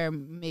out there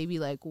maybe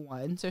like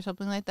once or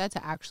something like that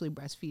to actually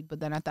breastfeed.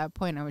 But then at that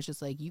point I was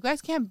just like, you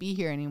guys can't be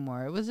here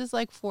anymore. It was just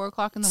like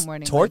 4:00 in the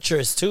morning.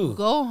 Torturous too. Like,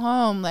 go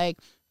home. Like,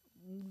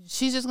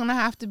 she's just gonna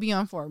have to be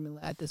on formula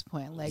at this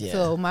point. Like,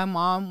 so my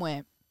mom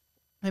went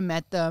and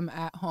met them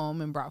at home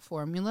and brought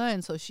formula,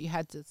 and so she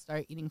had to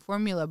start eating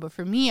formula. But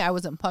for me, I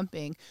wasn't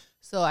pumping,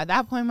 so at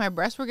that point my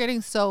breasts were getting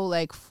so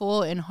like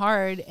full and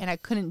hard, and I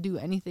couldn't do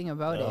anything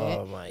about it.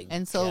 Oh my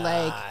and so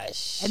like,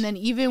 and then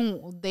even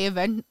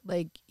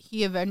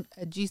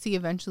GC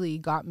eventually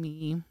got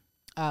me,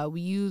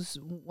 we used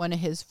one of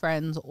his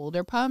friend's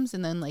older pumps,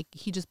 and then like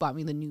he just bought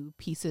me the new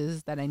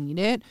pieces that I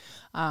needed,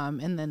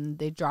 and then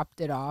they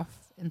dropped it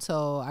off. And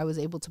so I was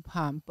able to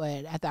pump,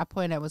 but at that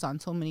point I was on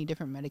so many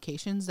different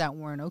medications that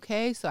weren't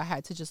okay. So I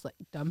had to just like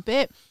dump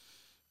it.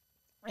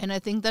 And I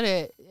think that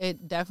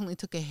it definitely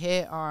took a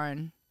hit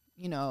on,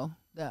 you know,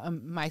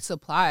 my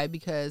supply,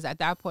 because at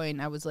that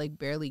point I was like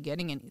barely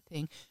getting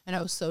anything, and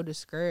I was so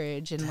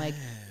discouraged. And like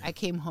I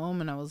came home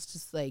and I was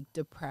just like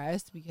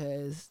depressed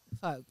because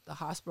the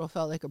hospital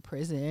felt like a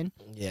prison.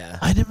 Yeah,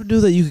 I never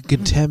knew that you could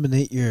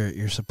contaminate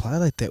your supply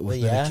like that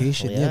with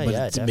medication.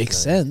 But it makes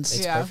sense.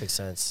 Makes perfect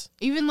sense.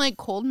 Even like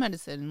cold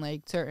medicine,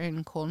 like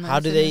certain cold medicine. How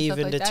do they and stuff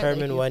even like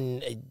determine that, like,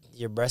 when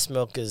your breast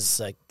milk is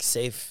like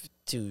safe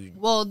to?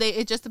 Well,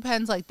 it just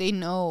depends. Like they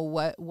know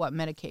what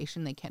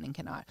medication they can and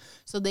cannot.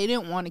 So they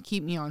didn't want to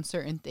keep me on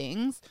certain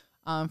things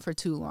for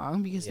too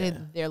long, because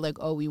they're like,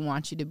 oh, we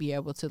want you to be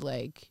able to,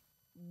 like,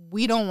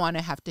 we don't want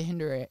to have to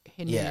hinder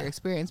your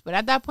experience. But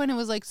at that point it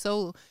was like,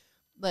 so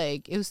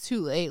like it was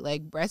too late.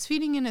 Like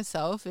breastfeeding in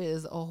itself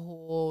is a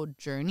whole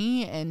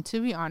journey, and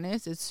to be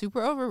honest, it's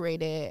super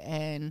overrated.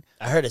 And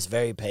I heard it's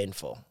very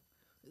painful.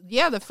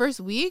 Yeah, the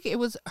first week it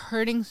was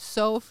hurting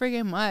so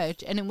friggin'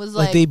 much, and it was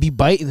like they be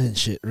biting and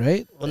shit,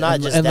 right? Well, not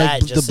and, just and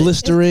that, like just the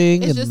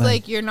blistering. It's and just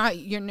like your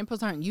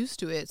nipples aren't used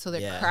to it, so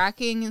they're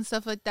cracking and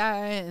stuff like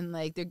that, and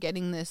like they're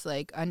getting this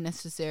like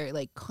unnecessary,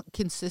 like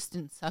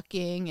consistent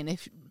sucking. And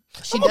if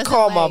she I'm gonna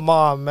call my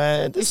mom,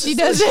 man. If she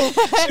doesn't,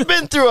 she's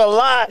been through a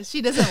lot.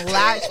 She doesn't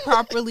latch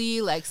properly.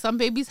 Like some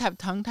babies have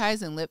tongue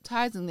ties and lip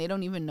ties, and they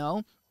don't even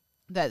know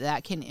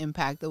that can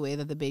impact the way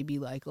that the baby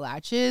like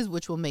latches,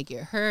 which will make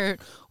it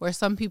hurt. Or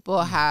some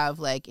people have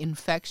like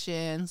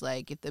infections,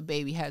 like if the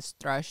baby has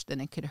thrush,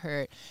 then it could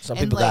hurt. Some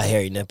people got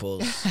hairy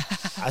nipples.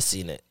 I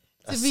seen it.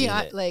 To be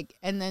honest, like,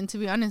 and then to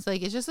be honest,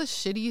 like, it's just a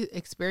shitty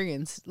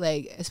experience,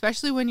 like,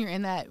 especially when you're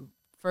in that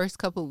first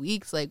couple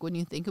weeks. Like, when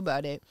you think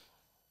about it,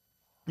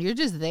 you're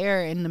just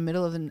there in the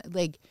middle of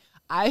like,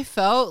 I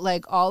felt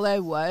like all I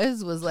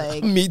was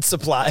like meat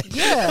supply.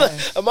 Yeah.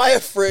 Am I a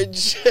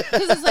fridge?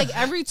 Because it's like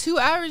every 2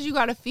 hours you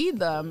got to feed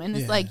them. And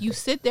it's like you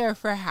sit there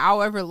for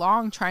however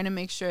long trying to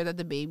make sure that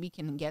the baby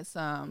can get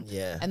some.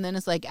 Yeah. And then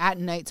it's like at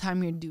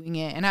nighttime you're doing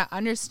it. And I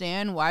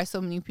understand why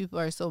so many people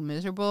are so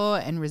miserable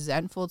and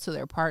resentful to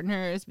their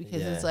partners,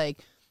 because it's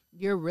like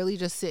you're really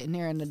just sitting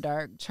there in the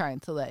dark trying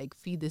to like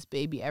feed this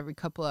baby every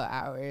couple of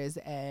hours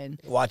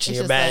and watching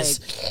your mess.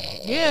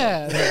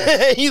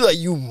 Like, you like,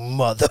 you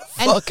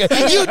motherfucker,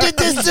 and you did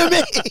this to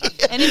me.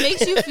 And it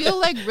makes you feel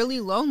like really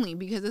lonely,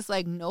 because it's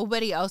like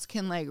nobody else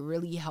can like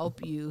really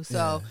help you.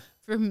 So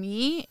for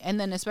me, and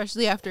then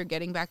especially after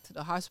getting back to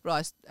the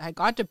hospital, I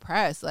got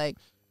depressed. Like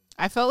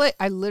I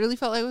literally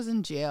felt like I was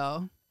in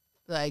jail,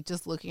 like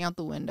just looking out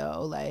the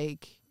window,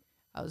 like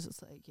I was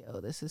just like, yo,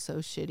 this is so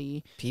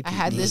shitty. PPD. I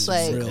had this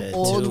like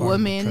old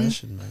woman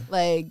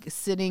like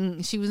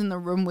sitting, she was in the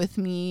room with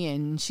me,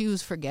 and she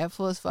was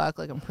forgetful as fuck.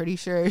 Like I'm pretty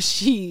sure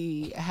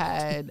she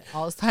had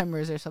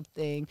Alzheimer's or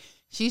something.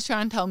 She's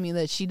trying to tell me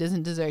that she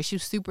doesn't deserve. She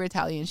was super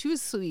Italian. She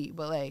was sweet,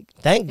 but like,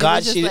 Thank God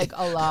was just she like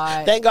a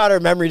lot. Thank God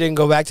her memory didn't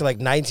go back to like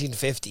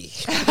 1950.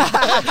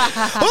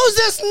 Who's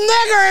this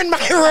nigger in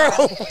my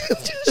room?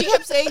 She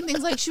kept saying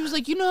things like, she was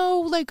like,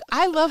 like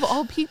I love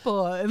all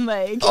people, and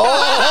like,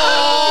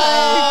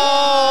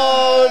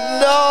 oh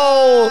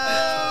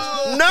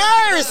no,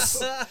 nurse,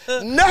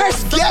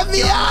 get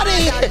me out of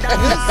here.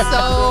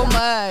 so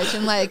much,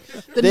 and like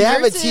They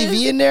have a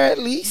TV in there at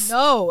least.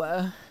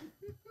 No.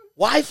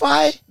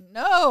 Wi-Fi.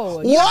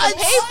 No, you have to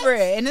pay for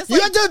it, and it's You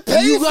like have to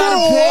pay for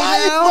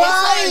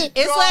Wi-Fi.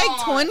 it's like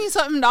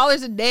 $20-something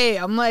a day.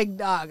 I'm like,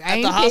 dog, I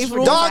ain't pay for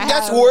Dog,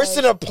 that's worse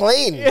than a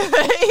plane.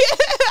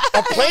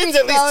 A plane's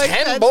at least So 10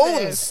 expensive.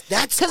 bones.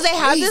 That's because they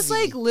have this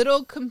crazy. like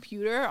little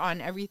computer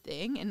on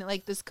everything, and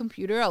like this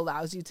computer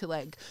allows you to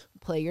like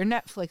play your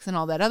Netflix and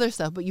all that other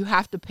stuff, but you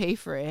have to pay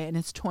for it, and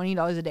it's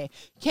 $20 a day.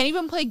 You can't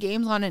even play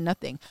games on it,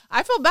 nothing.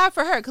 I feel bad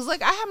for her because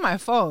like I have my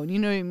phone, you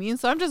know what I mean?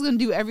 So I'm just gonna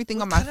do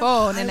everything on my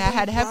phone, and I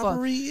had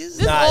headphones.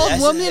 This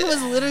old woman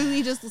was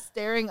literally just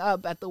staring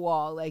up at the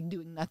wall, like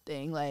doing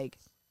nothing. Like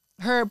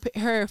her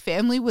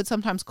family would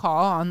sometimes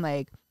call on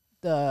like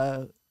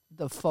the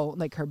phone,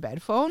 like her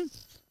bed phone.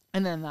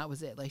 And then that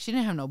was it. Like, she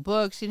didn't have no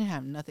books. She didn't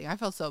have nothing. I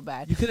felt so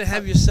bad. You couldn't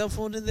have your cell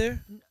phone in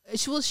there?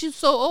 She was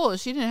so old.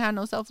 She didn't have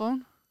no cell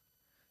phone.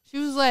 She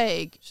was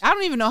like, I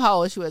don't even know how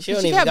old she was. She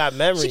don't even got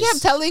memories. She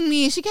kept telling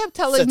me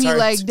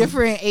like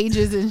different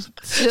ages and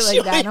shit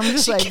like that. And I'm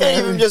just she like, can't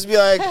even just be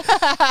like,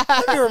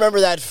 let me remember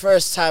that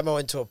first time I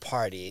went to a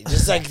party.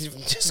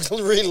 Just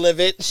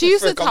relive it. She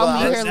used for to a couple tell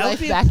me hours. her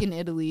life back in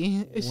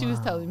Italy. She was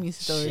telling me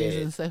stories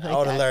and stuff like I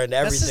would have that. learned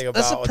everything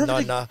That's a about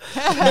perfect-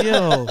 Nana.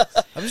 Yo,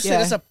 I'm just saying Yeah.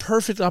 that's a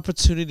perfect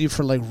opportunity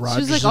for like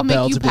Roger like, I'll make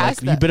Bell you to be like,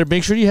 pasta. you better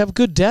make sure you have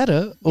good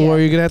data, or Yeah.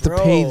 you're gonna have to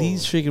pay Bro,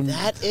 these freaking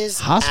that is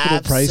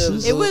hospital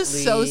prices. It was so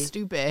absolutely-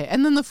 stupid.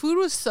 And then the food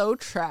was so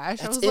trash.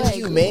 That's I was like,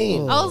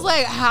 inhumane. I was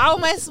like, how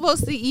am I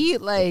supposed to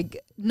eat? Like,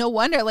 no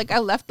wonder. Like, I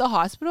left the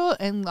hospital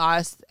and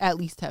lost at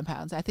least 10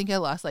 pounds. I think I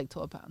lost like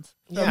 12 pounds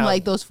from Yeah.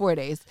 like those 4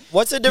 days.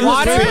 What's the difference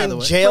Water?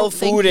 between jail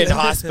Thank food and you.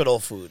 hospital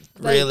food,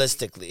 Like-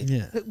 realistically?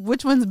 Yeah,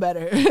 Which one's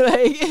better?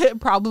 Like,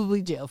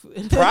 probably jail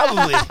food.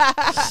 Probably.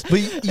 but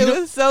you It know,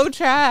 was so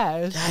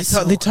trash.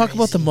 they talk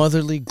about the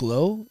motherly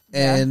glow,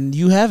 and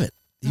you have it.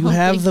 You Oh,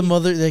 have thank the you.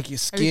 mother, like your Are you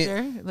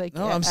skin. sure? Like,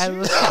 No, I'm I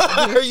serious.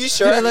 Are you Do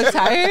sure? I look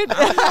tired?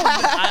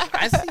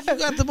 I think you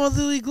got the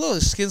motherly glow.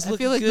 The skin's I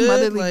looking feel like good. the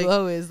motherly like,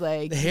 glow is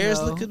like the hair's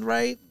you know, looking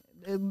right.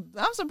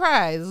 I'm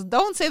surprised.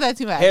 Don't say that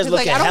too much. Hair's 'Cause,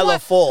 like, looking I don't hella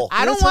want, full.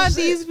 I don't That's what I'm want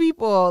these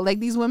people, like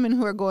these women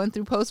who are going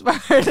through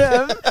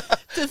postpartum,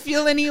 to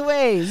feel any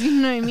ways. You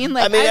know what I mean?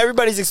 Like, I mean,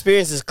 everybody's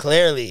experience is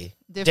clearly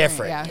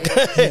different.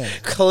 Yeah.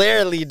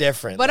 Clearly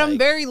different. But I'm like-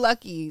 very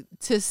lucky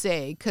to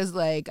say, because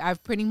like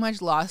I've pretty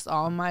much lost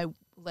all my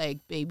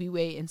like baby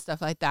weight and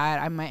stuff like that.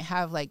 I might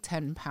have like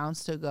 10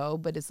 pounds to go,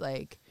 but it's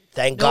like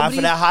Thank God for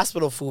Nobody- that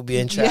hospital food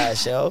being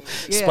trash, yo.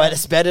 Yeah.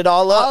 Sped it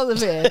all up. all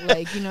of it.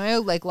 Like, you know, I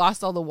like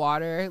lost all the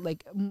water.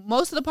 Like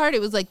most of the part,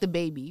 it was like the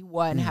baby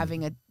one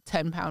having a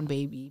 10-pound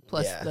baby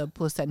plus Yeah. the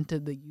placenta,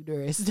 the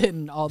uterus,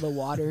 and all the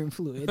water and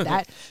fluid.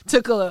 That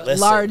took a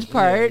Listen, large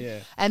part. yeah.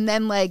 And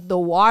then like the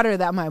water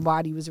that my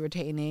body was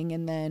retaining,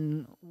 and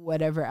then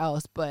whatever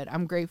else. But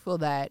I'm grateful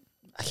that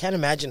I can't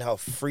imagine how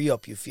free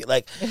up you feel.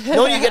 Like, you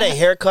know when you get a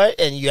haircut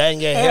and you hadn't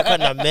get a haircut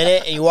in a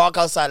minute and you walk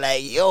outside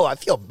like, yo, I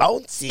feel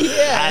bouncy.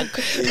 I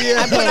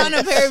put on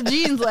a pair of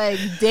jeans like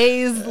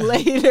days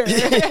later.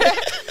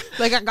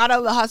 Like I got out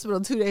of the hospital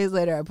 2 days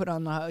later. I put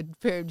on a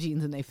pair of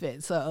jeans and they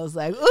fit. So I was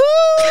like,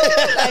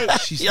 ooh,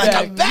 like, You're like,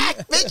 I'm back,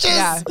 bitches.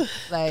 yeah,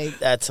 like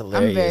That's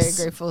hilarious. I'm very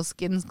grateful.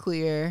 Skin's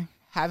clear.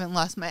 Haven't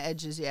lost my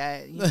edges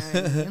yet. You know what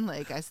I mean?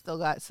 Like I still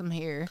got some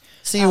hair.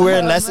 See you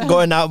wearing less and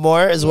going out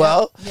more as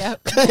well.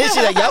 Yep. She's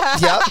like,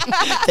 yep.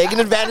 Taking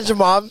advantage of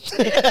mom.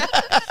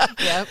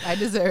 Yep. I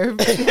deserve.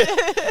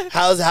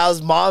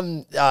 How's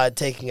mom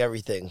taking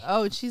everything?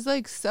 Oh, she's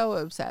like so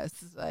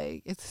obsessed. It's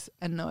like it's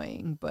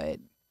annoying, but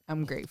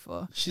I'm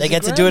grateful. They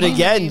get to do it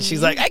again.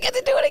 She's like, I get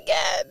to do it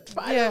again.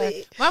 Finally.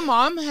 Yeah. My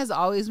mom has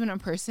always been a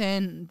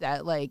person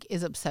that like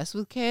is obsessed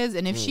with kids,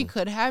 and if she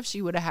could have,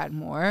 she would have had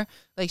more.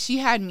 Like she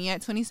had me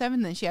at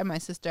 27, then she had my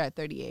sister at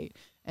 38,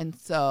 and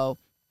so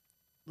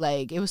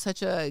like it was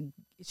such a.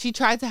 She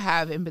tried to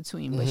have in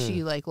between, but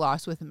she like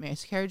lost with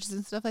miscarriages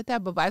and stuff like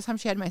that. But by the time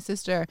she had my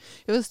sister,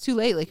 it was too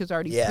late. Like it was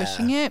already Yeah.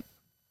 pushing it,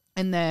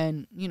 and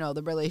then you know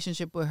the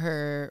relationship with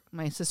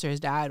my sister's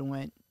dad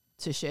went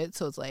to shit.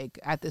 So it's like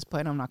at this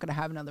point I'm not gonna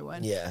have another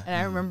one. Yeah. And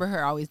I remember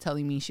her always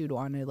telling me she would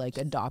want to like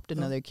adopt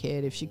another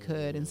kid if she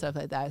could and stuff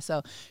like that.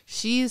 So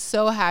she's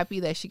so happy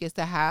that she gets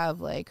to have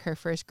like her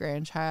first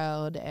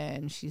grandchild,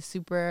 and she's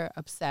super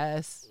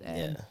obsessed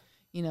and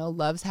you know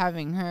loves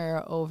having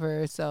her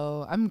over.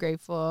 So I'm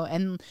grateful.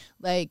 And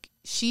like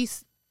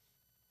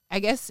I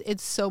guess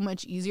it's so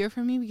much easier for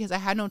me because I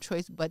had no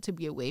choice but to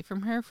be away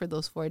from her for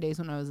those 4 days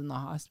when I was in the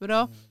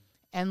hospital.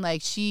 And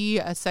like she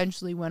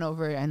essentially went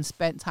over and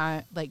spent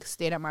time, like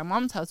stayed at my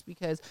mom's house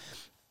because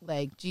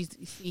like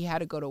he had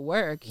to go to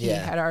work. He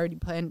Yeah. had already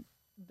planned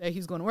that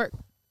he's going to work.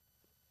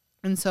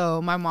 And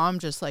so my mom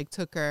just like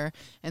took her.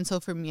 And so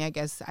for me, I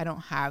guess I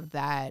don't have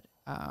that,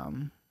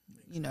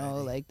 you know,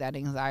 like that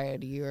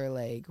anxiety or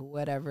like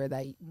whatever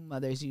that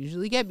mothers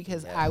usually get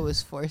because I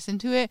was forced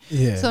into it.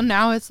 Yeah. So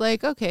now it's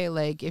like, okay,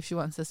 like if she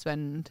wants to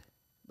spend,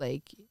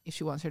 like if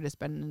she wants her to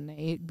spend the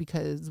night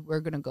because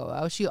we're going to go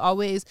out.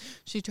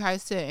 She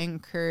tries to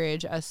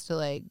encourage us to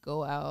like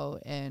go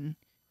out and,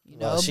 you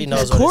know, Well, she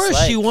because- knows Of what it's course,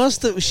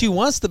 like. she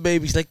wants the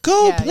baby. She's like,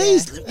 go,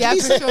 please. Yeah,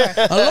 for sure.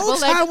 Alone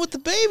Well, like, time with the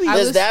baby. I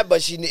There's was- that,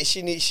 but she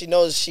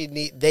knows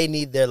they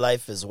need their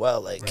life as well.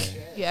 Like,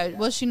 Yeah,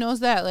 well, she knows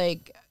that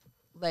like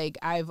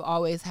I've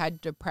always had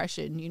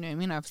depression, you know what I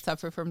mean? I've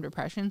suffered from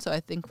depression, so I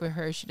think for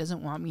her, she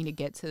doesn't want me to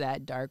get to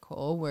that dark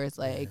hole where it's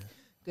like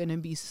gonna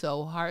be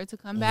so hard to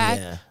come back.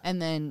 Yeah. And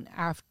then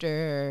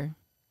after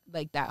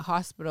like that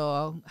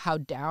hospital, how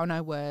down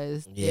I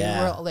was, they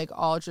Yeah. were like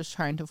all just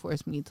trying to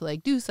force me to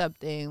like do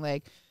something.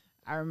 Like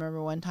I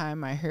remember one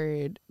time I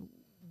heard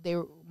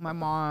my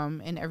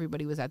mom and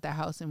everybody was at the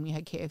house and we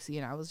had KFC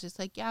and I was just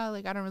like, yeah,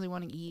 like I don't really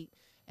want to eat.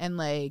 And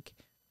like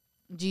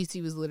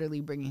GC was literally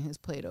bringing his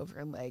plate over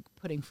and like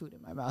putting food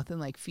in my mouth and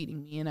like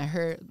feeding me. And I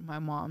heard my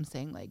mom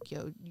saying like,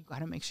 yo, you got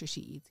to make sure she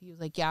eats. He was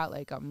like, yeah,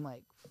 like I'm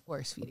like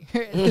force feeding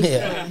her.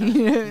 Yeah. You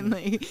know, and,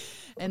 like,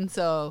 and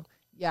so,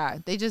 yeah,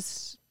 they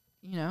just,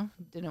 you know,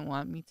 didn't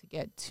want me to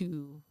get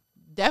too,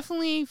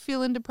 definitely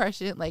feeling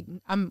depression. Like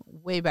I'm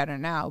way better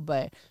now,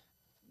 but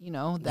you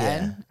know,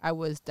 then I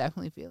was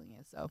definitely feeling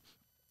it. So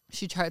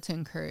she tried to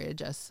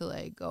encourage us to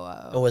like go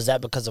out. was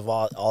that because of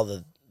all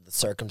the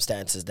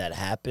circumstances that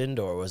happened,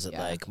 or was it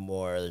Yeah. like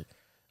more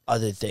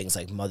other things,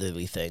 like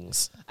motherly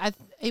things?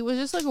 It was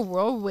just like a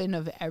whirlwind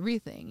of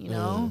everything, you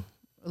know?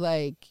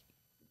 Like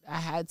I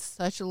had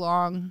such a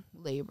long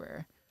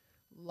labor,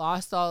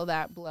 lost all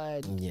that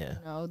blood. Yeah.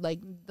 You know,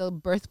 like the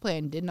birth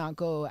plan did not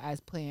go as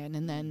planned.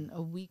 And then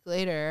a week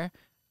later,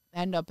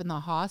 end up in the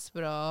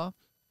hospital.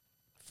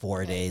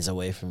 4 days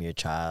away from your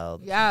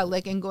child. Yeah,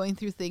 like and going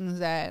through things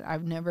that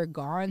I've never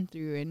gone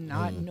through and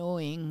not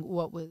knowing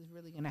what was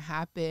really going to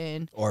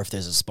happen. Or if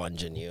there's a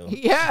sponge in you.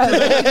 Yeah.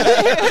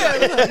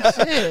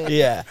 Like, shit.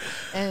 Yeah.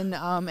 And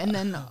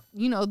then,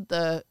 you know,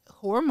 the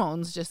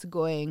hormones just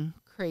going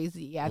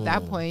crazy at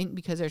that point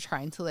because they're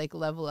trying to like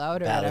level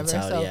out or Balance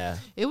whatever. out, So yeah.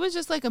 it was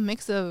just like a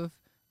mix of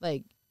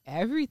like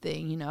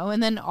everything, you know?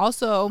 And then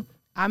also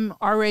I'm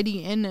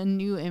already in a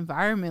new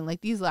environment.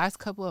 Like these last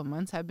couple of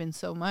months have been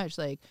so much.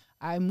 Like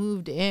I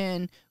moved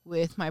in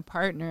with my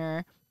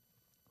partner,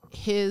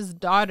 his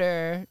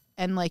daughter,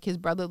 and like his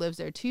brother lives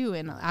there too.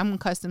 And I'm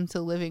accustomed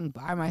to living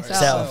by myself.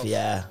 Self,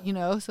 yeah. You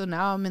know, so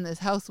now I'm in this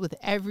house with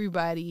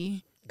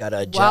everybody Gotta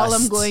adjust. while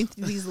I'm going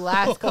through these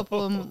last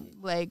couple of,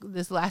 like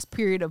this last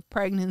period of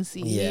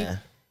pregnancy. Yeah.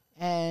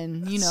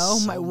 And, you That's know,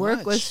 so my work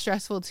was much.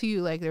 stressful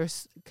too. Like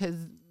there's, because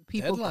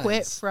people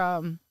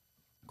Deadlines.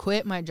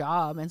 quit my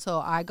job. And so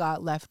I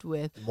got left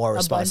with More a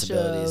bunch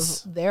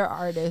responsibilities. of their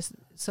artists.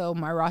 So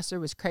my roster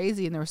was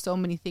crazy and there were so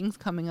many things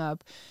coming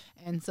up.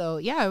 And so,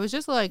 yeah, it was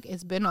just like,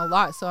 it's been a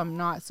lot. So I'm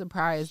not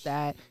surprised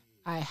that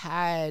I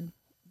had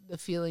the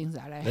feelings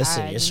that I had.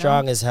 Listen, you you're know?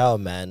 strong as hell,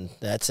 man.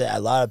 That's it. A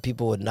lot of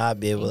people would not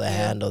be able to Thank you.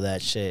 handle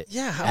that shit.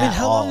 Yeah, I at mean,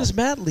 how long all. does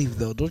Matt leave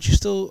though? Aren't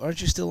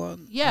you still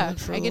on? Yeah, on it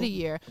for I get a little-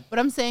 year. But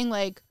I'm saying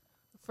like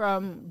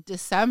from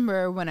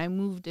December when I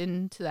moved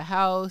into the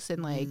house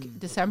and like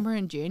December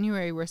and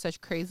January were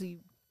such crazy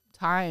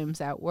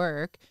times at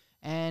work.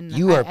 And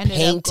You I are ended up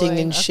painting going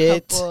and a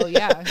shit. couple-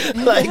 yeah.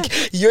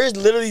 Like you're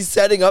literally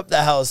setting up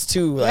the house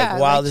too. Like yeah,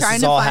 while like this trying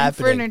is to all find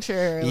happening.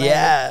 furniture. Like,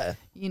 Yeah.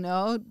 you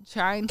know,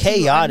 trying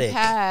Chaotic. to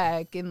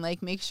unpack and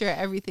like make sure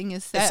everything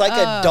is set It's like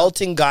up.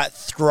 adulting got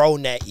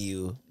thrown at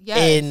you Yes.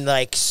 in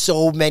like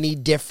so many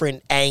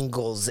different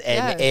angles and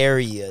Yes.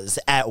 areas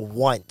at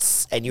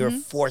once, and you're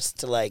forced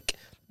to like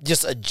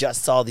just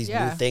adjust all these new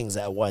Yeah. things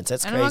at once.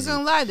 That's And I'm not crazy.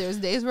 gonna lie, there's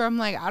days where I'm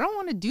like, I don't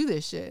want to do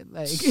this shit.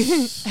 Like,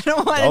 I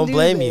don't want to Don't do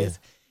blame you. this.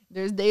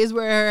 There's days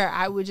where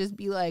I would just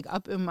be like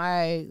up in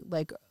my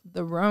like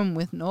the room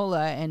with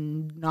Nola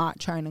and not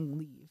trying to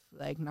leave,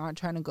 like not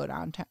trying to go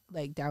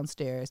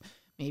downstairs,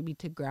 maybe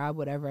to grab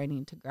whatever I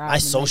need to grab. My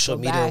and, like, social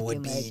go media back would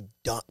and, be like,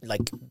 done,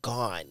 like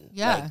gone.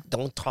 Yeah. Like,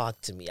 don't talk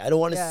to me. I don't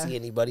want to Yeah. see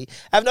anybody.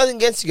 I have nothing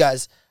against you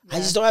guys. I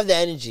Yeah. just don't have the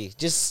energy.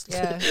 Just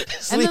yeah.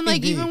 just And leave then me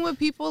like be. even with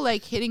people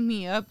like hitting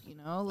me up, you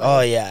know, like,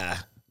 Oh yeah.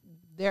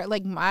 they're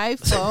like my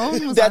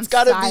phone was That's on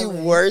gotta silent.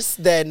 be worse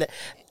than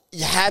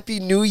Happy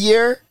New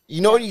Year. You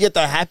know when you get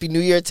the Happy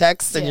New Year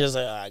text and Yeah. you're just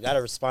like, oh, I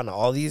gotta respond to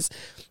all these.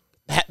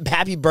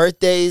 Happy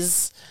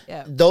birthdays.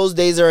 Yeah. Those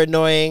days are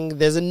annoying.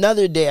 There's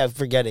another day I'm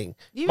forgetting.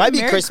 Even Might be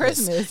Merry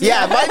Christmas. Christmas.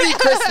 Yeah, it might be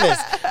Christmas.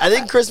 I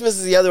think Christmas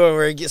is the other one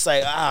where it gets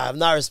like, I'm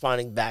not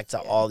responding back to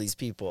all these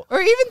people.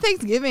 Or even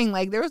Thanksgiving.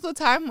 Like there was a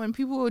time when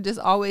people would just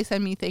always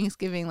send me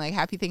Thanksgiving, like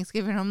Happy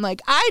Thanksgiving. I'm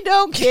like, I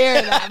don't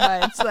care that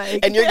much.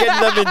 Like, And you're getting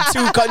them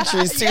in 2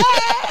 countries too.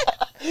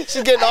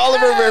 She's getting all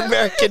of her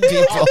American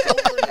people.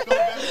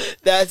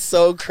 That's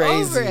so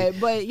crazy. over it.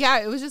 But yeah,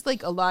 it was just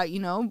like a lot, you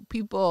know,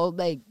 people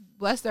like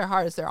bless their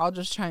hearts. They're all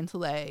just trying to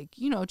like,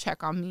 you know,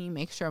 check on me,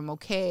 make sure I'm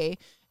okay.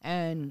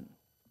 And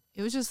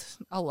it was just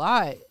a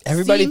lot.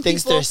 Everybody Seeing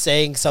thinks people- they're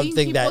saying seeing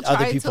something that other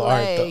try people to,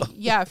 aren't, like, though.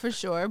 Yeah, for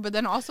sure. But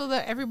then also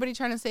that everybody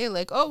trying to say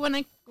like, oh,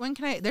 when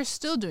can I? They're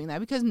still doing that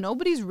because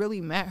nobody's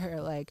really met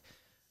her. Like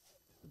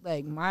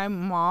my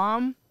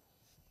mom,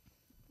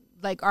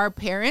 like our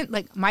parent,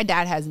 like my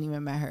dad hasn't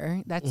even met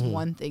her. That's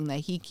one thing that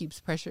he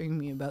keeps pressuring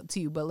me about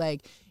too. But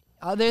like,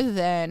 other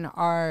than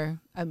our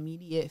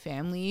immediate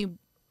family,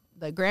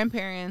 the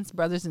grandparents,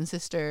 brothers and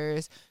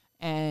sisters,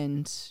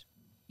 and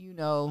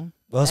Well,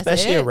 that's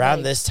especially it. around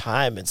Like, this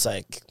time, it's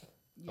like,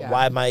 yeah.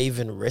 why am I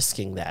even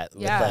risking that?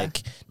 Yeah. With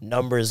like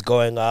numbers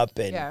going up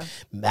and Yeah.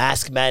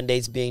 mask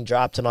mandates being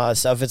dropped and all that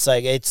stuff. It's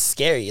like, it's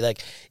scary.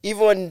 Like,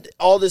 even when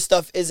all this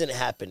stuff isn't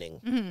happening,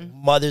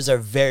 Mm-hmm. mothers are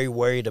very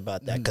worried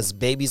about that because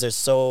babies are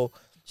so.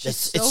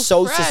 She's It's so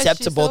so fresh. She's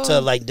susceptible so-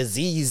 to like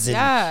disease and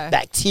Yeah.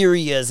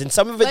 bacterias, and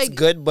some of it's Like,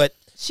 good, but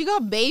She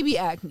got baby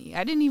acne.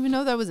 I didn't even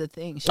know that was a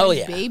thing. She Oh, had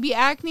yeah. baby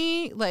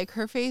acne. Like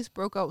her face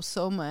broke out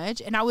so much,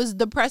 and I was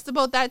depressed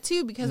about that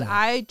too because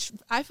I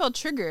felt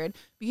triggered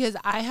because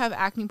I have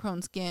acne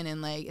prone skin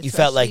and like You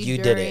felt like especially you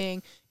did it.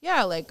 during,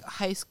 yeah, like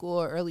high school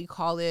or early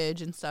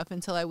college and stuff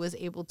until I was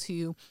able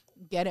to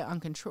get it in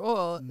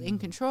control.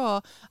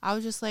 I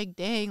was just like,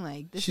 dang,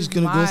 like this She's is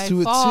gonna go my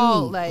through it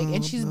fault. too. Like,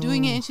 and Oh, she's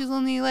doing it, no. and she's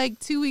only like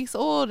 2 weeks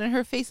old, and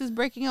her face is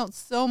breaking out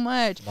so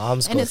much.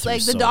 Moms and go it's through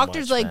like the so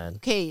doctor's much, like, man.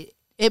 okay,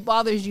 it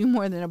bothers you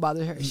more than it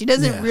bothers her. She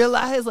doesn't Yeah.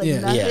 realize like Yeah.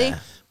 nothing. Yeah.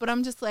 But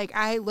I'm just like,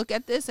 I look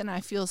at this and I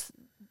feel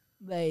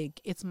like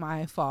it's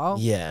my fault.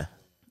 yeah.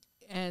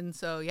 And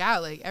so yeah,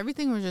 like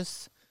everything was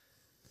just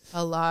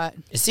a lot.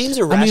 It seems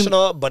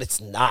irrational, but it's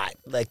not.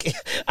 Like,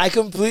 I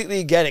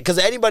completely get it. Because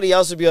anybody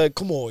else would be like,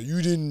 come on,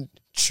 you didn't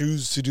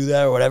choose to do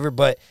that or whatever.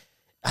 But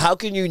how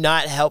can you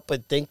not help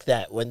but think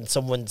that when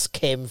someone's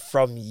came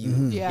from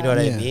you? Yeah. You know what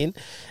I Yeah. mean?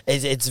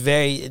 It's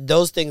very,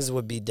 those things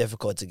would be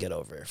difficult to get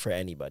over for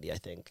anybody, I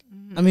think.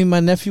 I mean, my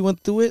nephew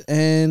went through it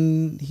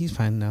and he's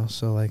fine now.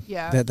 So like,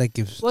 Yeah. that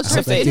gives Well, I her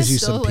hope that face gives you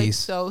is still some like peace.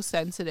 so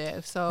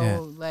sensitive. So Yeah.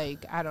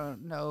 like I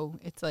don't know.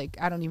 It's like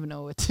I don't even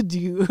know what to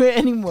do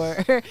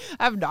anymore. I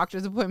have a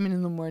doctor's appointment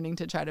in the morning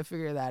to try to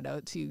figure that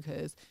out too,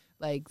 because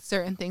like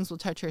certain things will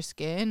touch her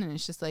skin and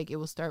it's just like it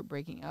will start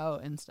breaking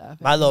out and stuff.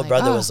 And My I'm little like,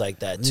 brother "Oh, was like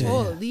that too.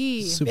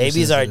 holy. Super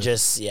Babies are sensitive.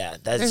 just,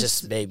 that's There's-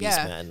 just babies,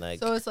 yeah. man. Like,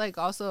 So it's like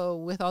also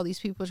with all these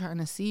people trying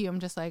to see,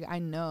 I'm just like, I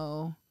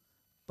know,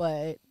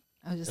 but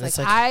I was just And it's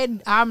like,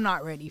 like- I'm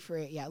not ready for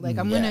it yet. Like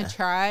I'm Yeah. gonna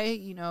try.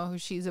 You know,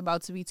 she's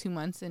about to be 2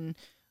 months in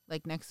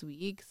like next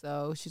week,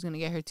 so she's gonna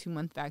get her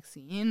 2-month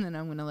vaccine, and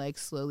I'm gonna like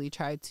slowly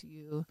try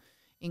to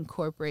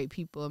incorporate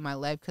people in my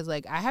life because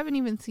like I haven't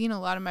even seen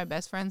a lot of my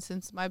best friends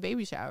since my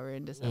baby shower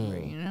in December.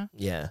 You know,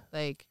 yeah.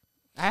 like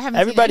I haven't. seen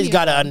Everybody's any of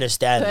got to them.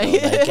 understand. Though.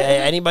 Like- Like,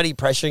 anybody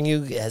pressuring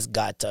you has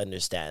got to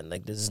understand.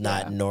 Like, this is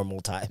not Yeah.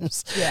 normal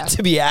times Yeah.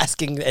 to be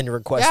asking and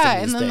requesting Yeah,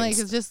 these and then things.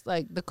 like it's just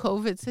like the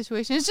COVID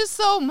situation. It's just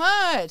so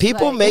much.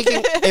 People like-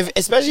 making,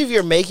 especially if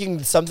you're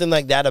making something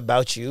like that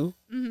about you,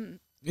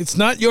 It's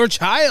not your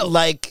child.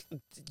 like,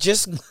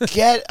 just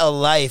get a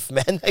life,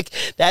 man. Like,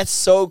 that's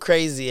so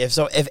crazy.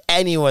 If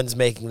anyone's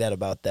making that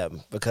about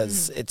them,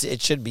 because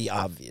it should be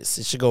obvious.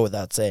 It should go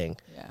without saying.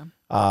 Yeah.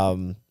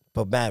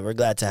 But man, we're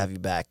glad to have you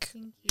back.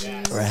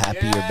 We're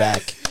happy you're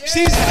back.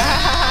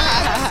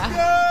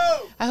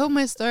 I hope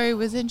my story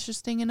was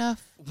interesting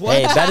enough.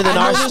 Hey, better than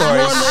our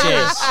stories.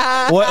 Shit.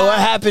 What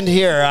happened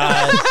here?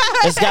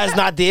 This guy's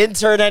not the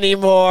intern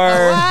anymore.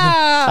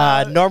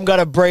 Wow. Norm got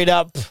a braid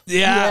up.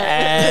 Yeah.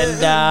 And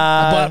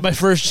Bought my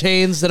first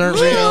chains that aren't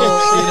real. You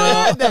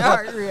know, That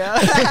aren't real.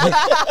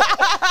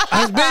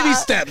 baby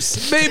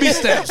steps. Baby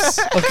steps.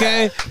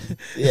 Okay.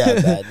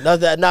 yeah,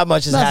 man. Not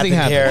much has Nothing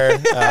happened here.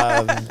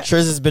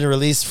 Triz has been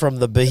released from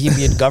the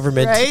Bohemian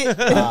government. Right?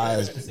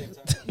 Uh,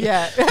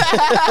 Yeah.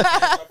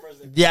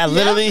 yeah,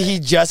 literally, he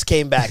just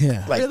came back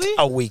Yeah. like Really?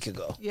 a week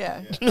ago.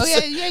 Yeah. Oh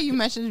yeah. You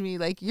messaged me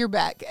like you're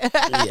back.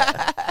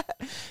 Yeah.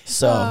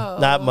 So Oh.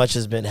 not much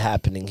has been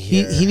happening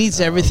He here. he needs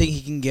everything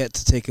he can get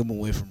to take him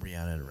away from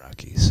Rihanna and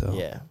Rocky. So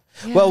Yeah.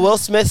 Well, Will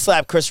Smith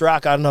slapped Chris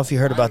Rock. I don't know if you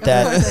heard about Of course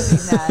that. I've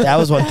seen that. That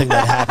was one thing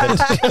that happened.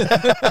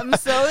 I'm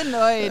so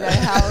annoyed at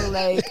how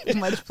like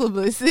much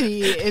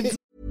publicity it's.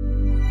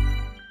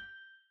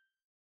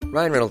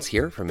 Ryan Reynolds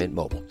here from Mint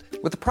Mobile.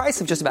 With the price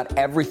of just about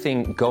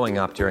everything going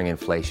up during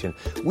inflation,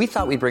 we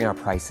thought we'd bring our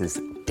prices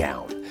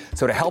down.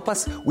 So to help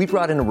us, we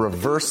brought in a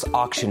reverse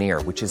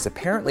auctioneer, which is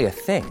apparently a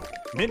thing.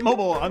 Mint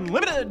Mobile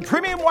Unlimited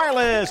Premium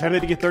Wireless. How to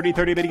get 30,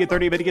 30, bit to get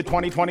 30, bit to get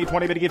 20, 20,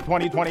 20, bit to get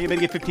 20, 20, bit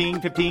to get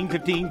 15, 15,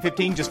 15,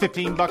 15, just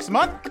 $15 a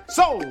month?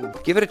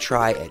 Sold! Give it a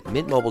try at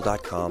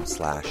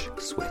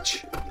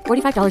mintmobile.com/switch.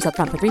 $45 up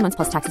front for 3 months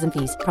plus taxes and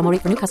fees. Promo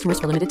rate for new customers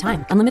for limited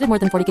time. Unlimited more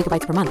than 40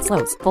 gigabytes per month.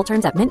 Slows full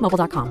terms at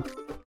mintmobile.com.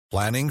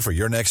 Planning for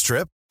your next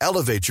trip?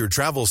 Elevate your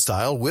travel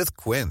style with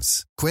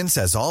Quince. Quince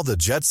has all the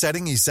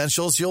jet-setting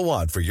essentials you'll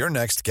want for your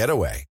next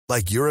getaway,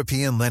 like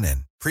European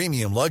linen,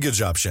 premium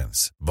luggage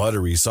options,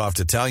 buttery soft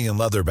Italian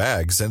leather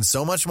bags, and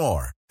so much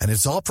more. And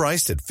it's all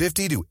priced at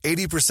 50 to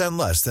 80%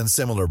 less than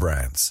similar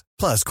brands.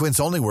 Plus, Quince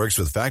only works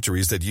with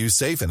factories that use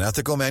safe and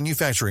ethical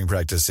manufacturing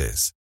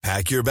practices.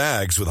 Pack your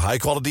bags with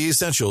high-quality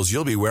essentials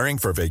you'll be wearing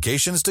for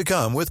vacations to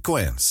come with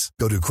Quince.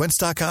 Go to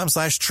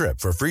quince.com/trip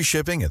for free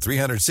shipping and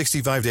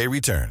 365-day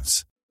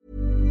returns.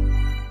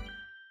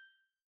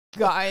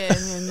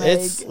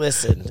 It's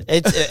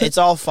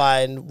all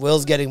fine.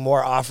 Will's getting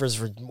more offers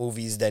for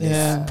movies than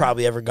he's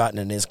probably ever gotten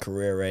in his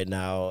career right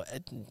now.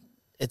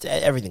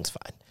 Everything's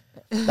fine,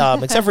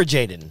 except for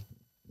Jaden.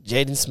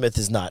 Jaden Smith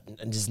is not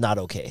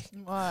okay.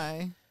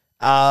 Why?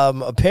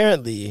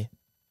 Apparently,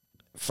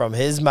 from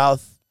his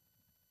mouth,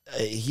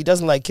 he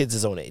doesn't like kids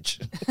his own age.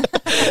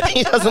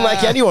 He doesn't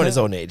like anyone his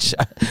own age,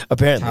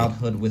 apparently.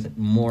 Childhood with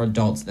more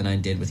adults than I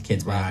did with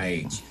kids my own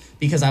age.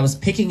 Because I was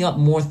picking up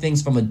more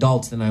things from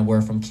adults than I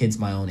were from kids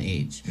my own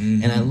age.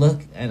 Mm-hmm. And I look,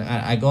 and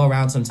I go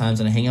around sometimes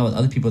and I hang out with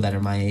other people that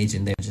are my age,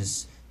 and they're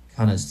just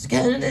kind of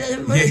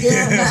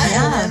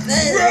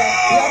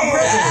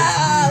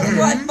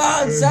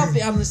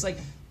I'm just like,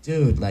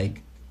 dude,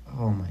 like,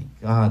 oh my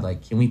God,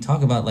 like, can we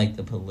talk about like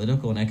the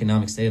political and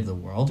economic state of the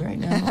world right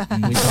now?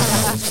 Can we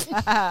talk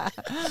about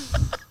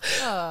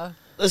this?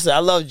 Listen, I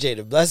love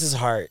Jaden. Bless his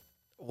heart.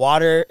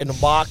 Water in a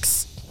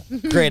box.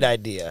 Great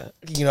idea.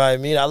 You know what I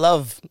mean? I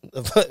love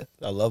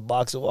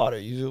box of water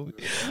usually.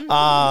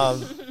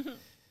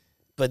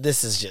 But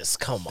this is just,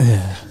 come on.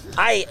 Yeah.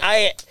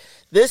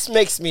 This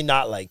makes me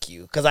not like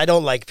you because I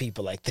don't like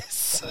people like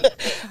this.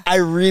 I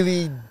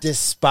really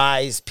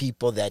despise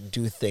people that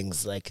do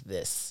things like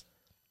this.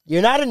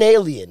 You're not an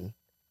alien.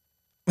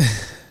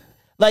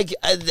 Like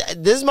I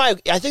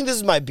think this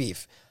is my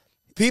beef.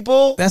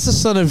 People. That's the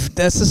son of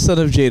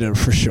Jada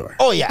for sure.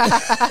 Oh yeah,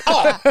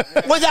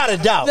 without a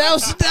doubt.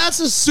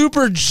 That's a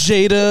super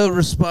Jada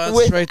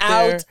response right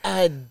there. Without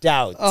a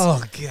doubt.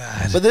 Oh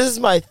God. But this is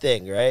my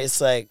thing, right?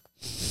 It's like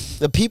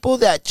the people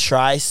that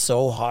try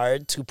so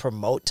hard to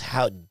promote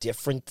how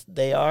different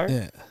they are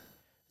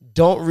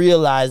don't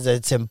realize that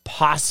it's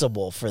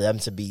impossible for them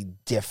to be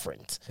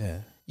different. Yeah.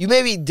 You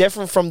may be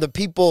different from the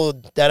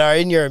people that are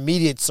in your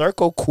immediate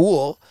circle,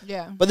 cool.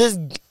 Yeah. But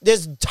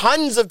there's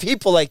tons of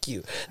people like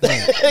you.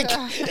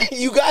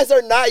 You guys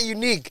are not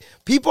unique.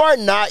 People are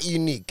not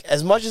unique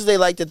as much as they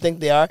like to think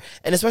they are.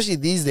 And especially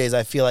these days,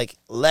 I feel like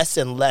less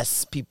and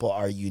less people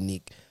are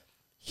unique.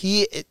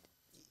 You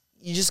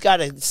just got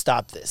to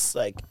stop this.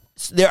 Like,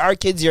 there are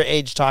kids your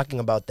age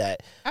talking about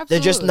that. Absolutely.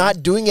 They're just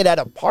not doing it at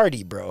a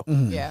party, bro.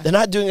 Mm-hmm. Yeah. They're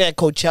not doing it at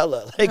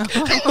Coachella. Like,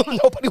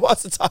 nobody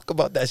wants to talk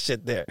about that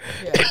shit there.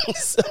 Yeah.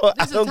 So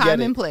I don't get it. Time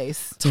and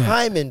place.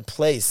 Time and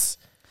place.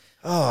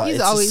 Oh,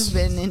 he's always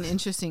been an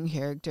interesting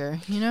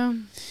character, you know?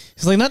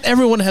 He's like, not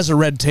everyone has a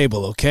red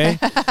table, okay?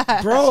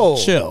 Bro.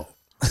 Chill.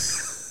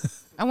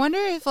 I wonder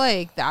if,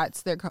 like,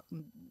 that's their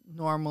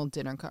normal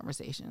dinner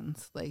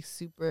conversations. Like,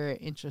 super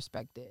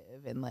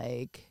introspective and,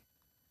 like...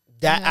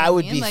 That I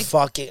would be like,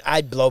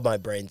 I'd blow my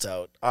brains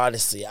out.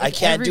 Honestly, like I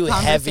can't do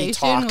heavy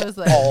talk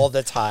all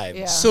the time.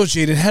 Yeah. So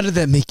Jaden, how did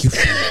that make you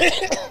feel?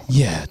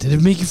 Yeah, did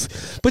it make you?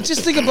 But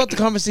just think about the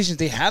conversations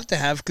they have to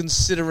have,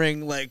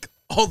 considering like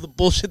all the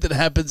bullshit that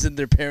happens in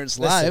their parents'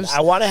 lives.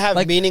 I want to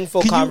have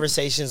meaningful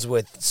conversations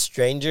with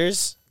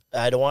strangers.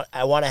 I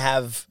want to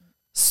have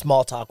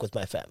small talk with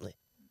my family.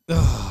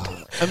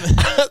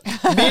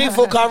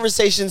 Meaningful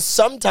conversations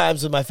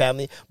sometimes with my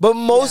family, but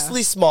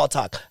mostly small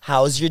talk.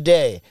 How's your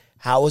day?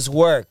 How was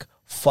work?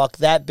 Fuck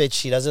that bitch.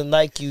 She doesn't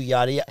like you.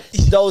 Yada yada.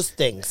 Those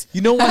things. You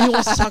know why he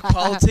wants to talk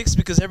politics?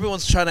 Because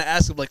everyone's trying to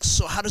ask him, like,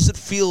 so how does it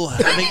feel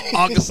having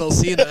August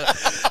Alsina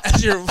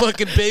as your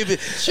fucking baby?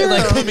 Sure.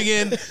 And, like, coming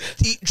in,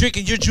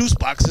 drinking your juice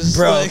boxes.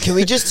 Bro, like, can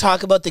we just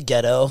talk about the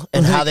ghetto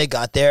and how they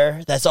got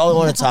there? That's all I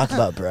want to talk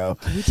about, bro.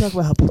 Can we talk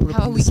about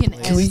how we can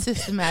end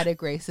systematic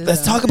racism?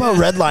 Let's talk about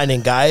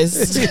redlining,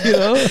 guys. You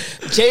know?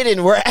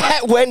 Jaden, we're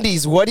at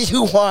Wendy's. What do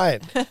you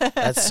want?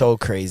 That's so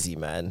crazy,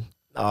 man.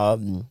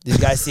 Did you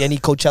guys see any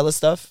Coachella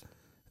stuff?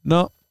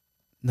 No.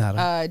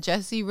 Not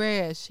Jessie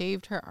Reyez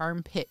shaved her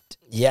armpit.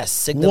 Yes,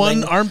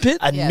 signaling one armpit.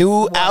 A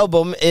new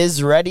album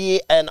is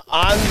ready and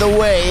on the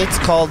way. It's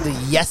called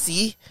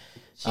Yessie.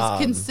 She's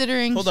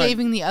considering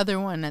shaving the other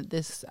one at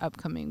this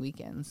upcoming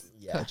weekend's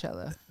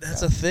Coachella.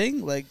 That's a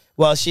thing? Like,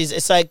 well,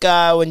 it's like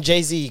when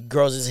Jay-Z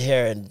grows his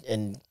hair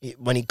and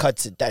when he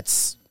cuts it,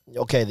 that's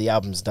okay, the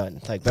album's done.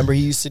 Like, remember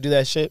he used to do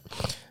that shit?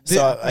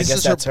 So I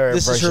guess that's her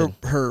version. Is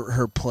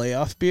her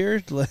playoff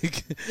beard?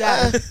 Like,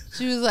 yeah,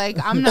 she was like,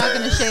 I'm not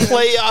gonna shave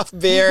playoff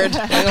beard.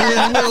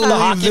 I'm gonna the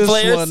hockey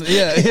players. One.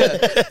 Yeah.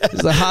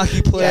 It's a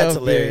hockey playoff. That's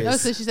hilarious. No,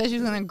 so she said she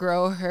was gonna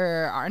grow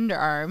her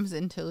underarms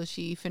until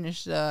she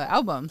finished the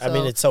album. So I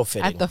mean, it's so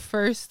fitting. At the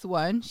first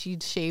one, she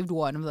shaved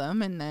one of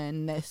them, and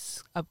then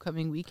this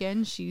upcoming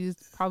weekend, she's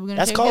probably gonna.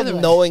 That's shave called the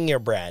other knowing your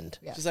brand.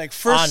 Yeah. She's like,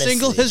 first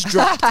single has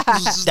dropped.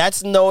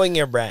 That's knowing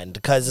your brand,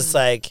 because it's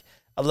like.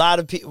 A lot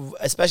of people,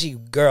 especially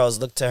girls,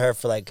 look to her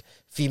for like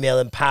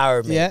female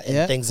empowerment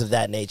and things of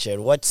that nature.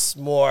 And what's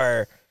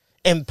more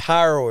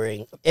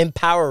empowering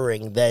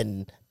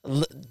than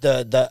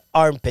the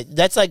armpit?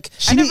 That's like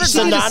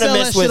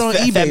synonymous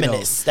with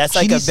feminists. That's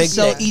like a big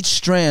sell thing. Each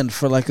strand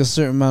for like a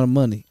certain amount of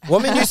money.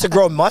 Women used to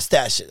grow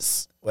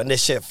mustaches when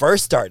this shit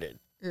first started.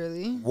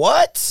 Really?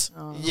 What?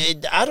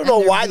 I don't know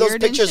why those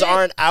pictures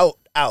aren't out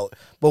out.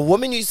 But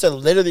women used to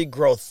literally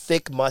grow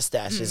thick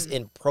mustaches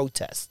in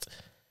protest.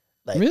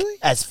 Like, really?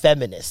 As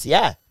feminists,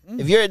 yeah.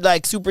 If you're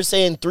like Super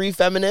Saiyan 3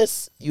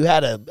 feminist, you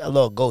had a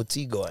little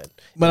goatee going.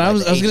 But I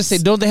was gonna say,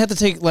 don't they have to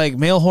take like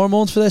male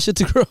hormones for that shit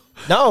to grow?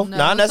 No,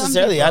 not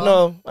necessarily. I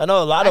know a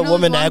lot of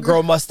women that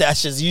grow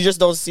mustaches. You just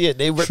don't see it.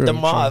 They rip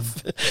them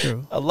off.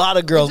 True. A lot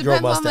of girls grow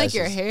Depends on mustaches. like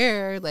your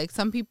hair. Like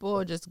some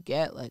people just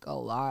get like a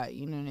lot.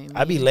 You know what I mean?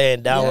 I be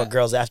laying down with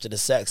girls after the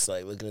sex,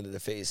 like looking into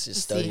the face,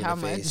 just studying how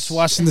the much. face. Just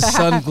watching the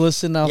sun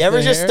glisten off. You ever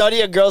their just hair?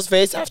 study a girl's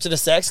face after the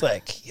sex?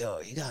 Like, yo,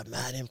 you got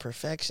mad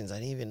imperfections. I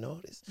didn't even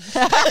notice.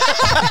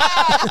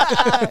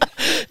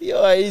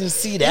 Yo, I didn't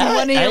see that.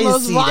 One of your I didn't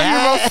most see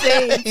vulnerable that.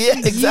 states. Yeah,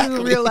 exactly.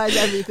 You realize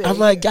everything. I'm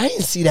like, I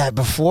didn't see that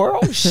before.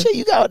 Oh shit,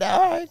 you got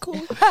that. All right,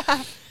 cool.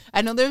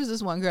 I know there was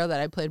this one girl that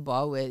I played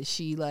ball with.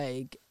 She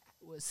like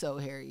was so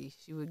hairy.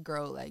 She would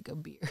grow like a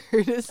beard.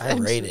 I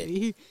rate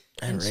it.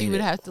 And she would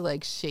have to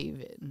like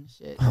shave it and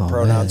shit. Her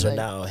pronouns are Like,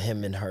 now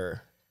him and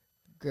her.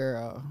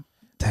 girl.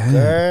 Damn.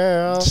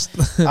 Girl.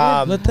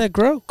 Let that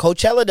grow.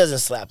 Coachella doesn't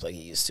slap like it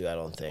used to, I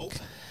don't think.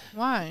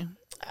 Why?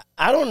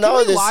 I don't know.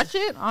 Can we watch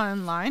it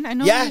online? I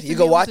know. Yeah, used to you be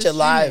can able watch to it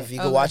live. stream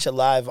You can watch it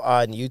live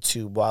on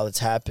YouTube while it's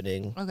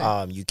happening.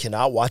 Okay. You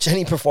cannot watch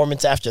any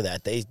performance after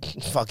that. They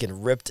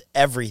fucking ripped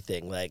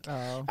everything. Like,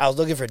 I was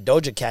looking for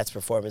Doja Cat's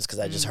performance because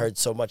I just heard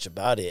so much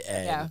about it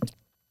and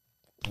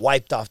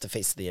wiped off the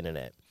face of the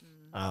internet.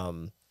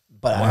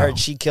 But I heard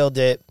she killed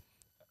it.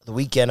 The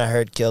Weeknd I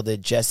heard killed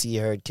it. Jessie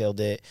heard killed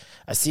it.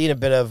 I seen a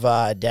bit of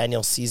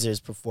Daniel Caesar's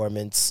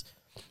performance.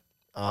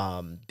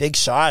 Big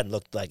Sean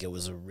looked like it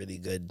was a really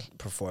good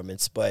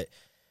performance, but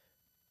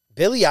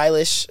Billie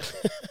Eilish.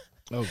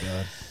 Oh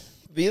God.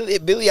 Billie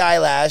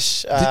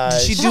Eilish.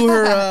 Did she do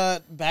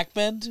her back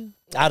bend?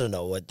 I don't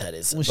know what that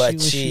is, Was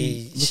but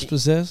she looks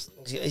possessed?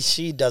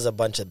 she does a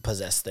bunch of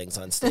possessed things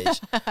on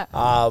stage.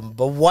 But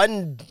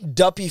one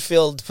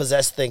duppy-filled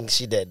possessed thing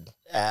she did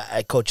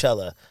at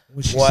Coachella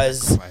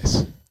was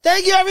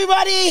thank you,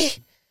 everybody.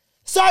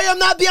 Sorry, I'm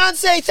not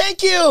Beyonce.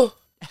 Thank you.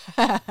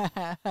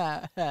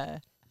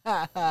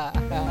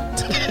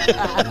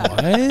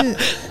 What?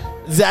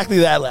 Exactly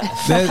that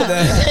laugh.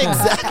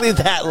 Exactly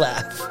that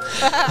laugh.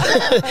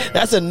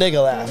 That's a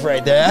nigga laugh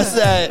right there. That's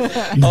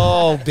that.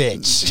 Oh,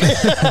 bitch.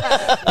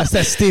 That's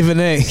that Stephen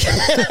A.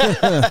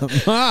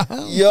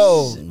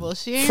 Yo. Well,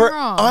 she ain't for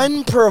wrong.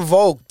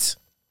 unprovoked.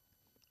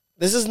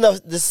 This is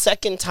the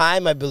second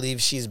time I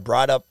believe she's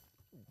brought up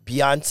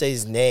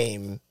Beyonce's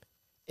name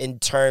in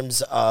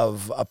terms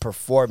of a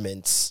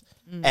performance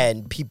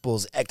and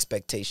people's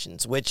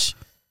expectations, which,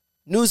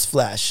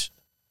 newsflash,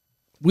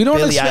 We don't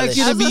Billie expect Eilish.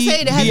 you I to was gonna be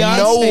say, has Beyonce,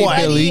 no one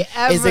Billy.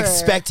 ever- is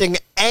expecting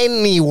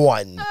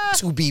anyone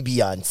to be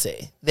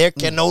Beyonce. There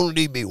can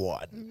only be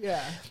one.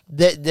 Yeah.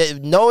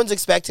 No one's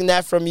expecting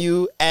that from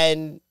you,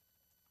 and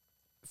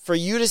for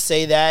you to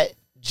say that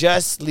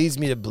just leads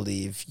me to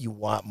believe you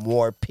want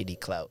more pity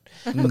clout,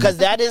 because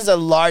that is a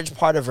large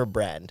part of her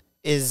brand.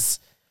 Is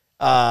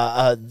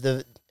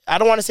I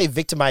don't want to say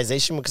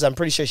victimization, because I'm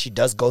pretty sure she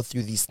does go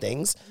through these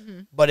things,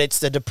 but it's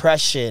the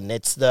depression,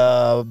 it's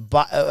the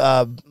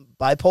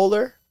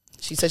bipolar.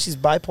 She said she's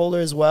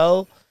bipolar as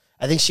well.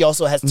 I think she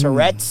also has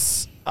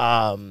Tourette's.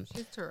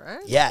 She's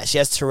Tourette's? Yeah, she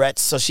has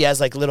Tourette's, so she has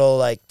like little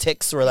like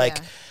tics where like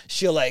Yeah.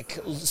 she'll like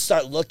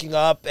start looking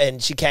up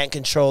and she can't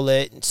control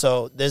it.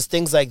 So there's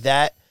things like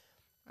that.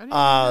 I didn't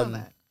even know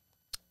that.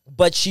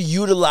 But she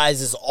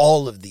utilizes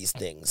all of these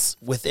things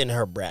within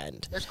her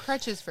brand. There's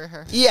crutches for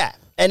her. Yeah,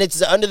 and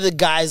it's under the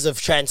guise of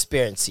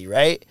transparency,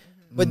 right?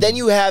 But then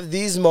you have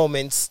these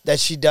moments that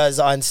she does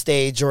on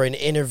stage or in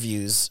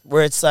interviews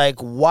where it's like,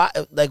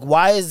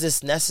 why is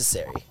this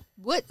necessary?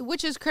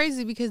 Which is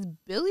crazy because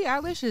Billie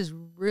Eilish is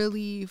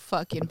really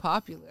fucking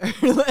popular.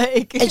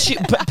 Like, And she,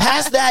 but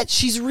past that,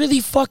 she's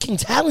really fucking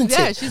talented.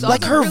 Yeah, she's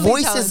like also her really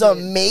voice is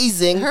talented.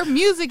 amazing. Her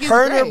music is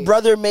her and her great.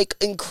 brother make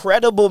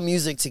incredible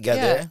music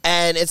together, Yeah.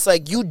 and it's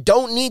like, you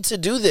don't need to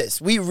do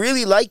this. We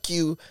really like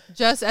you.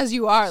 just as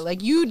you are.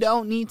 Like, you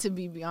don't need to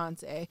be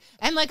Beyonce.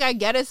 And like, I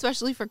get it,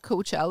 especially for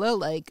Coachella.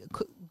 Like,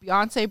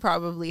 Beyonce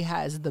probably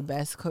has the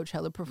best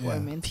Coachella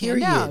performance.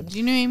 Period. Hand down. Do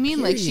you know what I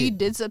mean? Like, she Period.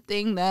 did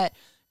something that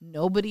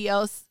nobody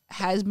else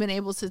has been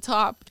able to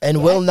top And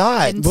yet, will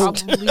not. and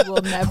probably will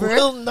never.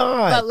 Will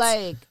not. But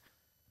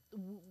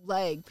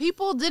like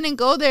people didn't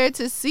go there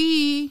to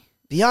see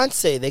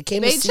Beyonce, they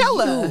came to see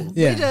Coachella. you.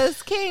 Yeah. They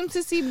just came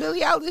to see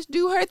Billie Eilish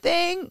do her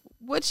thing,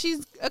 what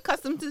she's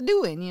accustomed to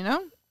doing. You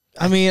know.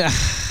 I mean,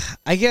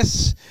 I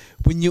guess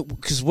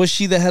because was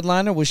she the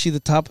headliner? Was she the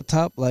top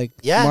like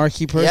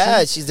marquee person?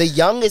 Yeah, she's the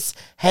youngest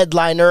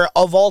headliner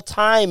of all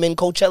time in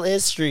Coachella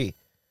history.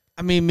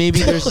 I mean,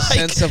 maybe there's Like, a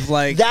sense of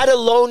like that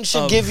alone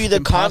should of give you the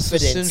imposter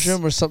confidence.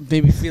 syndrome or something.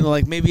 Maybe feeling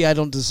like maybe I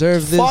don't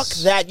deserve this. Fuck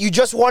that. You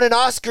just won an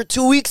Oscar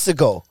 2 weeks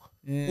ago.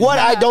 What?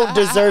 I don't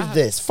deserve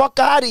this. Fuck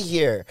out of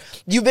here.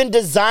 You've been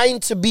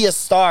designed to be a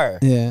star.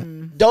 Yeah.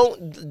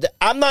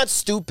 I'm not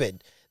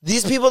stupid.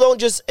 These people don't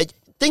just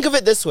think of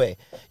it this way.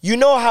 You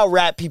know how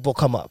rap people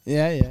come up.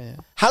 Yeah.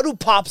 How do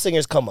pop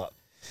singers come up?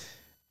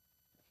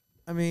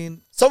 I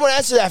mean, someone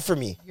answer that for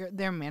me.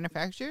 They're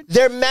manufactured?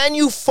 They're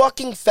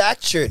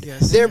manufactured.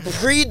 Yes. They're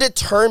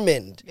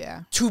predetermined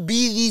to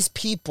be these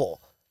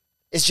people.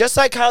 It's just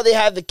like how they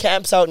have the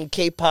camps out in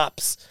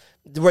K-Pops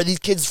where these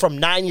kids from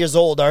 9 years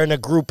old are in a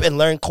group and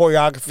learn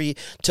choreography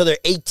till they're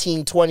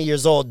 18, 20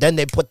 years old. Then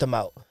they put them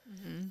out.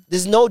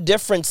 There's no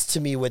difference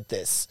to me with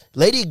this.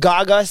 Lady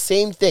Gaga,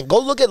 same thing. Go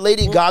look at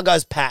Lady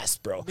Gaga's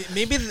past, bro.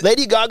 Maybe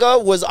Lady Gaga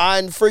was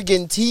on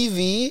friggin'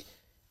 TV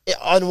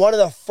on one of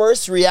the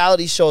first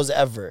reality shows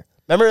ever.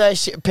 Remember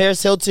that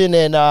Paris Hilton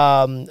and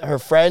her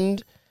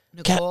friend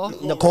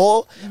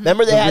Nicole?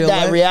 Remember they had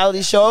that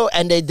reality show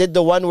and they did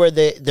the one where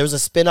there was a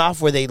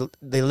spinoff where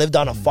they lived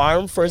on a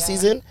farm for a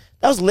season?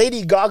 That was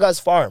Lady Gaga's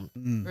farm.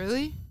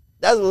 Really?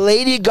 That's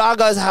Lady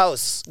Gaga's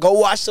house. Go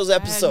watch those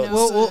episodes.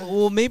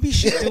 Well, maybe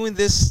she's doing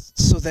this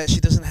so that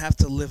she doesn't have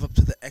to live up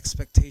to the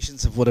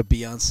expectations of what a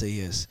Beyonce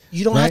is.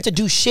 You don't have to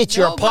do shit.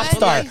 You're a pop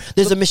star.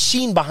 There's a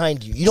machine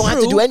behind you. You don't have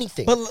to do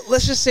anything. But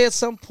let's just say at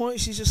some point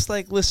she's just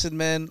like, listen,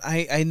 man,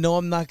 I know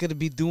I'm not going to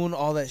be doing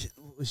all that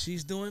what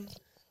she's doing.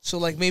 So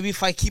like maybe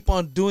if I keep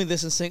on doing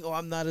this and saying, oh,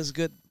 I'm not as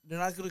good, they're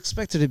not going to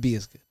expect her to be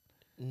as good.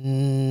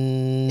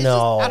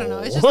 No. I don't know.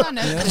 It's just not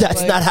necessary.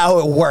 That's not how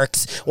it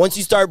works. Once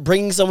you start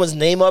bringing someone's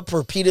name up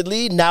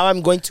repeatedly, now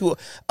I'm going to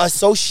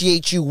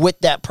associate you with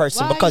that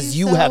person because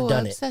you have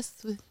done it.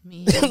 With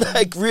me?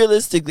 Like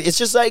realistically, it's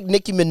just like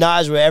Nicki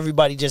Minaj where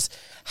everybody just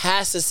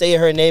has to say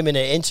her name in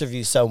an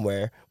interview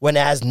somewhere when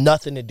it has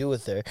nothing to do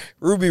with her.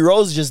 Ruby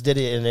Rose just did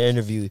it in an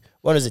interview.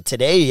 When was it,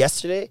 today,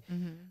 yesterday?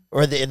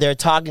 Or they're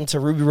talking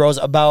to Ruby Rose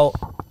about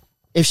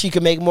if she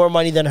could make more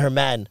money than her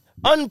man.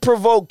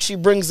 Unprovoked, she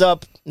brings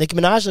up Nicki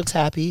Minaj looks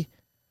happy.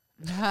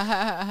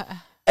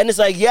 And it's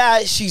like, yeah,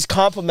 she's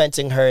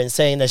complimenting her and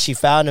saying that she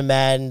found a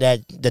man that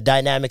the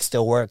dynamic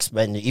still works,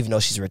 but even though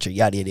she's richer,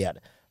 yada, yada,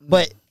 yada.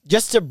 But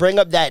just to bring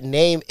up that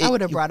name. I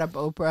would have brought up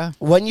Oprah.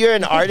 When you're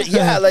an artist,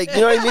 yeah, like, you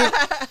know what I mean?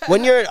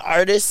 When you're an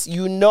artist,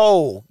 you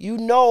know,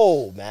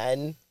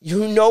 man.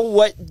 You know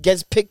what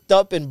gets picked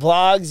up in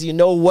blogs. You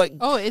know what.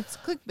 Oh, it's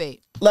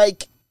clickbait.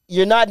 Like,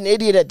 you're not an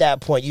idiot at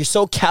that point. You're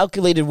so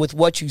calculated with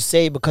what you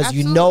say because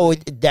you know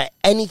that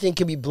anything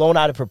can be blown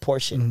out of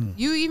proportion.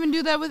 You even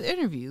do that with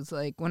interviews.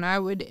 Like when I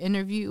would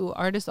interview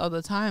artists all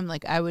the time,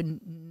 like I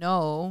would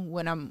know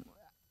when I'm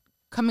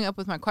coming up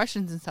with my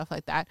questions and stuff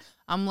like that.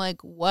 I'm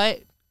like, what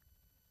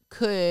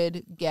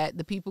could get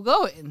the people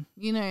going?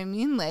 You know what I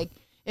mean? Like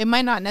it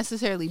might not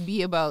necessarily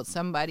be about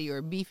somebody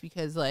or beef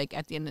because like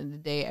at the end of the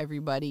day,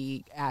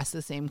 everybody asks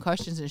the same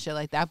questions and shit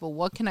like that. But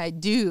what can I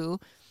do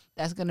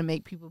that's going to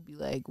make people be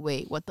like,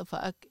 wait, what the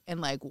fuck? And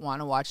like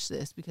want to watch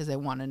this because they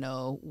want to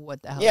know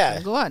what the hell is going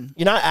to go on.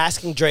 You're not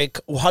asking Drake,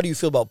 well, how do you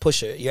feel about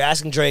Pusha? You're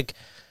asking Drake,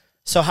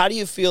 so how do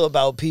you feel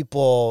about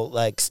people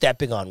like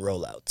stepping on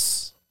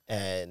rollouts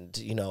and,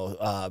 you know,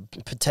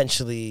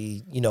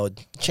 potentially, you know,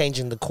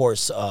 changing the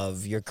course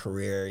of your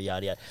career,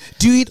 yada, yada.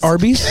 Do you eat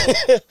Arby's?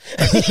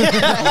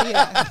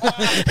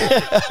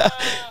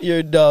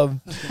 You're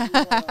dumb.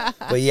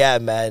 But yeah,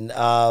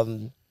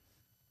 man.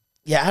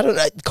 Yeah, I don't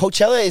know.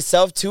 Coachella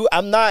itself, too,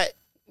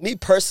 me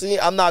personally,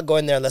 I'm not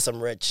going there unless I'm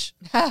rich.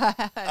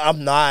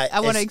 I'm not. I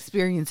want to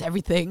experience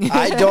everything.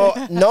 I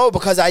don't know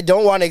because I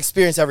don't want to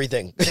experience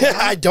everything.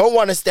 I don't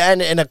want to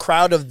stand in a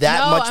crowd of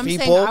that much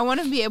people. Saying I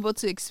want to be able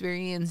to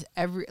experience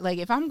like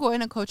if I'm going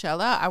to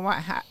Coachella, I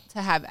want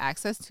to have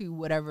access to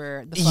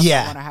whatever the fuck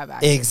I want to have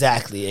access to.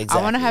 Exactly.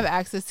 I want to have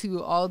access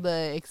to all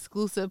the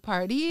exclusive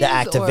parties. The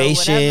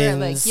activations. Or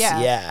whatever.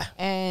 Yeah.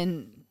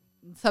 And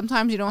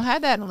sometimes you don't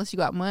have that unless you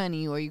got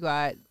money or you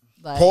got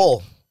like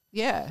pull.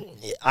 Yeah.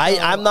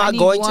 I'm not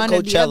going to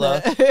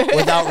Coachella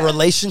without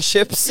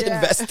relationships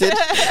invested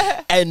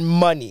and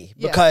money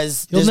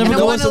because you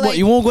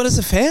won't go as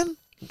a fan?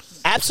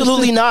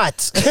 Absolutely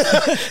not. You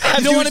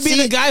don't want to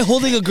be the guy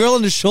holding a girl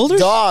on his shoulders?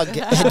 Dog,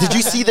 did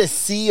you see the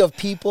sea of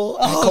people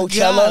at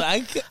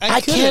Coachella? God,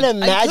 I can't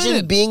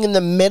imagine being in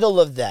the middle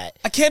of that.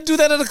 I can't do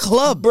that at a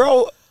club.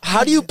 Bro,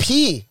 how do you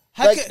pee?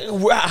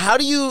 How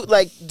do you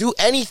do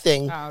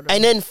anything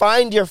and then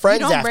find your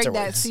friends afterwards? You don't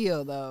break that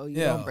seal, though. You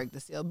don't break the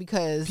seal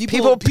because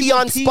people pee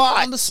on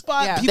the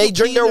spot. Yeah. They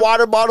drink their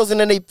water bottles and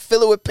then they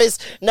fill it with piss.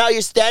 Now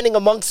you're standing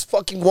amongst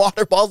fucking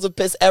water bottles of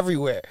piss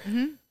everywhere.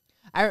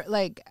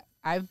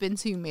 I've been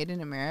to Made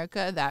in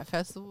America, that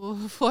festival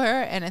before,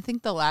 and I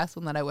think the last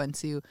one that I went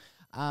to,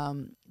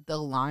 the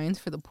lines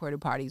for the porta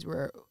potties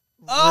were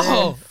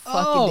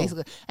fucking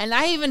basically. And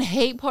I even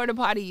hate porta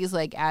potties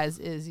like as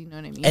is, you know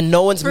what I mean? And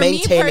no one's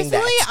maintaining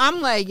that. I'm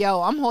like,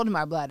 yo, I'm holding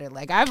my bladder.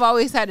 Like I've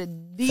always had a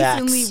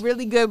decently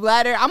really good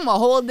bladder. I'm gonna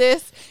hold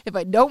this. If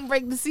I don't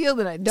break the seal,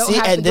 then I don't have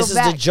to go back. And this is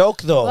the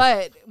joke though.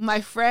 But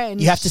my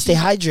friend, you have to stay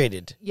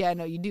hydrated. Yeah,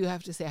 no, you do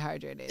have to stay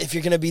hydrated. If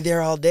you're gonna be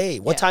there all day.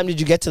 What time did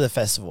you get to the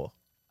festival?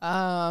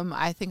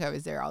 I think I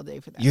was there all day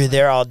for that. You're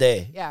there all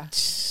day? Yeah.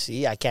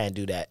 See, I can't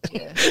do that.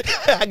 Yeah.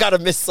 I gotta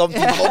miss some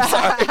people. I'm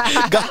sorry.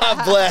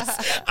 God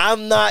bless.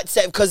 I'm not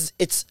saying because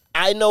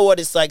I know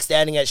what it's like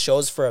standing at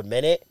shows for a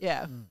minute.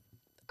 Yeah.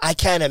 I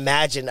can't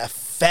imagine a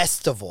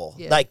festival.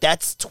 Yeah. Like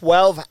that's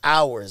 12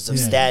 hours of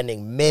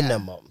standing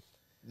minimum.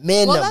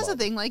 Minimum. Well, that's the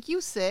thing. Like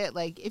you sit,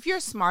 like if you're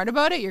smart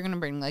about it, you're gonna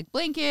bring like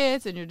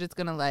blankets, and you're just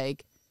gonna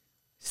like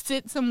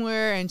sit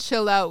somewhere and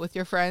chill out with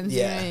your friends.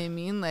 Yeah. You know what I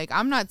mean? Like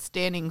I'm not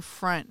standing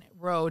front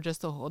row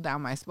just to hold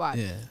down my spot.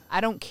 Yeah.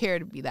 I don't care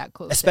to be that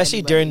close.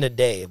 Especially to during the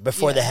day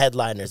before Yeah. the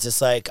headliners.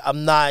 It's like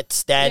I'm not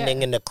standing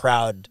Yeah. in the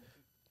crowd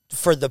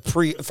for the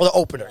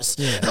openers.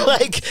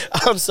 Like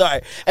I'm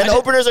sorry, and the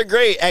openers are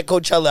great at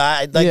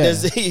Coachella.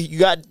 There's you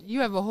got.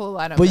 You have a whole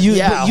lot of. But you,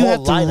 Yeah, but you a have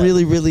whole to lineup.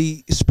 really,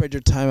 really spread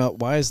your time out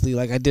wisely.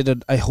 Like I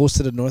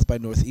hosted a North by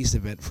Northeast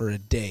event for a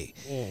day,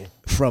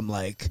 from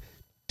like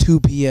 2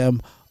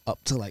 p.m.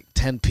 up to like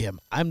 10 p.m.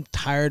 I'm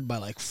tired by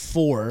like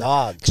 4.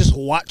 Dog. Just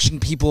watching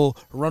people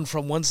run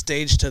from one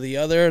stage to the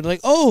other, and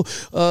like, so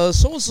and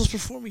so's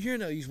performing here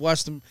now. You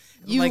watch them.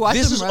 I'm You like, watch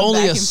this them is run only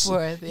back a and s-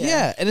 forth, yeah.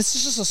 yeah, and it's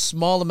just a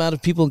small amount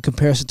of people in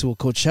comparison to a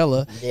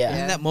Coachella. Yeah.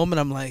 And in that moment,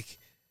 I'm like,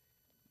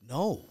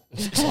 no,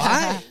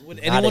 why would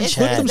Not a anyone put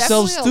chance.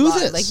 themselves Definitely through a lot.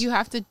 this? Like you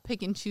have to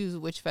pick and choose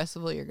which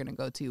festival you're gonna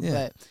go to. Yeah.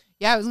 But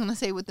yeah, I was gonna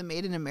say with the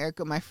Made in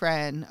America, my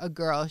friend, a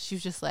girl, she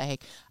was just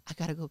like, I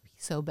gotta go pee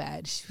so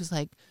bad. She was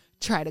like,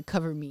 try to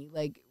cover me.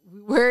 Like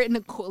we're in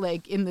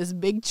in this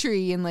big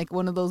tree in like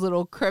one of those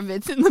little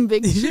crevices in the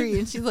big tree,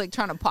 and she's like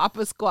trying to pop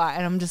a squat,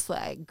 and I'm just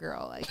like,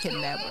 girl, I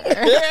can never.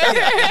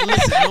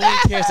 Listen, no one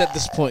cares at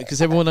this point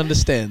because everyone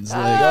understands.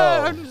 Like,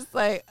 I'm just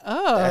like,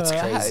 oh, That's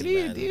how crazy, do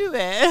you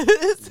man. do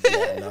this?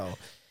 Yeah, no.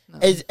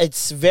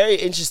 It's very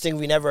interesting.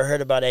 We never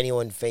heard about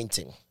anyone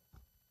fainting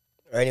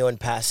or anyone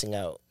passing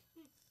out.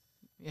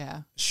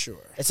 Yeah.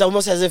 sure. It's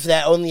almost as if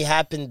that only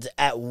happened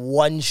at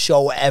one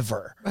show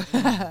ever.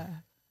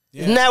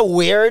 Isn't that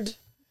weird?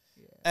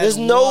 There's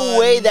no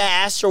way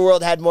that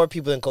Astroworld had more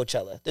people than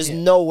Coachella. There's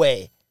no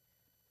way.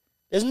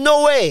 There's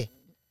no way.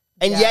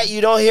 And Yeah. yet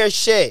you don't hear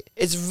shit.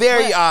 It's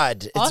very But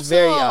odd. It's also,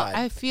 very odd.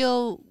 I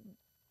feel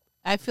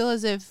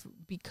as if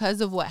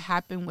because of what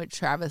happened with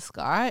Travis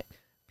Scott,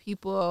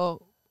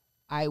 people,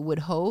 I would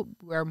hope,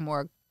 were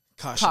more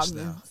Cautious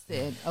now.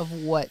 cognizant of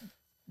what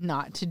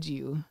not to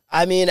do.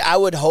 I mean, I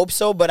would hope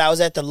so, but I was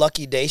at the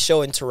Lucky Day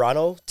show in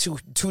Toronto,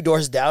 two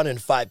doors down,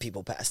 and 5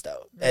 people passed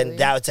out. Really? And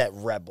that's at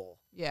Rebel.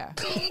 Yeah.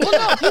 Well,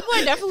 no, people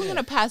are definitely going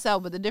to pass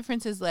out, but the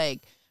difference is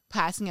like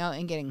passing out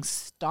and getting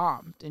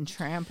stomped and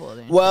trampled.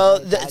 And Well,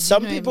 shit like that.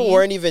 some You know what I people mean?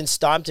 weren't even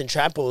stomped and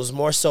trampled. It was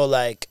more so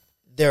like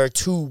they're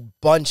too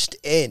bunched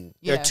in.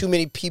 There Yeah. are too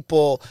many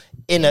people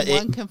in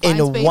one confined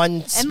space.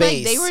 one space. And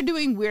like they were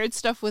doing weird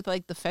stuff with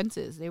like the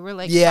fences. They were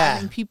like Yeah.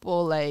 having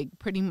people like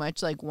pretty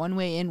much like one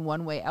way in,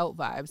 one way out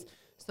vibes.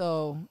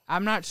 So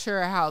I'm not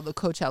sure how the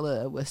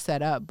Coachella was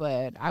set up,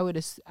 but I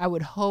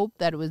would hope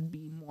that it would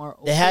be more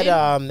open. They had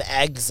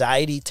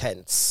anxiety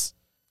tents.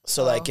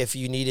 So like if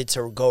you needed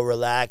to go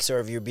relax or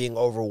if you're being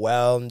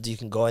overwhelmed, you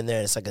can go in there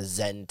and it's like a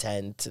Zen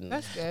tent and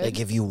That's good. they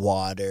give you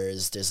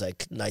waters. There's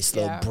like nice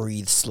little Yeah.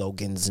 breathe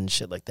slogans and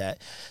shit like that.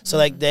 So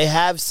like they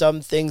have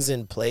some things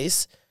in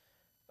place.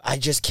 I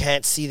just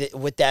can't see that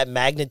with that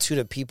magnitude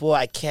of people.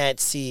 I can't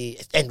see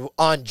and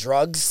on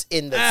drugs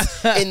in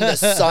the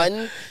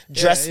sun,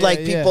 dressed yeah, like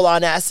yeah. people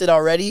on acid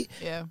already.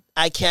 Yeah.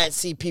 I can't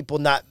see people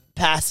not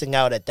passing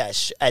out at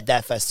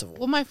that festival.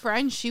 Well, my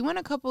friend, she went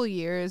a couple of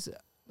years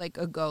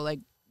ago,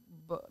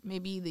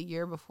 maybe the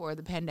year before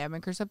the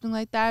pandemic or something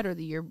like that, or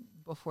the year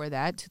before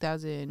that,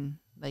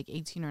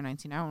 2018 or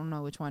 19. I don't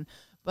know which one,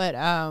 but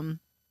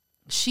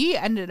she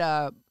ended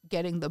up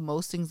getting the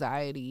most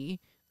anxiety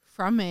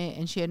from it,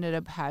 and she ended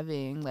up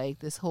having like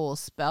this whole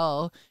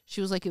spell.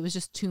 She was like, it was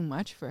just too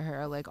much for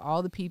her, like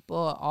all the people,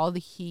 all the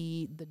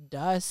heat, the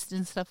dust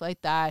and stuff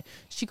like that.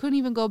 She couldn't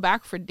even go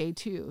back for day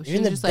 2. She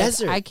You're in was the just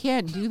desert. like, I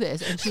can't do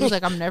this. And she was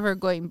like, I'm never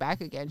going back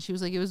again. She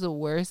was like, it was the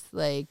worst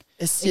like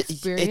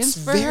experience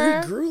it's for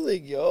very her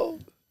grueling, yo.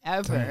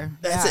 ever.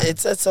 That's Yeah.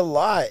 that's a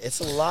lot.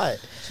 It's a lot.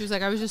 She was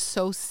like, I was just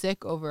so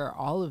sick over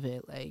all of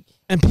it, like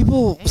And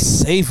people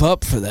save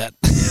up for that.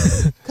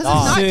 because it's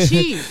not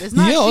cheap. It's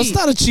not cheap. It's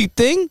not a cheap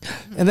thing.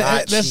 And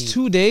Not that's cheap.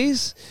 2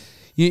 days.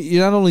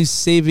 You're not only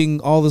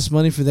saving all this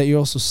money for that, you're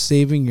also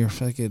saving your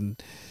fucking,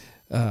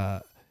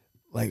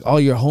 like all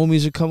your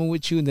homies are coming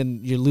with you, and then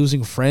you're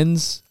losing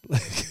friends.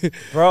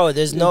 Bro,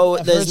 there's no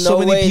I've heard so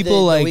many way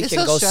people, that like- the weekend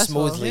It's so goes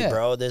stressful. smoothly, Yeah.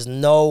 bro. There's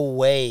no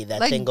way that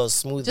Like, thing goes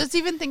smoothly. Just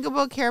even think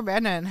about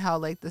Caravana and how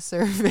like the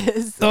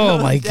service. Oh,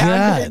 my down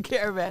God. to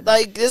Caravana.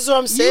 Like this is what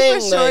I'm you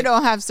saying. for sure like,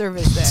 don't have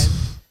service then.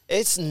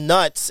 it's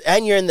nuts,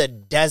 and you're in the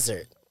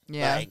desert.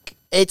 Yeah. Like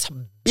it's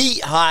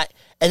beat hot,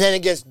 and then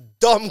it gets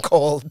dumb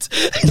cold.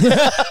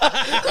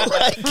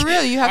 Like, For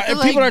real, you have to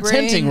like people are bring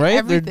tenting,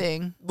 right? They're-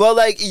 Everything. well,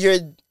 like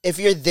if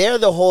you're there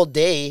the whole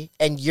day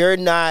and you're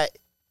not,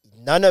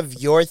 none of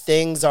your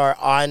things are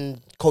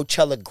on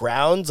Coachella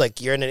grounds.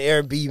 Like you're in an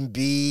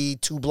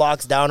Airbnb 2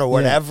 blocks down or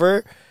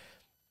whatever,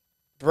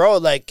 bro.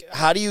 Like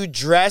how do you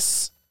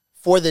dress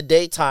for the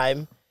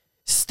daytime,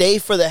 stay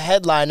for the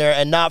headliner,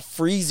 and not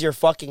freeze your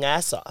fucking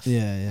ass off?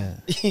 Yeah.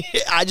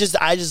 I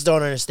just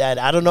don't understand.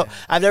 I don't know.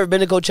 I've never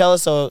been to Coachella,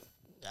 so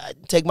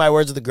take my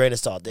words with a grain of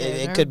salt. Yeah, It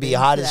never could be been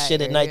hot to as that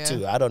shit at night area.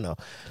 too. I don't know,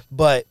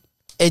 but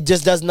it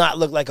just does not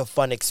look like a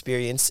fun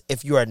experience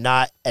if you are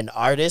not an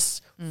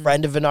artist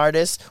friend of an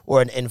artist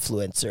or an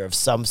influencer of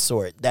some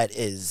sort that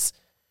is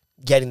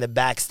getting the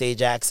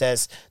backstage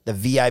access, the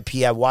VIP.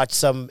 I watched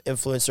some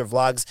influencer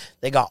vlogs.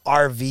 They got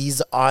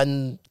RVs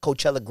on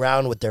Coachella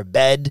ground with their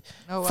bed,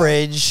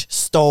 fridge,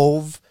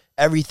 stove,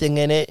 everything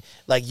in it.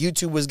 Like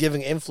YouTube was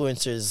giving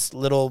influencers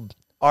little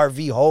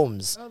RV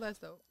homes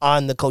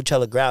on the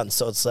Coachella ground.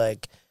 So it's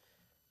like,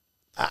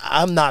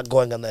 I'm not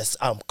going unless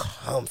I'm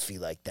comfy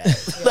like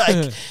that.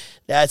 Like,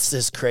 that's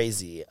just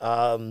crazy.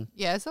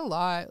 Yeah, it's a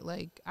lot.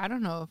 Like, I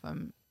don't know if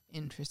I'm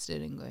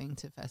interested in going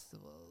to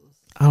festivals.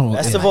 I don't know.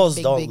 Festivals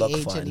big, don't big look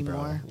age fun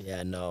anymore. bro.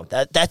 Yeah, no.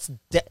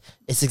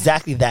 It's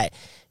exactly that.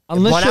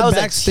 Unless when you're I was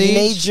backstage, a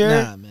teenager,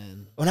 nah,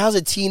 man. when I was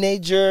a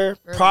teenager,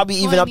 Early probably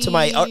even up to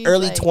my 20s,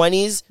 early like,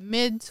 20s,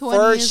 mid-20s,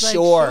 for like,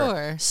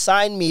 sure.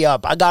 Sign me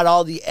up. I got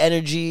all the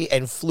energy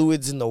and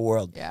fluids in the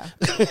world. Yeah.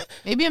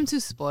 Maybe I'm too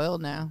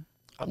spoiled now.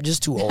 I'm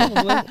just too old.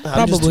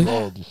 I'm just too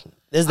old.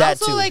 There's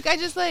that also, too. like,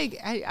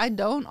 I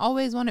don't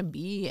always want to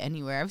be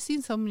anywhere. I've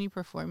seen so many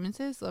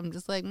performances, so I'm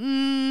just like,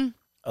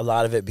 a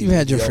lot of it be You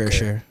had your mediocre. fair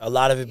share. A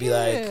lot of it be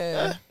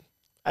like,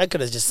 I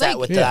could have just sat Like,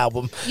 with the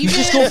album. You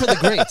just go for the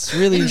greats,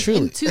 really and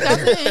truly.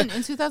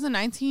 In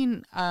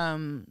 2019,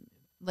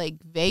 like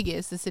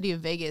Vegas, the city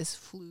of Vegas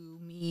flew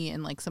me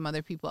and like some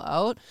other people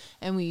out,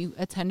 and we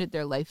attended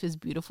their Life is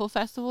Beautiful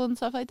festival and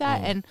stuff like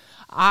that. And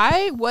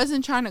I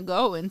wasn't trying to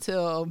go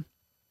until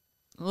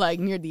like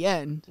near the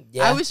end.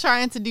 Yeah. I was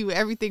trying to do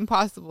everything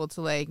possible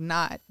to like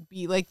not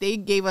be like, they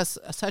gave us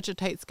such a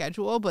tight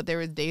schedule, but there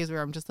were days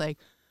where I'm just like,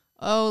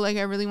 oh, like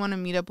I really want to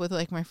meet up with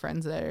like my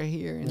friends that are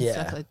here and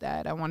stuff like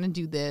that. I want to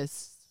do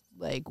this.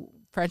 Like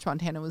French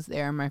Montana was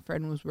there. My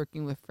friend was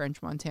working with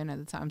French Montana at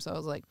the time. So I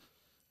was like,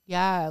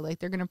 yeah, like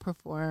they're going to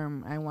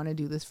perform. I want to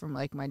do this from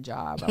like my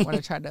job. I want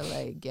to try to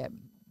like get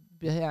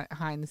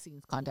behind the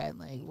scenes content,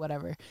 like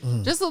whatever,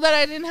 just so that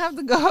I didn't have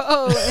to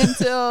go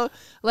until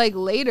like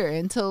later,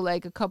 until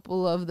like a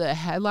couple of the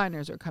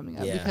headliners are coming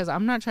up, because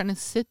I'm not trying to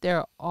sit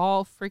there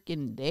all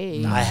freaking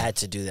day. I had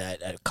to do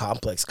that at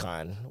Complex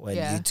Con when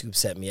YouTube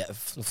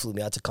flew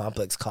me out to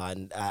Complex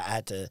Con. I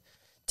had to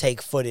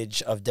take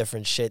footage of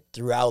different shit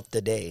throughout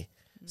the day,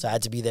 so I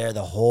had to be there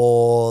the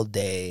whole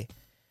day.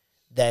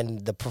 Then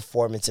the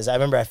performances. I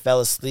remember I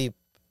fell asleep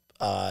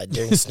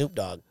during Snoop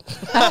Dogg.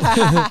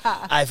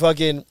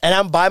 And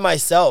I'm by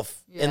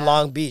myself in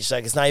Long Beach.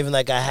 Like, it's not even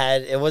like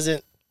it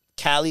wasn't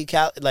Cali,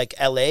 like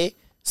LA.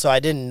 So I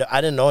didn't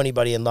know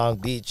anybody in Long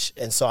Beach.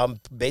 And so I'm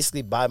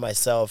basically by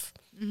myself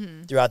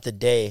throughout the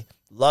day.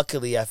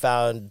 Luckily, I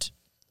found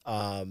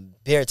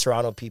Beer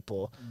Toronto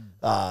people.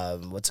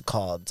 What's it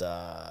called?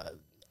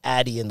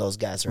 Addy and those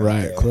guys right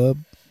Riot there. Club?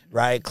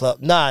 Riot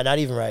Club. Nah, not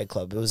even Riot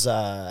Club. It was,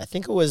 I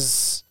think it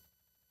was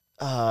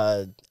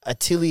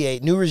Atelier,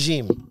 New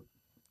Regime.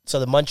 So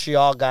the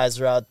Montreal guys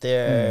were out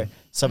there.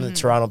 Some of the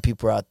Toronto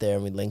people were out there,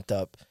 and we linked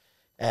up.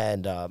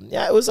 And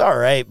yeah, it was all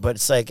right. But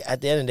it's like,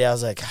 at the end of the day, I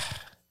was like,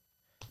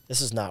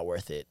 this is not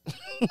worth it.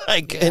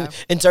 Like,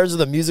 in terms of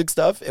the music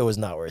stuff, it was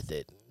not worth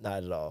it.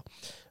 Not at all.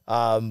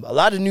 A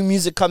lot of new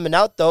music coming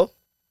out, though.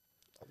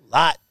 A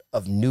lot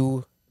of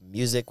new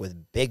music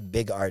with big,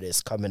 big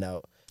artists coming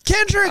out.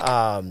 Kendrick!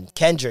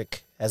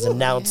 Kendrick has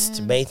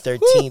announced May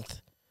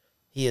 13th.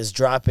 He is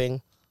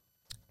dropping.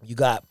 You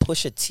got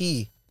Pusha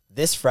T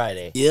this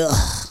Friday. Yeah.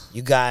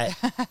 You got,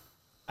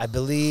 I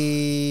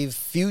believe,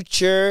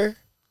 Future.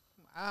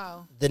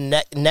 Wow.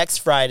 The next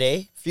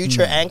Friday.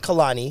 Future and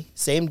Kalani,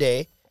 same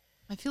day.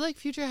 I feel like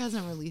Future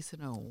hasn't released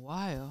in a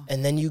while.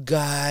 And then you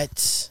got,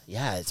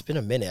 it's been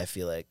a minute, I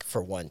feel like,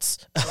 for once.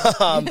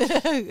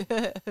 And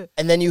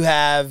then you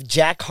have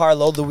Jack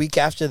Harlow the week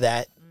after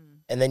that.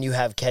 And then you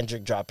have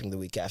Kendrick dropping the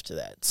week after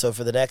that. So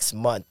for the next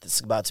month, it's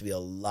about to be a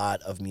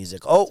lot of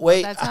music. Oh,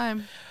 wait. That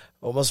time.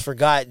 Almost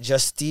forgot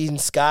Justine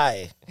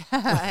Skye.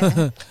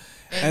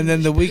 And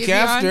then the week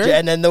after.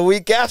 And then the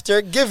week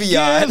after,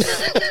 Giveon.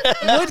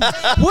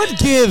 What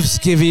gives,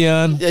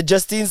 Giveon?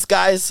 Justine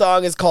Skye's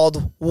song is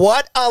called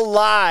What a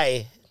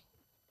Lie.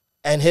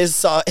 And his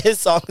song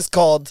is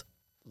called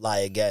Lie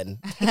Again.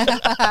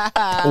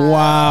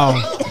 Wow.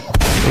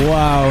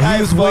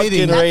 He was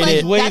waiting.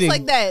 That's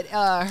like that,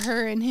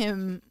 her and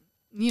him,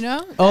 you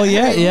know? Oh,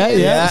 yeah.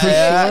 For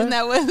sure. And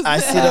that was, I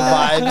see the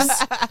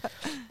vibes.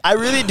 I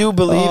really do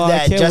believe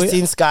that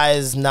Justine Skye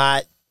is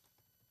not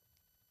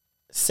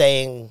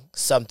saying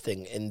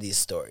something in these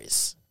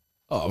stories.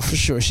 Oh, for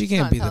sure. She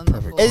can't be the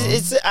perfect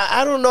It's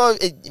I don't know.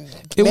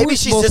 Maybe works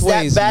she's both just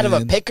ways, that bad of a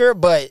man. picker,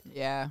 but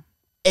yeah,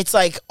 it's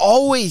like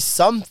always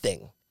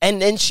something. And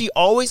then she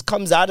always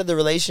comes out of the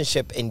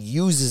relationship and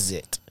uses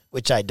it,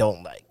 which I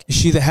don't like. Is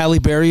she the Halle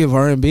Berry of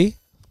R&B?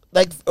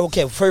 Like,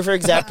 okay, for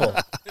example,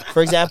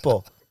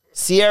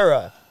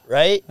 Sierra,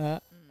 right?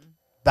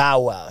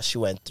 Bow Wow, she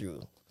went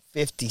through.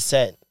 50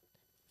 Cent,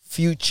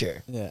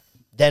 Future,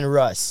 then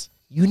Russ.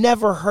 You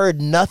never heard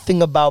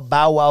nothing about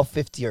Bow Wow,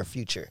 50, or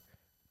Future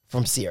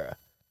from Sierra.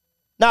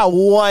 Not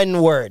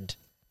one word.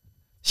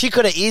 She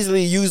could have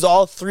easily used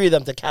all three of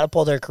them to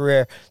catapult her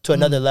career to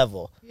another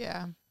level.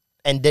 Yeah.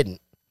 And didn't.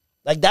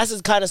 Like, that's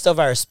the kind of stuff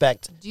I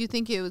respect. Do you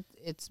think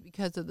it's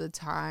because of the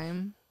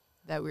time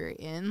that we're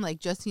in, like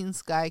Justine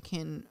Skye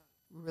can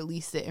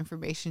release the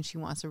information she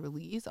wants to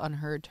release on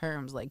her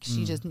terms. Like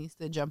she just needs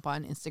to jump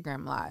on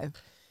Instagram Live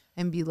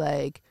and be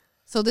like,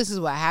 so this is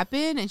what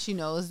happened, and she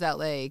knows that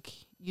like,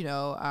 you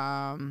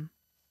know,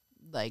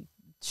 like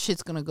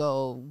shit's gonna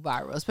go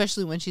viral,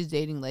 especially when she's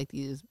dating like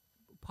these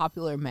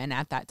popular men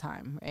at that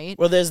time, right?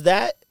 Well, there's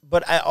that,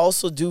 but I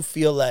also do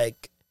feel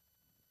like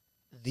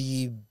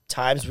the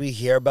times we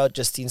hear about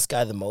Justine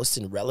Skye the most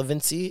in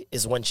relevancy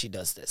is when she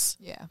does this.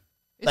 Yeah.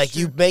 Like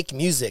you make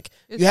music.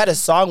 You had a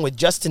song with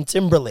Justin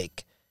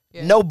Timberlake.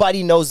 Yeah.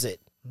 Nobody knows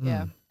it.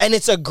 Yeah. And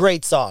it's a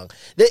great song.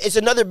 It's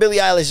another Billie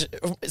Eilish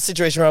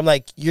situation where I'm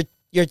like,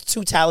 you're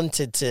too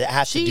talented to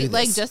have to do this.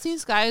 Like Justine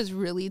Skye is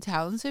really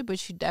talented, but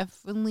she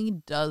definitely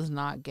does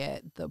not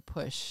get the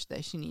push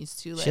that she needs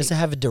to. Like, she doesn't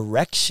have a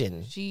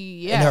direction.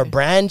 Yeah. In her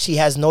brand, she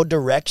has no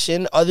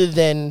direction other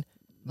than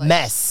like,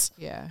 mess.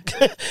 Yeah.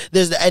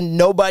 And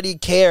nobody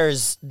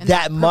cares and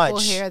that much.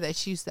 Purple hair that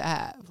she used to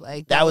have,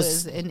 like that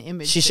was an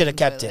image. She should have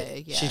thing, kept but, it.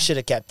 like, yeah. She should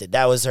have kept it.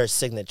 That was her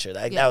signature.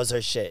 Like that was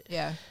her shit.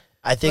 Yeah.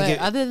 I think.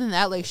 But other than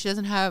that, like she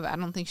doesn't have. I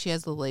don't think she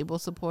has the label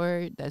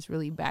support that's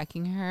really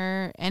backing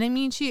her. And I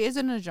mean, she is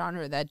in a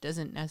genre that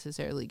doesn't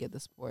necessarily get the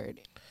support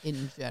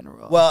in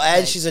general. Well,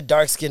 and she's a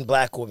dark-skinned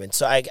black woman,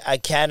 so I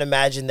can't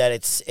imagine that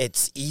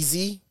it's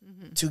easy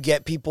to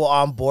get people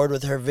on board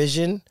with her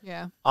vision.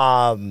 Yeah.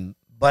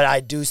 But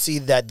I do see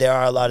that there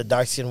are a lot of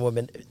dark-skinned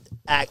women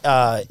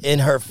in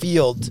her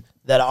field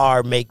that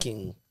are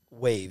making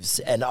waves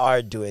and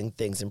are doing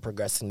things and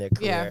progressing their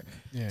career.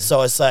 Yeah.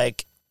 So it's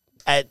like,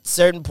 at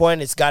certain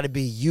point, it's got to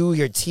be you,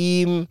 your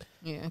team.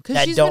 Yeah, because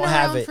that she's don't been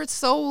have around it for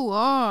so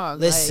long.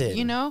 Listen, like,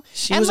 you know,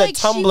 she and was like, a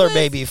Tumblr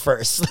baby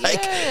first.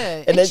 Like,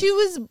 yeah, and then, she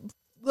was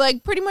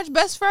like pretty much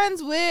best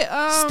friends with.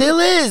 Still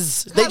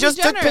is. They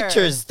just took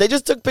pictures. They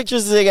just took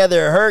pictures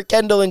together. Her,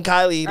 Kendall, and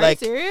Kylie. Are like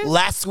you serious?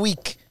 last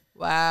week.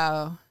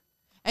 Wow.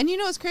 And you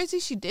know what's crazy?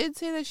 She did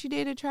say that she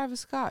dated Travis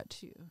Scott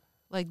too.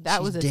 Like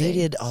that was a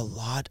dated thing. a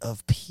lot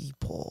of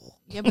people.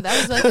 Yeah, but that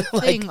was like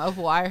the thing of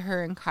why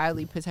her and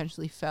Kylie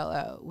potentially fell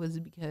out was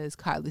because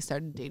Kylie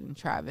started dating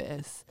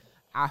Travis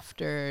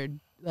after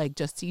like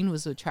Justine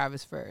was with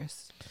Travis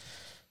first.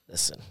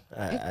 Listen,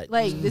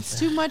 it's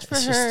too much for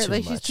her.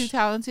 Like she's too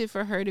talented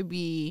for her to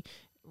be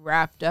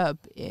wrapped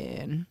up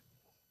in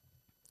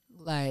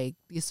like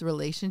this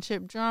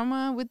relationship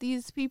drama with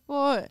these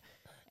people.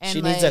 And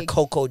she needs a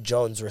Coco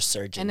Jones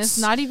resurgence. And it's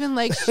not even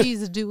like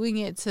she's doing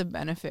it to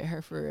benefit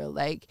her for real.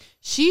 Like,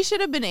 she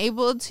should have been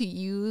able to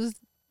use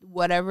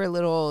whatever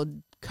little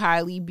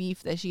Kylie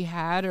beef that she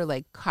had or,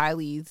 like,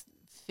 Kylie's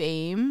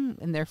fame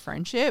and their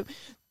friendship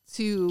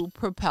to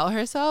propel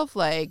herself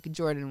like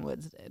Jordan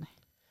Woods did.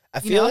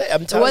 I feel it.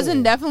 I'm telling you. It wasn't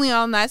you. definitely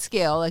on that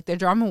scale. Like, the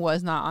drama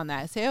was not on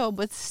that scale.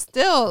 But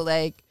still,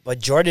 like... But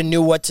Jordan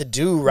knew what to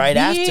do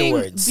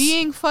afterwards.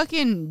 Being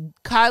fucking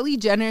Kylie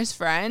Jenner's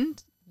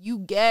friend...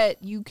 You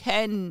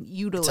can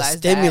utilize it's a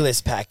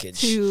stimulus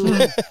package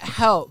to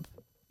help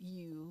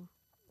you.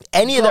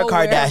 Any of their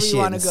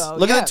Kardashians. Go.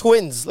 Look at the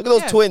twins. Look at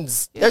those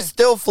twins. Yeah. They're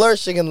still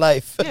flourishing in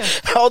life. Yeah.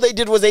 All they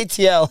did was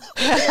ATL.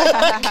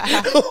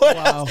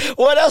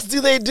 What else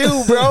do they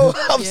do, bro?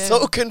 I'm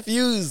so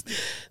confused.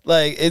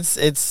 Like it's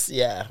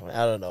I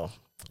don't know.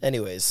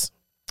 Anyways,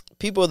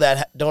 people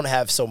that don't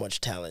have so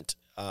much talent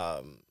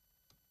are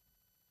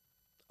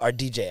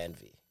DJ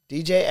Envy.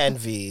 DJ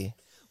Envy.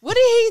 What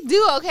did he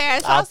do? Okay, I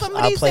saw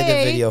somebody I'll play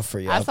say. the video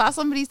for you. I saw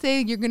somebody say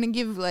you're gonna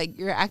give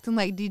you're acting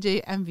like DJ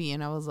Envy,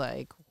 and I was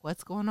like,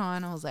 "What's going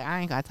on?" I was like, "I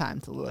ain't got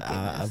time to look."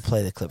 I'll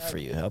play the clip for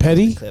you.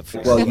 Petty.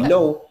 Well, you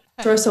know,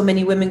 I'm sure so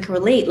many women can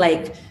relate.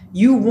 Like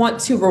you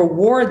want to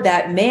reward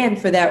that man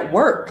for that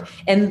work,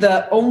 and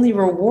the only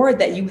reward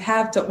that you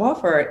have to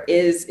offer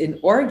is an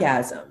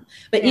orgasm.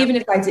 But even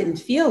if I didn't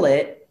feel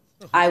it,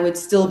 I would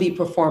still be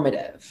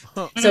performative.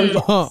 So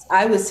yes,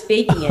 I was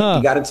faking it.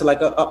 We got into like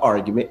a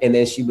argument, and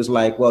then she was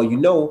like, well, you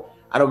know,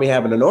 I don't be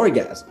having an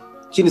orgasm.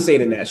 She didn't say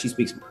it in that. She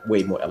speaks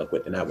way more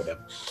eloquent than I would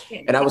have.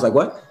 And I was like,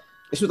 what?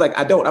 And she was like,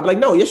 I don't. I'm like,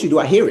 no, yes, you do.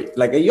 I hear it.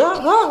 Like, yeah,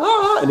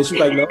 and then she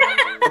was like, no,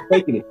 I'm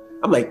faking it.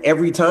 I'm like,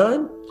 every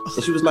time?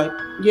 And she was like,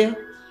 yeah.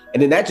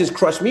 And then that just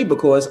crushed me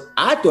because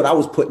I thought I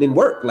was putting in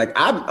work. Like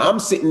I'm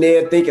sitting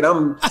there thinking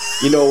I'm,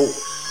 you know,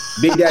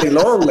 Big Daddy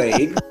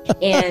Longleg.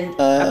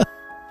 And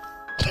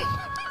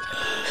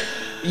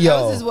Yo,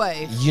 that was his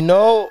wife. You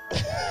know,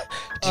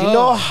 do you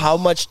know how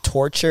much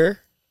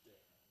torture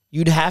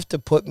you'd have to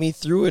put me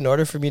through in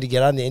order for me to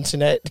get on the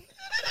internet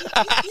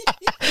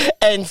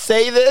and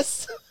say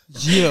this?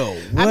 Yo,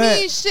 what? I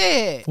mean,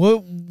 shit.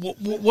 What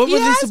were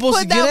they supposed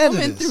to get out of this? He has put that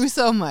woman through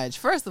so much.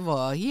 First of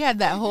all, he had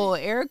that whole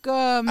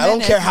Erica. I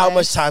don't care how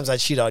much times I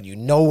cheat on you.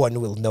 No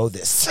one will know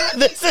this.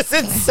 This is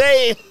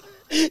insane.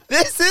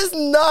 This is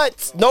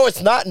nuts. No,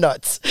 it's not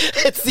nuts.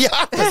 It's the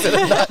opposite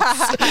of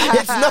nuts.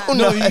 It's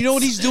nuts. You know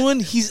what he's doing?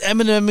 He's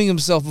Emineming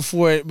himself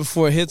before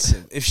it hits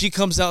him. If she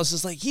comes out, it's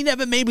just like, he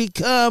never made me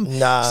come.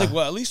 Nah. It's like,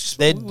 well, at least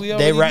they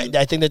write.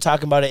 I think they're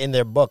talking about it in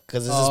their book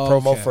because this is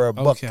promo for a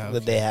book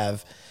that they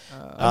have.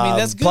 I mean,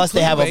 that's good. Plus,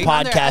 they have a I was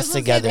gonna podcast say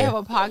together. They have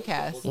a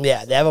podcast.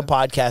 Yeah, they have a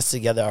podcast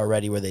together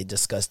already where they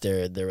discuss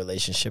their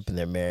relationship and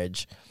their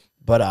marriage.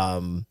 But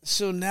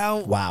So now,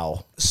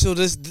 wow. So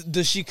does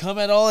she come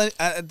at all?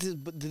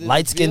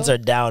 Light skins are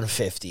down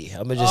 50.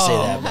 I'm gonna just say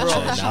that much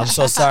right now. I'm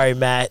so sorry,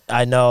 Matt.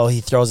 I know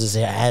he throws his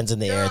hands in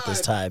the air at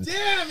this time.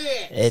 Damn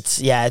it!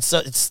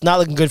 It's not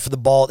looking good for the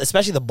bald,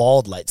 especially the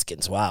bald light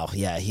skins. Wow,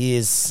 yeah, he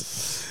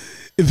is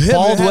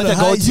bald with a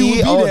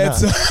goatee. Oh no!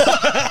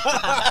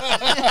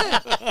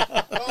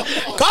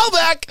 Call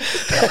back.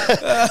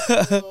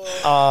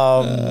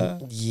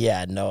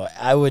 Yeah, no,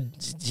 I would.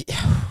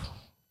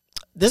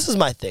 This is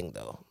my thing,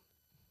 though,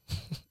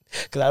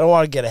 because I don't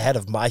want to get ahead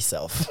of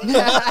myself. Next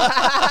thing,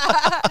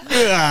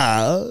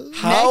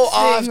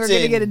 we're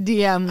gonna get a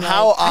DM. Like,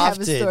 how I have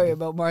a often story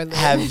about Marlon.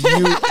 have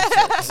you?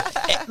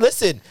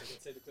 Listen,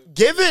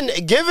 given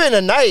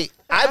a night,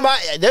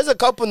 there's a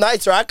couple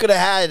nights where I could have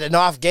had an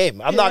off game.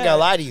 I'm not gonna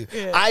lie to you.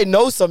 Yeah. I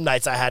know some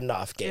nights I had an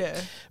off game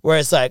where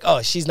it's like,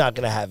 oh, she's not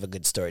gonna have a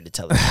good story to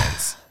tell her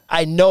friends.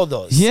 I know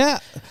those. Yeah,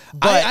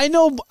 but I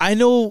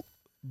know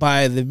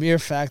by the mere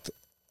fact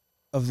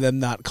of them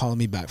not calling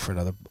me back for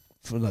another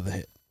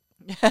hit.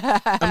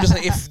 I'm just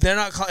like,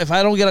 if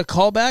I don't get a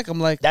call back,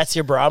 I'm like, that's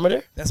your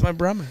barometer. That's my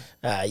barometer.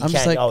 You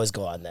can't always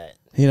go on that.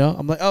 You know,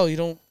 I'm like, oh, you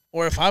don't.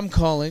 Or if I'm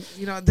calling,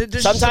 you know,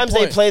 sometimes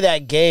they play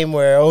that game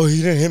where, oh, he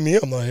didn't hit me,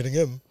 I'm not hitting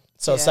him.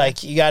 So it's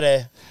like you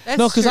gotta.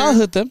 No, because I'll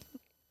hit them.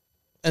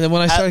 And then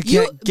when I start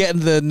getting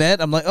the net,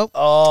 I'm like,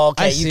 oh,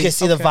 okay. You can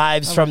see the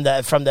vibes from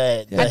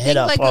the hit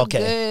up. Like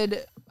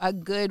a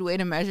good way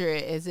to measure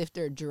it is if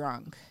they're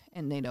drunk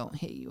and they don't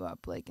hit you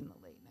up like in the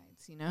late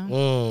nights, you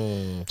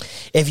know?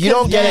 If you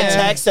don't get a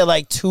text at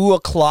like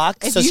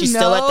 2:00, so she's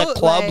still at the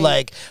club,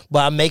 but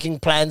I'm making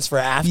plans for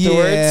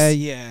afterwards.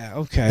 Yeah,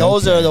 okay.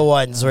 Those are the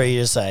ones where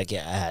you're just like,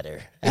 yeah, I had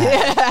her. I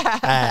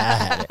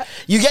had her.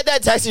 You get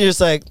that text and you're just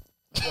like,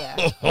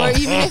 yeah. Or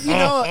even if you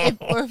don't,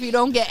 if you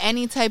don't get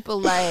any type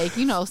of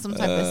some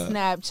type of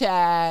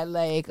Snapchat,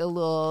 like a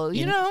little,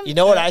 you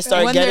know what I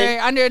started when getting?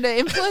 they're under the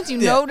influence,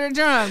 know they're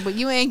drunk, but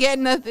you ain't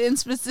getting nothing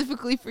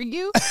specifically for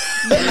you.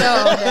 You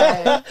know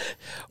that.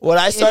 What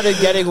I started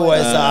getting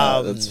was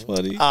that's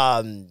funny.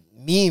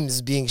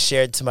 Memes being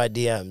shared to my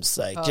DMs,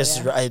 like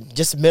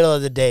just middle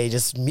of the day,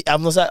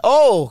 I'm just like,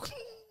 oh,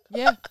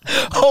 yeah,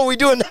 oh, we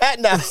doing that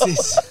now.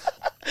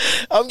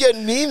 I'm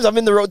getting memes. I'm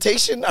in the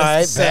rotation. All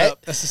right,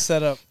 bet. That's the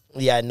setup.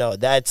 Yeah, no,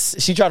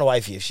 she trying to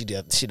wife you. She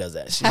does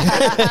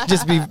that.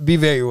 Just be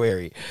very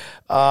wary.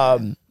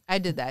 I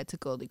did that to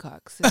Goldie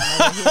Cox. That's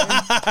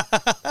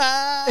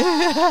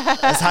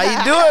how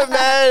you do it,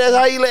 man. That's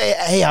how you.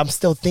 Hey, I'm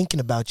still thinking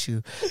about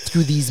you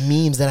through these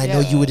memes that I know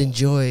you would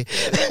enjoy.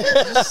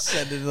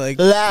 Send it like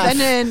laugh.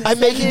 I'm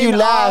making you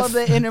laugh. All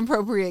the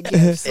inappropriate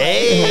gifts.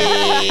 Hey.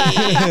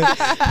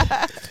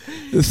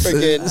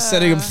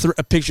 Sending him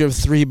a picture of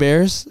 3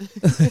 bears.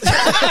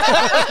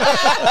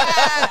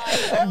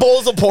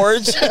 Bowls of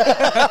porridge.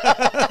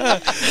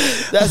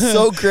 That's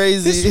so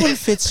crazy. This one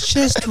fits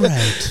just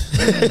right.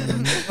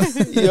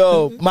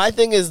 Yo, my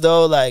thing is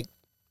though, like,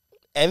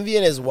 Envy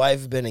and his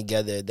wife have been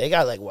together. They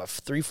got like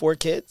 3-4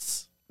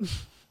 kids.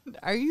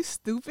 Are you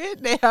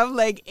stupid? They have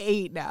like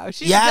 8 now.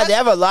 They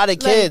have a lot of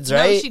kids,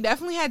 right? No, she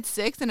definitely had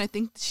 6, and I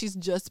think she's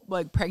just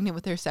like pregnant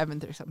with her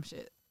 7th or some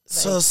shit.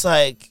 So it's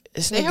like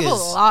they have a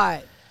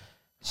lot.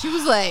 She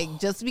was like,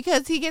 just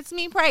because he gets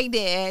me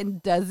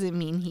pregnant doesn't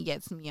mean he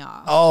gets me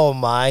off. Oh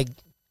my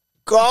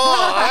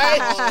God.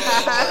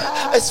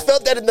 I just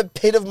felt that in the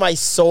pit of my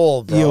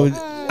soul, bro.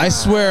 Yo, I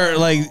swear,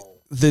 like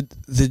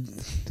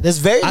there's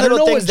very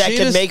little things that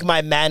can make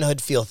my manhood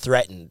feel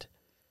threatened.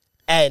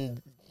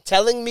 And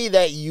telling me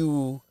that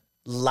you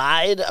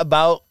lied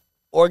about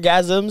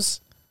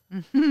orgasms,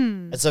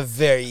 it's a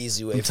very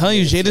easy way. I'm telling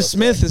you, Jada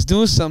Smith is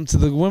doing something to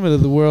the women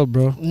of the world,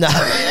 bro. Nah,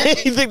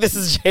 you think this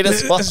is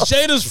Jada's fault? It's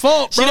Jada's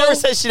fault, bro. She never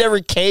said she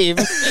never came.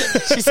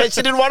 She said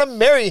she didn't want to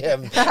marry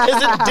him.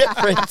 There's a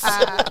difference.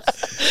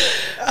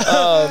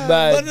 Oh,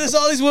 man. But there's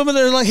all these women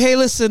that are like, hey,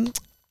 listen,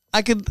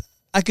 I could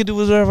do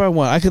whatever I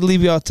want. I could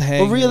leave you out to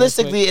hang. But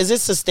realistically, is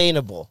it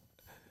sustainable?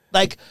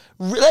 Like,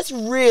 let's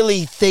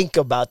really think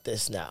about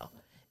this now.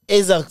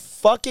 Is a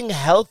fucking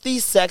healthy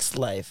sex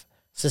life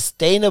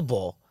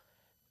sustainable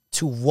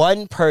to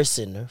one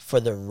person for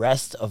the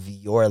rest of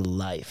your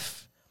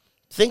life?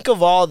 Think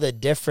of all the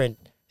different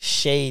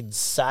shades,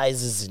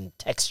 sizes, and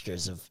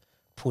textures of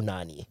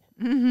punani.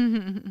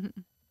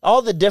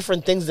 All the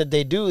different things that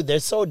they do, they're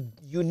so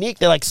unique.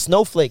 They're like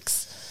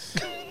snowflakes.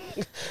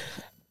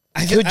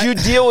 Could you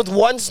deal with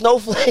one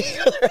snowflake?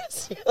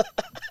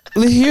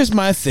 Here's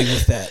my thing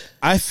with that.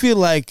 I feel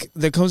like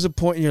there comes a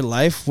point in your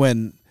life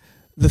when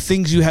the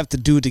things you have to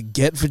do to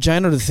get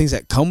vagina, or the things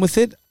that come with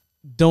it,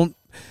 don't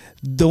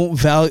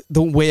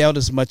weigh out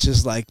as much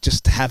as like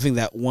just having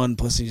that one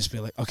pussy. Just be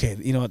like, okay,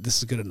 you know what, this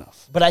is good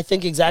enough. But I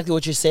think exactly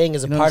what you're saying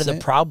is a part of the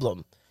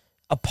problem.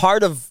 A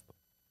part of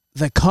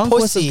the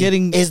conquest pussy of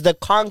getting is the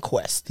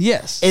conquest.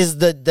 Yes. Is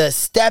the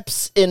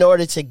steps in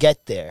order to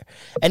get there.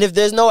 And if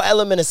there's no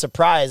element of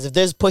surprise, if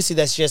there's pussy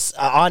that's just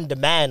on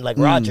demand like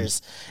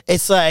Rogers,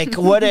 it's like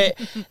where's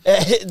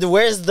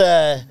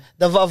the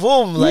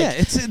vavoom? Like, yeah,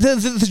 it's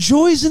the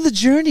joy is in the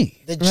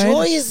journey. The right?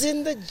 joy is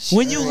in the journey.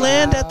 When you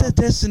land at the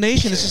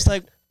destination, it's just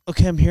like,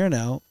 okay, I'm here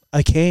now.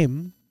 I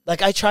came.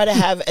 Like, I try to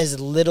have as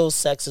little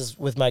sex as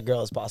with my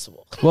girl as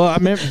possible. Well, I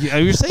remember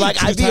you were saying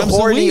like, I'd be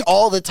horny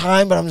all the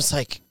time, but I'm just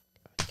like,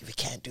 we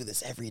can't do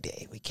this every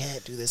day. We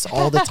can't do this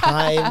all the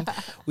time.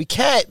 We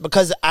can't,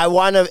 because I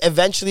want to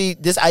eventually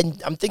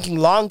I'm thinking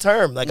long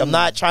term. Like, I'm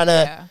not trying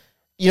to,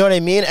 you know what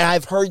I mean? And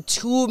I've heard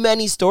too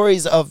many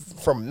stories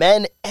from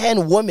men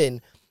and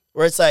women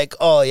where it's like,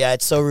 oh yeah,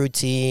 it's so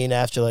routine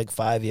after like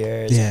 5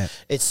 years. Yeah.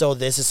 It's so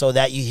this, it's so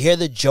that. You hear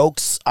the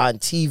jokes on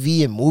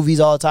TV and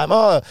movies all the time.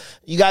 Oh,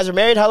 you guys are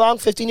married how long?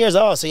 15 years.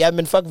 Oh, so you haven't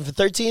been fucking for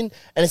 13?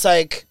 And it's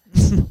like,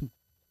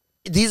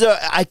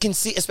 I can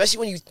see, especially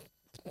when you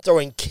throw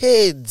in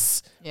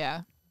kids,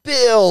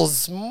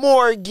 bills,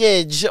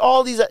 mortgage,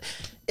 all these.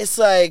 It's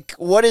like,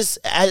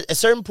 at a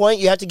certain point,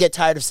 you have to get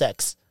tired of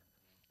sex.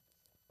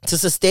 To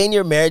sustain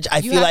your marriage,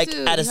 I feel like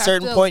at a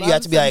certain point you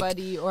have to be like,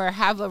 or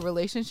have a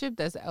relationship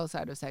that's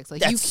outside of sex.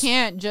 Like, you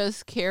can't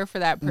just care for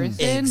that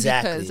person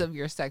because of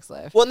your sex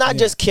life. Well, not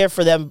just care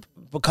for them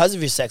because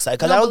of your sex life,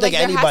 because I don't think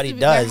anybody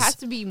does. There has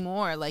to be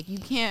more. Like, you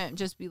can't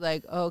just be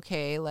like,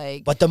 okay,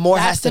 like. But the more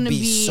has to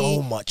be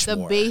so much more.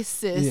 The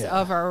basis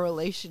of our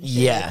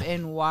relationship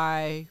and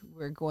why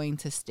we're going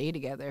to stay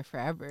together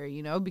forever,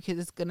 you know, because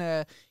it's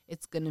gonna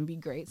be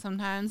great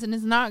sometimes and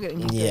it's not gonna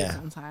be great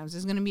sometimes.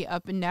 There's gonna be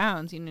up and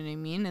downs, you know what I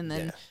mean? And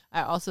then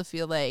I also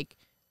feel like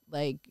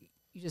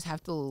you just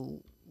have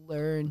to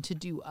learn to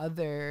do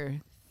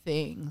other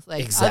things,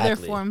 like other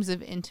forms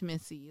of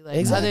intimacy,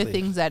 like other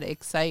things that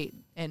excite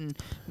and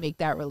make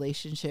that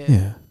relationship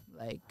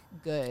like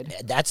good.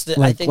 That's the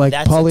like, I think like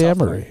that's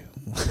polyamory.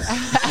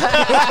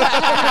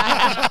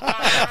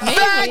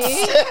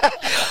 Maybe.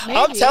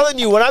 I'm telling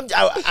you, when I'm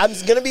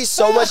gonna be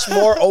so much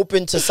more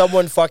open to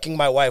someone fucking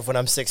my wife when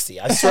I'm 60.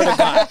 I swear to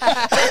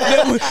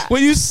God.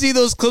 When you see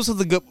those clips of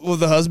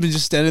the husband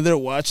just standing there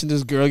watching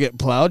this girl get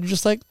plowed, you're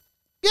just like,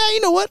 yeah,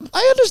 you know what?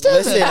 I understand.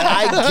 Listen,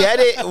 I get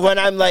it when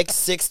I'm like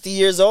 60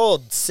 years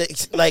old.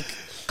 Like,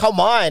 come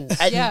on.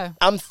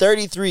 I'm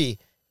 33.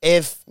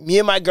 If me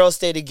and my girl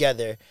stay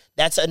together,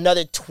 that's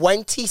another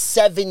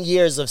 27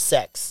 years of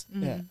sex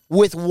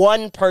with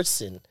one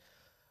person.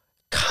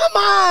 Come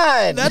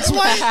on. That's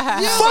why.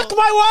 Fuck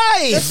my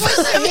wife.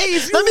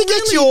 Let me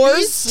get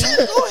yours.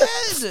 Go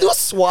ahead. Do a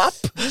swap.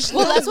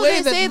 Well, that's what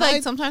they say.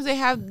 Like, sometimes they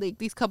have, like,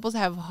 these couples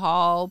have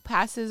hall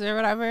passes or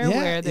whatever,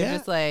 where they're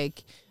just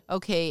like,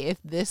 okay, if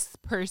this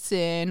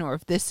person or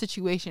if this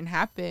situation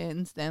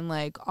happens, then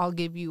like I'll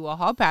give you a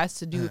hall pass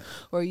to do,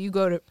 or you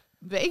go to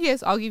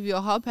Vegas, I'll give you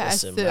a hall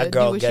pass to do what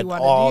you want to do.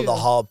 All the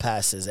hall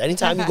passes.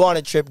 Anytime you go on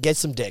a trip, get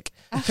some dick.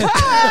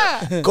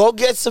 Go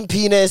get some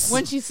penis.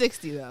 When she's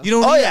 60, though. You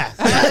don't. Oh yeah,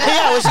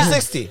 yeah. When she's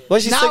 60.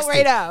 When she's not 60.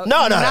 right out.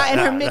 No, not in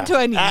her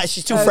mid-20s.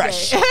 She's too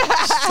fresh. She's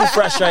too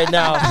fresh right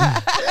now.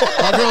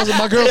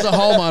 My girl's a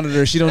hall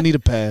monitor. She don't need a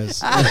pass.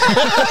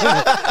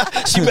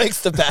 She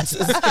makes the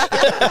passes.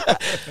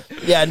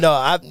 Yeah,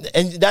 no.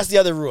 And that's the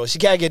other rule. She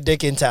can't get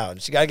dick in town.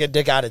 She gotta get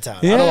dick out of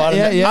town. Yeah, I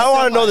don't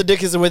want to know the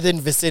dick is within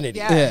vicinity.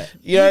 Yeah.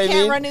 You know what I mean?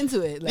 You can't run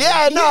into it. Like,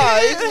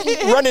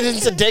 Running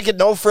into dick and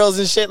no frills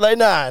and shit. Like,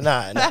 nah.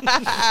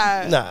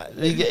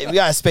 We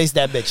gotta space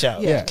that bitch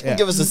out. Yeah.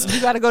 Give us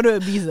you gotta go to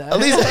Ibiza. at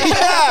least,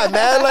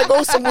 man. Like,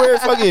 go somewhere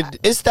fucking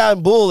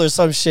Istanbul or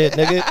some shit,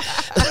 nigga.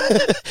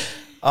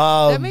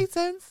 That makes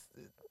sense.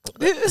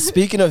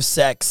 Speaking of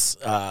sex,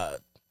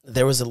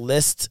 there was a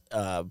list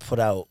put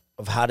out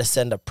of how to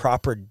send a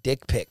proper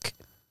dick pic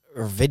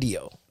or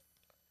video,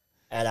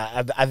 and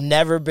I've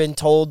never been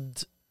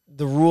told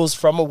the rules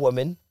from a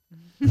woman.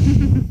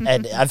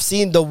 And I've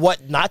seen the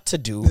what not to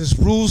do. There's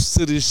rules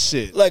to this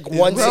shit. Like,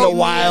 once in a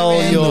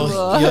while, you'll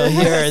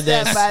hear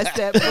this. Step by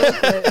step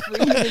process for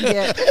you to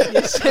get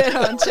your shit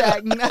on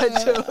track,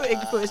 not your big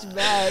push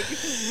back.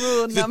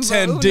 Rule The number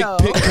 10 uno. dick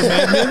pic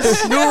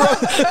commandments.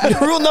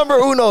 Rule number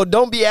uno: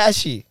 don't be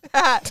ashy.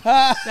 That's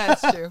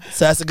true.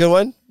 So that's a good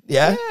one.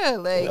 Yeah. Yeah,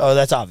 like, Oh,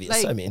 that's obvious.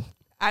 like, I mean,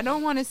 I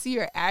don't want to see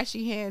your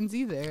ashy hands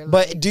either.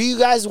 but do you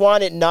guys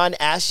want it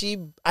non-ashy?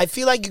 I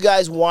feel like you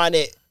guys want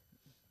it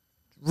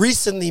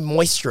recently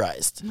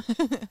moisturized.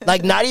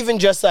 Like, not even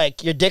just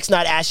like your dick's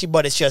not ashy,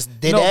 but it's just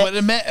No, but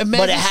imagine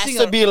but it has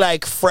seeing to be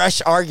like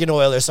fresh argan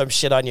oil or some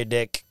shit on your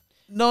dick.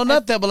 No,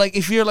 not that, but like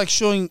if you're like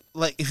showing,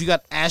 like if you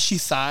got ashy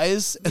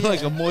thighs and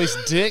like a moist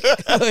dick,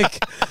 like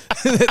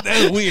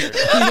that's weird.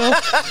 You know,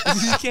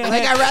 you can't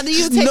like, I'd rather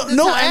you take the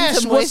time ash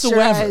to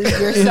whatsoever. moisturize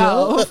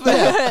yourself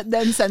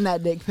than send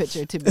that dick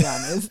picture, to be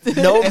honest.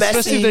 No Especially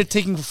messy, if they're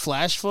taking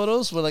flash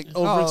photos with like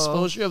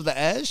overexposure of the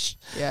ash.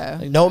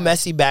 Yeah. no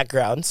messy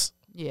backgrounds.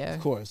 Yeah.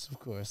 Of course.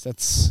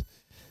 That's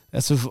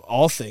with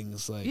all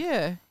things. Like,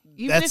 Yeah.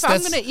 Even That's- if I'm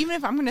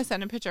that's- gonna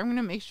send a picture, I'm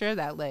gonna make sure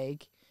that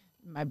like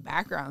my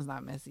background's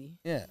not messy.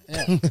 Yeah,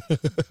 yeah.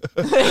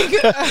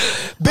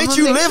 Bitch,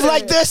 you live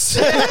like this.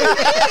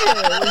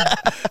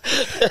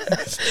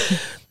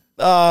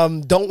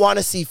 Don't want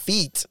to see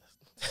feet.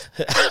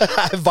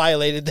 I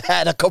violated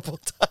that a couple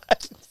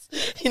times.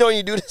 You know when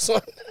you do this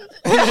one,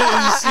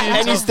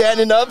 and you're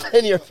standing up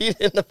and your feet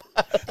in the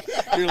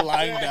bottom. You're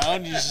lying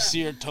down. You just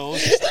see your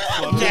toes. Just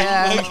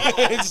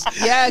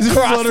Yeah. it's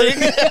crossing.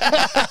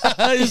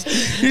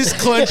 you just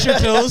clench your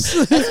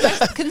toes.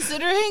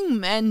 Considering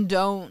men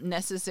don't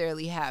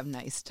necessarily have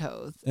nice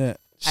toes, Yeah.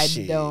 I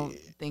Shit. don't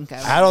think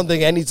I don't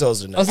think any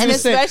toes are nice. And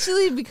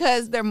especially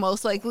because they're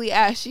most likely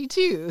ashy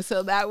too,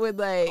 so that would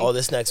like. Oh,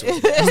 this next one.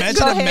 Imagine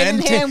go a man hand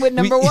in hand with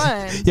number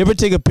one. You ever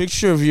take a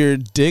picture of your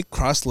dick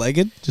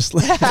cross-legged? Just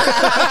like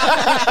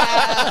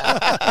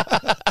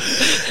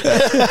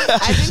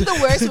I think the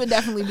worst would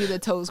definitely be the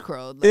toes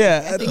curled. Like,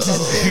 yeah, I think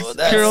that's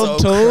That's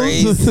curled so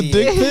toes with the crazy.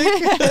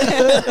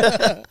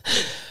 dick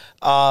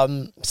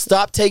pic.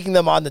 Stop taking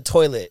them on the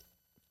toilet.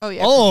 Oh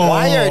yeah. Oh.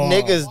 Why are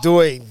niggas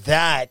doing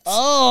that?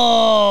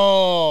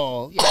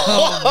 Oh,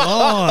 come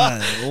on.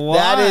 Why?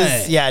 That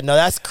is,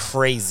 that's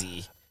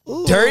crazy.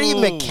 Dirty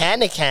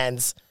mechanic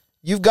hands.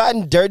 You've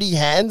gotten dirty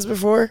hands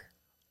before?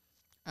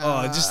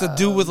 Oh, just a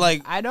dude with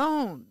like I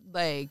don't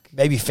like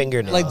Maybe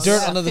fingernails. like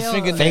dirt under the feel-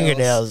 fingernails.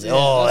 Fingernails. Yeah,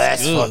 Oh,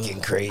 that's good.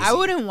 fucking crazy. I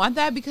wouldn't want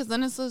that because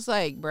then it's just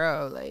like,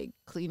 bro, like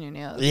clean your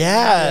nails. Yeah.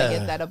 I'm not gonna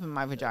get that up in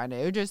my vagina.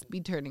 It would just be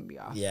turning me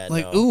off. Yeah,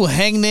 Like, no. ooh,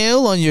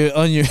 hangnail on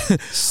your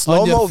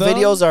Slow-mo thumb?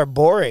 videos are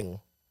boring.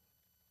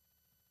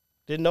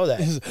 Didn't know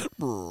that.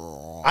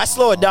 I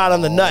slow it down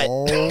on the nut.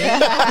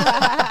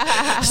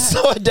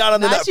 Slow it down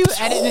on the Not nut. you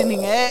editing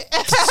it.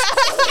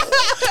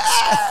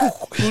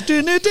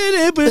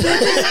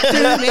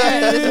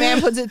 This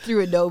man puts it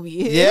through Adobe.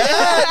 Yeah,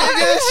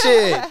 nigga,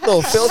 shit.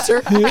 Little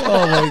filter.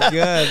 Oh my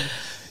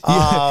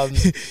god.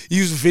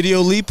 Use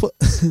Video Leap.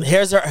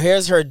 Here's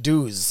her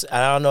do's.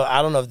 I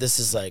don't know if this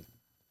is like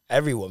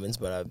every woman's,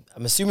 but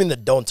I'm assuming the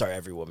don'ts are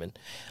every woman.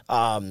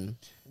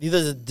 These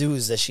are the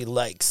do's that she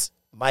likes.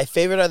 My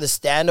favorite are the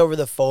stand over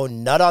the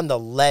phone, nut on the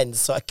lens,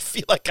 so I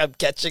feel like I'm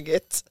catching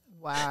it.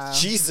 Wow.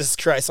 Jesus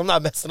Christ, I'm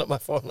not messing up my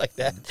phone like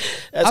that.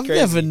 That's I've crazy.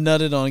 never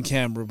nutted on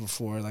camera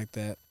before like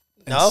that.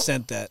 And No?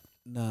 sent that.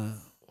 Nah.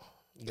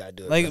 You gotta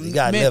do it. Like Like, you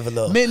gotta live a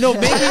little. Maybe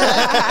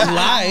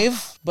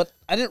live, but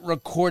I didn't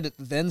record it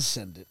then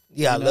send it.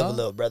 You gotta live a know?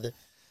 little, brother.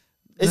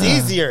 It's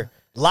easier.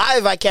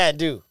 Live, I can't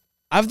do.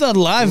 I've done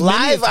live. many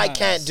Live, I times.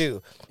 can't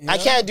do. I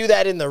can't do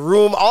that in the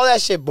room. All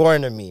that shit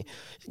boring to me.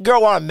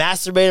 Girl want to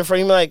masturbate in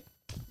front of me, like,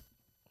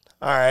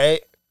 all right.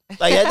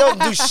 Like, that don't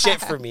do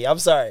shit for me. I'm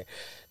sorry.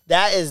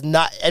 That is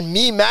not, and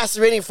me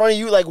masturbating in front of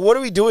you, like, what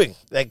are we doing?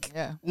 Like,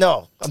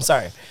 no, I'm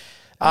sorry.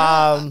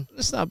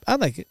 It's not. I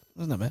like it.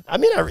 It's not bad. I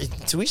mean,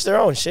 to each their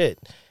own shit.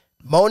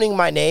 Moaning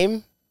my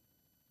name,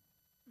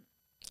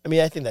 I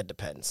mean, I think that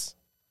depends.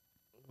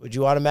 Would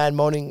you want a man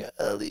moaning,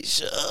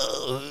 Alicia?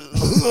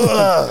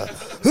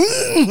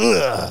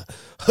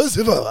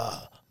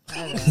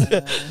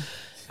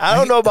 I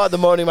don't know about the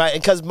moaning my,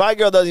 because my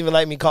girl doesn't even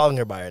like me calling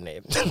her by her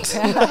name. So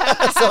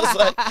it's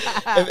like,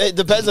 it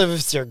depends if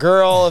it's your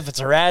girl, if it's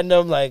a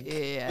random, like,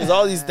 there's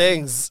all these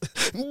things.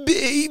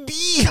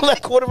 Baby,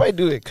 like, what am I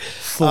doing?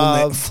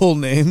 Full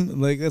name.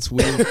 Like, that's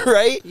weird.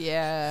 Right?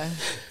 Yeah.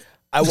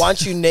 I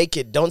want you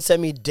naked. Don't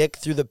send me dick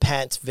through the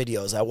pants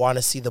videos. I want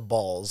to see the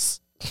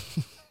balls.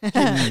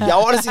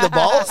 Y'all want to see the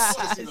balls?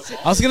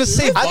 I was gonna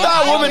say. I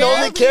thought women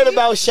only cared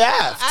about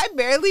shaft. I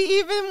barely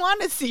even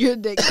want to see your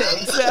dick pic.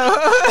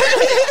 So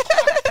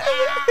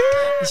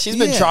She's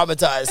been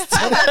traumatized.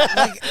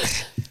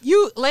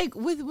 you like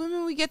with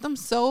women, we get them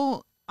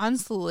so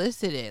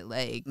unsolicited,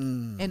 like,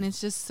 and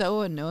it's just so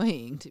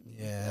annoying to me.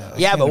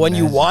 Yeah, but when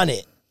you want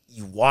it,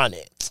 you want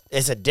it.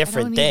 It's a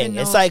different don't even thing.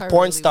 know It's if like I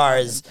porn really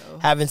stars want it, though.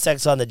 having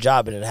sex on the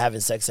job and then having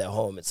sex at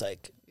home. It's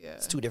like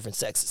it's two different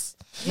sexes.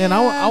 Man,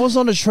 I was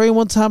on the train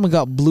one time and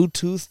got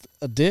Bluetooth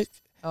a dick.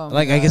 Oh my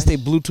Like, I guess gosh.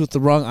 they Bluetooth the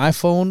wrong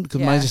iPhone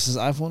because mine Yeah. just says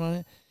iPhone on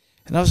it.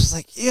 And I was just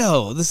like,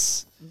 yo,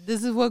 this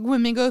is what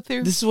women go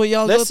through. is what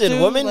y'all Listen, go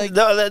through. women, Like,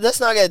 no, let's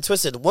not get it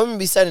twisted. Women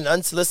be sending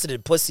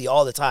unsolicited pussy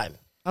all the time.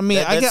 I mean,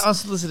 I get that's-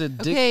 unsolicited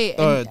dick. Okay,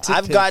 or and- tic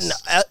I've gotten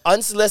pics.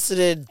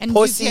 unsolicited and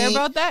pussy, you care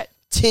about that?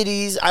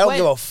 titties. I don't What?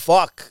 give a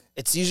fuck.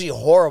 It's usually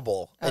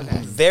horrible and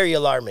very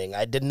alarming.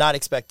 I did not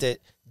expect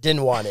it.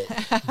 Didn't want it.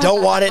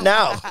 Don't want it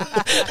now.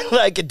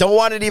 Like, don't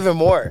want it even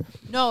more.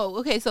 No,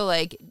 okay, so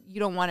like you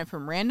don't want it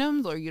from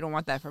randoms, or you don't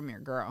want that from your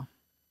girl.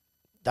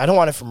 I don't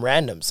want it from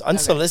randoms.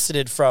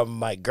 Unsolicited from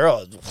my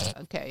girl.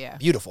 Okay, yeah.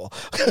 Beautiful.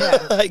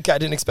 Like, I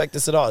didn't expect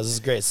this at all. This is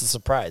great. It's a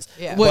surprise.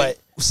 Yeah. Wait,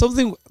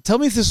 something. Tell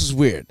me if this is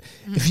weird.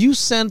 If you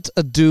sent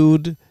a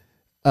dude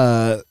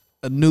a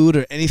nude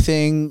or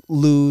anything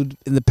lewd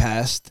in the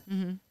past,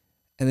 and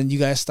then you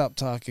guys stopped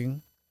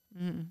talking,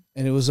 and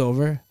it was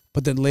over,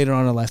 but then later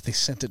on in life they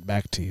sent it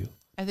back to you.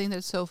 I think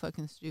that's so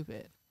fucking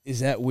stupid.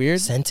 Is that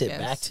weird? Sent it Yes.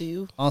 back to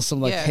you? On some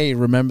like, Yeah. hey,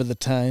 remember the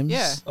times?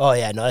 Yeah. Oh,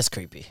 yeah. No, that's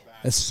creepy.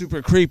 That's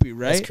super creepy,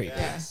 right?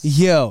 That's creepy.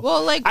 Yo.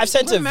 Well, like I've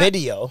sent a remem-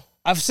 video.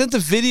 I've sent a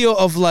video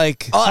of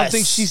like Us.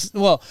 something she's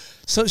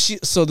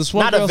so this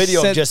one Not girl a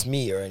video sent, of just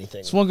me or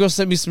anything. this one girl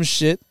sent me some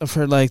shit of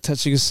her like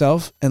touching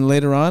herself, and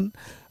later on,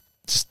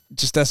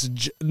 just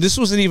this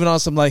wasn't even on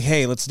some like,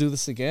 hey, let's do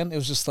this again. It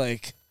was just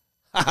like,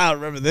 haha,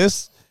 remember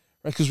this?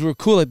 Right, because we were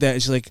cool like that.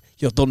 And she's like,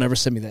 yo, don't ever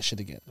send me that shit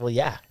again. Well,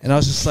 yeah. And I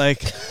was just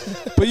like,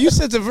 but you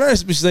sent the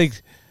verse. But she's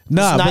like,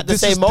 nah, It's not but the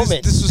this same is,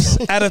 moment. This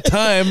was at a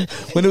time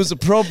when it was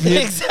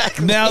appropriate.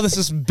 Exactly. Now this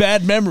is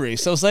bad memory.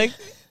 So it's like,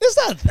 it's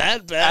not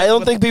that bad. I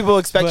don't think people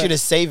expect but- you to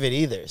save it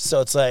either.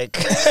 So it's like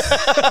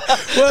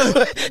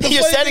Well,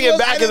 you're sending it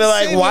back, and they're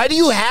like, "Why do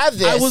you have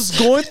this?" I was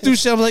going through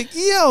shit. I'm like,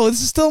 yo,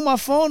 this is still on my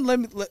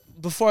phone.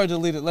 Before I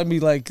delete it, let me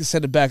like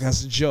send it back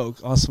as a joke.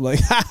 Also, like,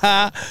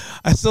 haha,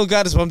 I still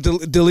got this, but I'm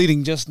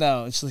deleting just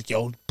now. It's like,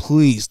 yo,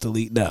 please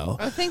delete now.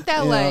 I think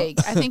that You know?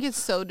 I think it's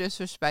so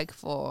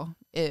disrespectful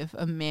if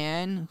a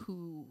man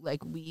who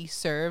like we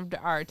served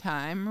our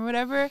time or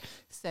whatever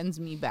sends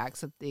me back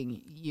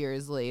something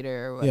years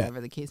later or whatever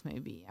the case may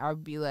be. I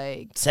would be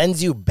like,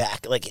 sends you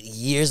back like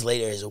years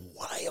later is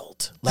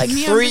wild. Like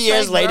me, I'm 3 just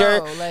years like,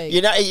 later, bro, like-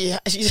 you're not.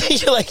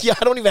 You're like, yeah,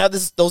 I don't even have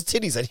those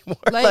titties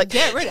anymore. like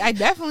get rid. I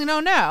definitely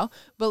don't know,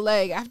 but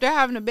like after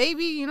having a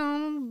baby, you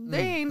know,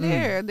 they ain't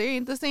there. They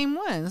ain't the same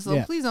ones. So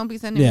Yeah. please don't be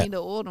sending me the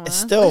old ones. It's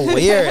still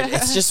weird.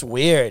 It's just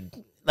weird.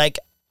 Like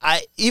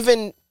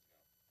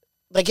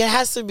like it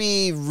has to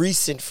be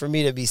recent for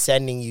me to be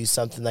sending you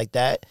something like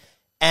that.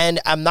 And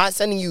I'm not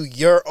sending you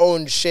your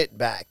own shit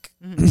back.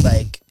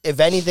 Like, if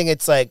anything,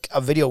 it's like a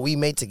video we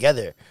made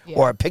together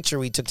or a picture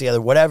we took together,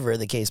 whatever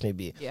the case may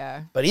be.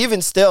 Yeah. But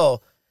even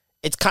still,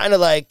 it's kind of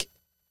like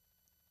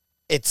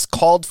it's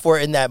called for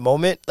in that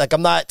moment. Like,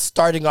 I'm not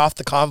starting off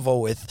the convo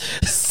with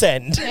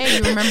send. Hey,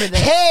 you remember this?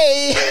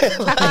 Hey!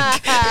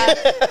 Like,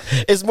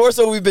 it's more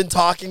so we've been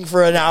talking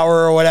for an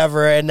hour or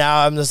whatever, and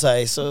now I'm just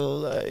like,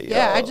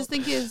 Yeah, yo. I just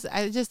think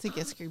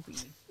it's creepy.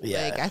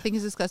 Yeah. Like I think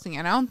it's disgusting,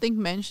 and I don't think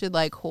men should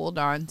like hold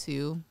on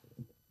to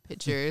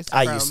pictures.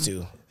 I from- used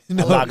to. I'm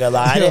not gonna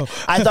lie.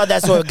 I thought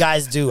that's what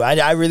guys do.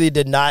 I really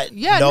did not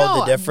know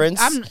the difference.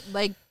 I'm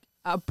like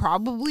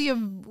probably a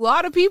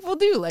lot of people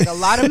do. Like a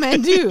lot of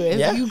men do. If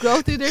Yeah. you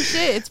go through their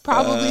shit, it's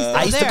probably still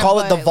I used to there, call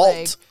it the but,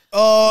 vault.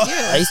 like,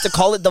 I used to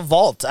call it the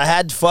vault. I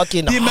had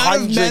fucking The amount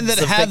of men that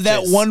hundreds of have that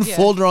pictures. one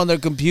folder on their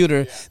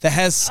computer that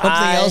has something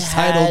I else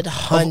had titled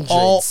of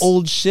all hundreds.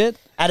 old shit.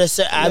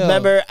 I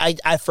remember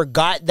I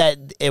forgot that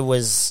it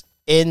was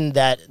in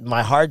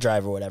my hard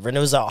drive or whatever, and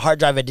it was a hard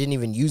drive I didn't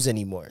even use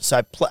anymore.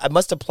 So I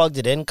must have plugged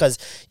it in because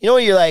you know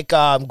when you're like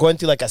going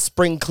through like a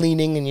spring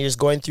cleaning and you're just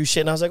going through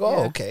shit, and I was like,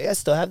 oh okay, I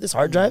still have this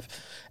hard drive.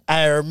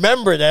 I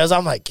remember that.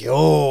 I'm like,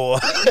 yo.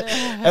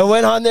 I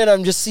went on there and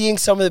I'm just seeing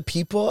some of the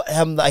people, and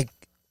I'm like,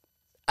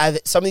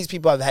 some of these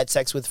people I've had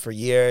sex with for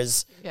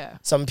years. Yeah.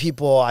 Some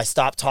people I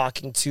stopped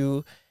talking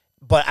to,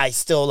 but I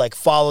still like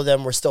follow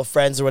them. We're still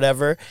friends or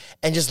whatever.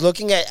 And just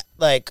looking at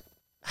like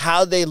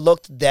how they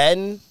looked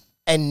then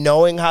and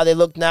knowing how they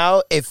look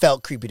now, it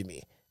felt creepy to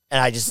me. And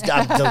I'm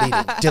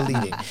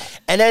deleting.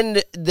 And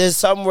then there's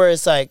some where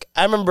it's like,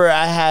 I remember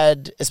I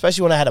had,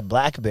 especially when I had a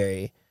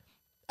BlackBerry,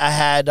 I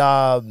had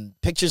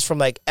pictures from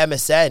like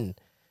MSN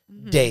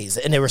days,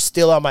 and they were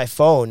still on my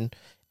phone.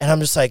 And I'm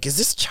just like, is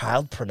this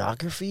child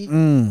pornography?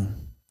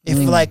 If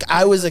like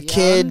I was a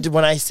kid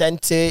when I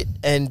sent it,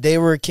 and they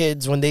were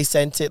kids when they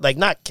sent it, like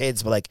not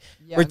kids, but like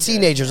we're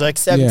teenagers, like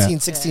 17,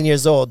 16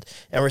 years old,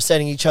 and we're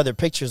sending each other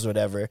pictures, or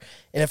whatever.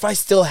 And if I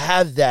still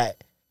have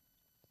that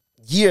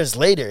years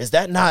later, is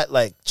that not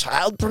like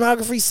child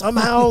pornography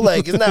somehow?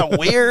 Like, isn't that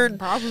weird?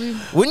 Probably.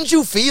 Wouldn't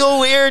you feel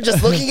weird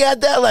just looking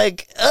at that?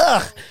 Like,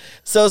 ugh.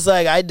 So it's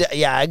like,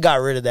 I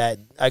got rid of that.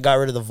 I got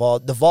rid of the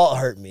vault. The vault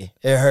hurt me.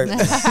 It hurt me.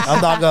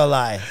 I'm not gonna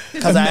lie.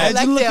 Because I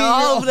Collected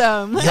all of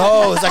them.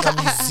 Yo, it's like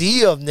a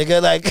museum,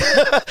 nigga. Like,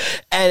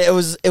 and it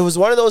was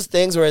one of those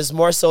things where it's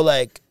more so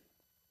like,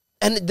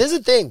 and there's a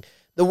thing.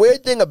 The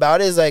weird thing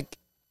about it is like,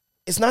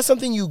 it's not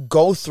something you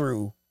go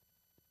through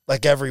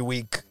like every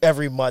week,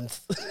 every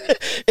month.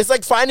 It's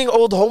like finding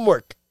old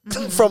homework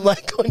from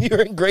like when you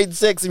were in grade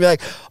 6 and you're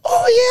like,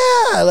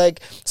 oh yeah.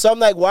 Like, so I'm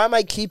like, why am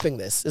I keeping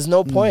this? There's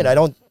no point. I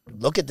don't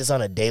look at this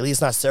on a daily.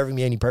 It's not serving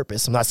me any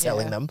purpose. I'm not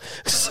selling them.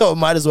 So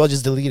might as well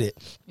just delete it.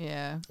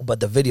 Yeah. But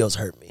the videos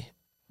hurt me.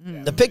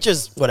 The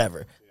pictures,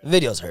 whatever. The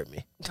videos hurt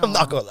me. I'm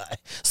not gonna lie.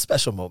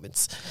 Special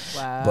moments.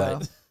 Wow.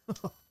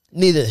 But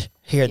neither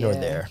here nor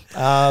there.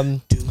 Do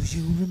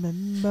you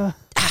remember?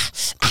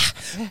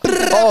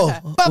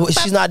 Oh,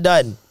 she's not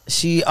done.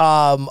 She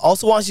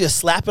also wants you to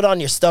slap it on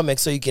your stomach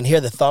so you can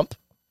hear the thump.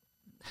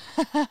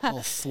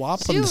 Oh,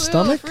 flop She on a the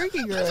stomach? little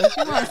freaky girl.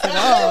 She wants it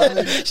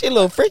all. She a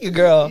little freaky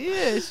girl.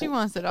 Yeah, she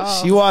wants it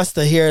all. She wants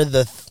to hear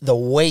the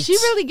weight. She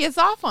really gets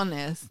off on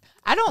this.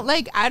 I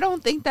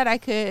don't think that I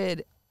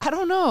could. I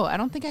don't know. I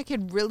don't think I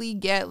could really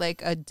get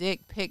like a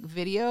dick pic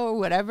video or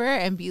whatever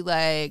and be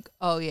like,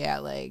 oh yeah,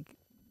 like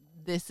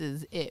this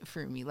is it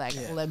for me. Like,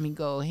 let me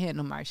go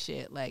handle my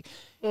shit. Like,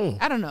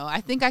 I don't know.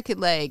 I think I could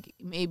like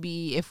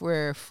maybe if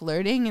we're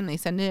flirting and they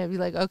send it, I'd be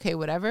like, okay,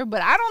 whatever.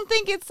 But I don't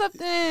think it's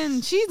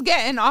something she's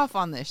getting off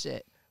on this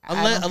shit.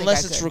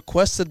 Unless it's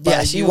requested by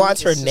yeah, she you,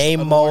 wants her it's just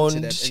name unwarranted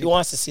moaned. at She any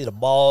wants to see the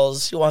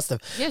balls. She wants to.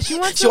 Yeah, she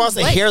wants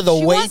to hear the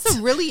she weight. wants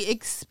to really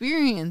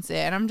experience it,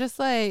 and I'm just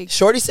like,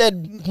 Shorty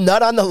said,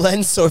 "Not on the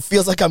lens, so it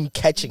feels like I'm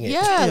catching it."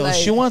 yeah, Yo, like,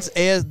 she wants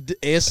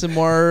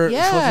ASMR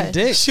Yeah. fucking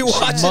dick. She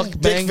wants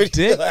mukbang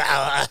dick.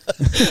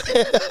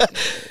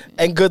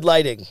 And good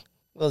lighting.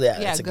 Well, yeah,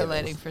 yeah, that's a good one.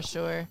 lighting for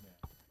sure.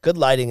 Good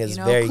lighting is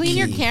very clean key.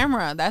 your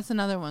camera. That's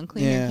another one.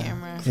 Clean your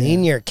camera.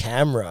 Clean your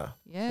camera.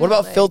 Yeah, What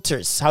about like-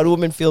 filters? How do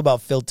women feel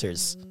about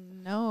filters?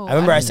 No, I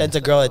remember I don't sent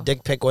a girl a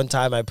dick pic one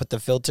time. I put the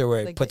filter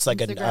where it Like puts the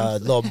like a Instagram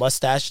little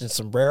mustache and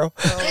sombrero.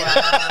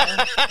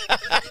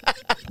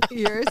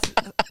 Yours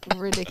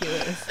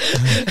ridiculous.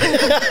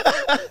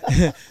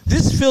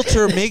 This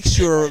filter makes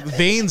your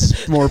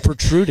veins more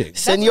protruding.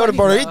 Senor That's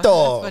funny, though.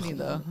 Burrito. That's funny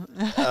though.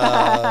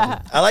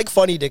 I like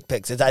funny dick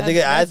pics. I think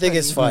That's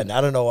it's funny. fun.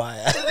 I don't know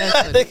why. I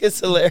think it's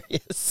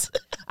hilarious.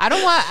 I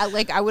don't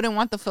want I wouldn't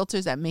want the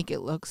filters that make it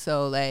look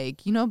so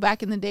like, you know,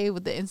 back in the day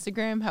with the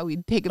Instagram, how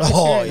we'd take a picture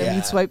Oh, and then yeah.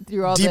 we'd swipe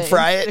through all Deep the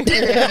fry it.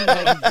 Instagram,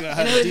 like,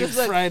 and it would deep just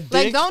look- fried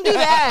like dick. don't do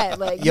that.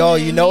 Like Yo,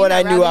 you know what I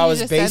I'd knew rather I you was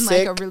just send,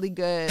 basic? like a really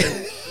good.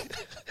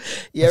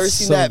 You ever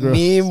seen So that gross.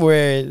 meme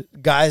where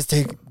guys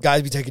be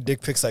taking dick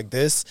pics like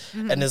this,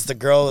 and it's the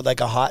girl with like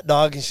a hot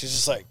dog, and she's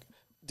just like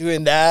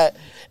doing that,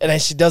 and then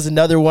she does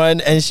another one,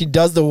 and she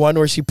does the one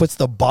where she puts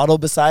the bottle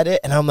beside it,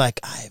 and I'm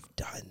like, I've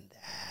done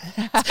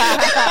that.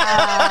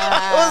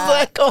 I was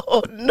like,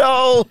 oh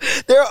no,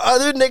 there are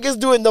other niggas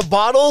doing the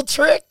bottle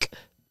trick.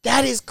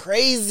 That is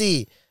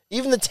crazy.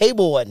 Even the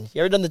table one.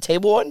 You ever done the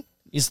table one?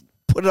 You just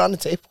put it on the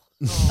table.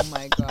 Oh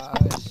my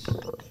gosh.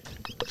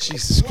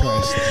 Jesus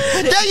Christ.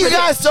 Thank you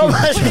guys so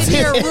much. Put in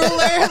your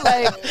ruler,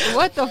 like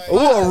what the fuck? Ooh,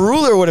 a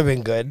ruler would have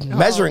been good.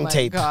 Measuring oh my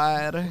tape.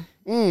 God.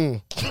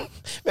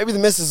 Maybe the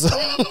missus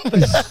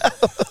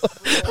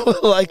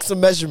like some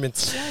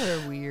measurements.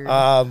 You're weird.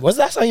 When's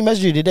the last time you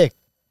measured your dick?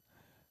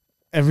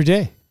 Every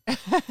day.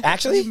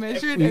 Actually, You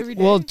measure it every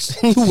day. Well,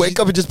 you wake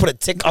up and just put a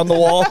tick on the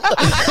wall.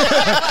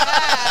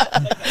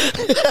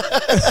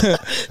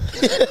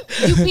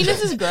 Do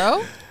penises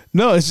grow?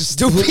 no, it's just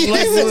Do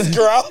penises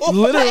grow?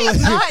 Literally.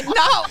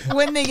 Not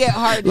when they get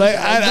hard. Like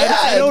Like,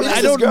 I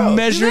penises don't grow.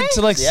 measure it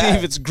to like see Yeah.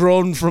 if it's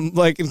grown from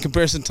like in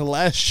comparison to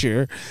last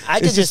year. I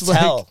could It's just like-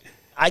 tell.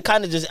 I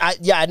kind of just,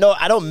 I know,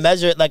 I don't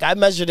measure it. Like, I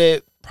measured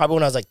it probably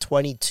when I was like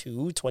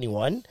 22,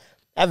 21.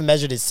 I haven't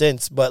measured it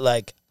since, but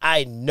like,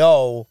 I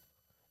know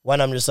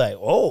when I'm just like,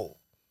 oh,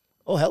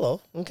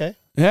 hello. Okay.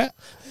 Yeah.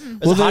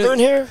 Is it hotter in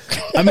here?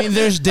 I mean,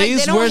 there's like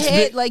days they where don't it's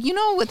hit, been, like, you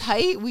know, with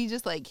height, we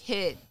just like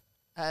hit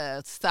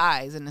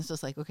size, and it's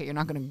just like, okay, you're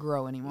not gonna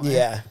grow anymore.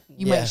 Yeah.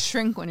 You yeah. might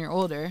shrink when you're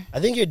older.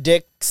 I think your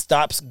dick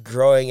stops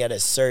growing at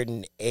a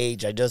certain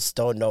age. I just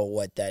don't know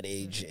what that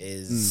age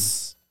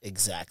is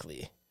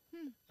exactly.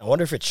 I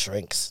wonder if it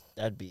shrinks.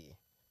 That'd be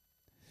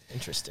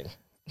interesting.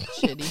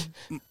 Shitty.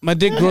 my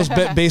dick grows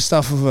based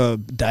off of a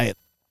diet.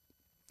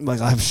 Like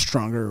I have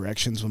stronger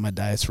erections when my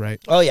diet's right.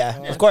 Oh yeah,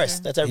 of course.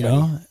 That's You everybody.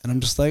 know, and I'm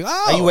just like,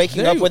 oh, Are you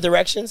waking there up you- with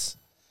erections?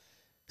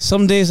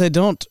 Some days I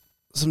don't.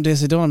 Some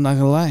days I don't. I'm not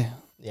gonna lie.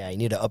 Yeah, you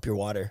need to up your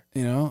water.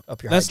 You know,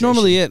 Up your that's hydration.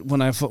 normally it.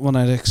 When I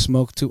like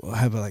smoke too, I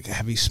have like a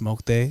heavy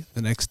smoke day.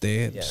 The next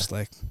day, it's Yeah. just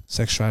like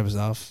sex drive is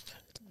off.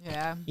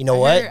 Yeah. You know I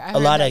what? Heard, I A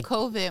heard lot that of-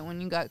 COVID,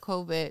 when you got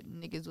COVID,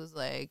 niggas was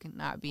like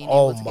not being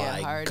Oh able to get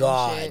my hard and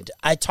god! shit.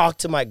 I talked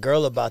to my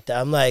girl about that.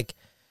 I'm like,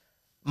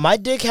 my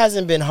dick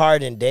hasn't been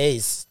hard in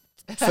days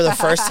for the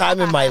first time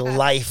in my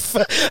life.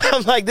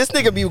 I'm like, this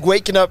nigga be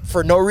waking up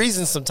for no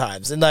reason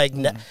sometimes, and like,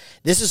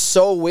 this is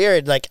so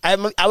weird. Like, I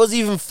was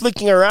even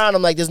flicking around.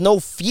 I'm like, there's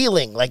no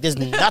feeling. Like, there's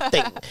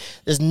nothing.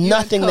 There's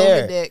nothing COVID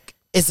there. dick.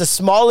 It's the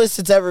smallest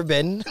it's ever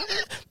been,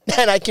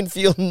 and I can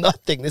feel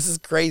nothing. This is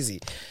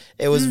crazy.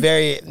 It was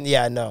very, it's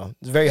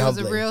very It was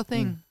humbling. a real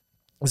thing.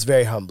 It was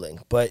very humbling,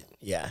 but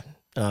yeah.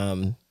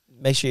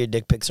 Make sure your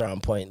dick pics are on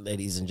point,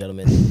 ladies and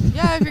gentlemen.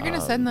 Yeah, if you're gonna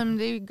send them,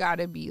 they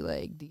gotta be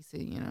like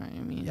decent. You know what I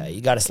mean? Yeah,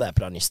 you got to slap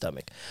it on your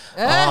stomach.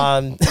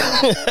 Ah.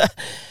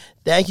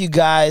 Thank you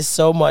guys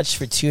so much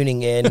for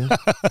tuning in.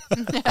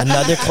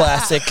 Another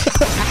classic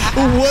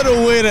What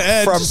a way to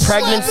end. from Just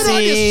slap it on your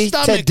pregnancy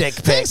to stomach. dick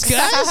pics. Thanks,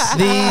 guys.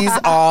 These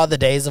are the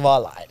days of our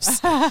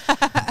lives.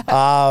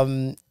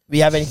 We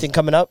have anything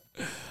coming up?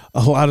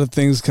 A lot of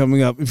things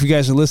coming up. If you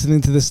guys are listening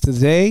to this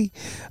today,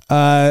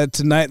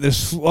 tonight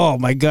there's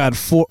I got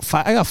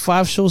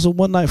 5 shows in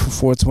one night for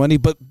 420.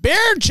 But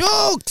Bear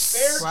Jokes.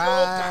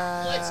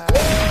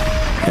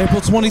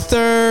 April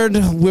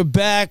 23rd, we're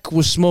back.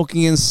 We're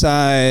smoking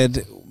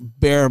inside.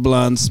 Bear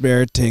blunts,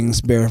 bear tings,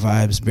 bear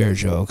vibes, bear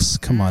jokes.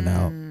 Come on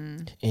out.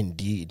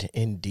 Indeed.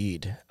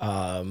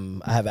 I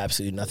have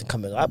absolutely nothing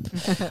coming up.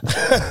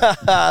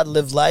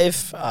 Live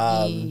life.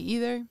 Me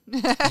either.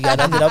 You got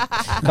nothing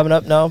coming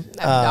up? No.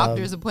 I have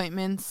doctor's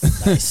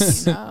appointments.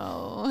 Nice. You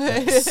know.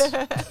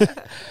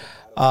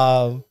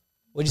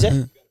 What'd you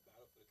say?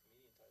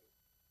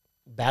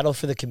 Battle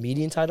for the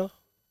comedian title?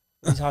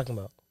 What are you talking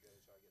about?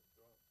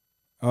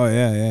 Oh,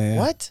 yeah.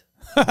 What?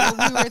 what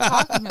we were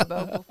talking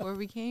about before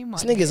we came on.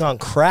 This nigga's on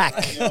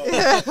crack. He's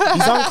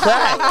on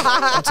crack.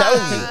 I'm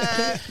telling you.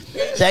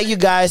 Thank you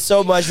guys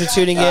so much for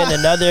tuning in.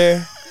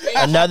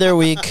 Another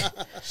week.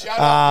 Shout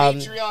out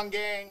Patreon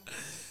gang.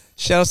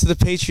 Shout out to the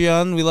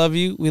Patreon. We love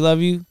you. We love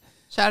you.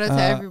 Shout out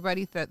to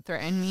everybody that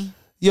threatened me.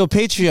 Yo,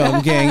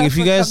 Patreon gang, if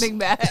you guys coming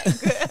back.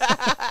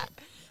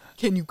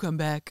 Can you come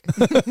back?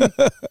 Too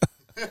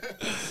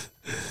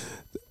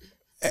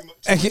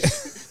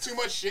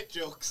much shit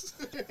jokes.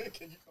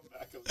 Can you come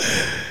back?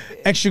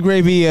 Extra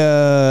Gravy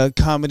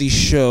comedy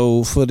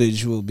show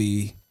footage will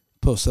be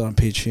posted on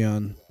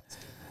Patreon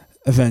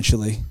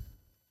eventually.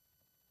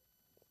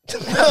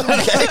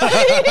 Okay.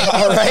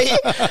 All right.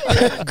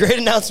 Great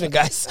announcement,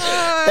 guys.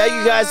 Thank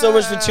you guys so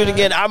much for tuning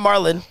in. I'm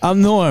Marlon. I'm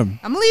Norm.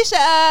 I'm Alicia.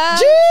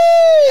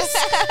 Jeez.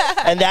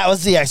 And that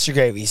was the Extra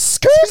Gravy.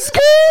 Skirt,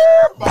 skirt.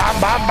 Bam,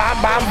 bam,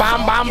 bam, bam,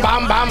 bam, bam,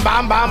 bam, bam,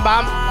 bam, bam,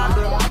 bam.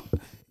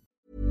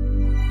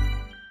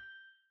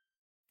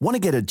 Want to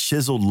get a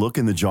chiseled look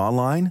in the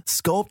jawline?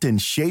 Sculpt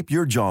and shape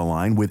your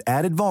jawline with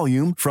added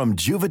volume from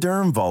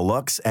Juvederm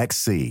Volux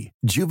XC.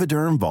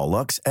 Juvederm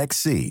Volux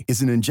XC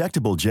is an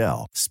injectable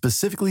gel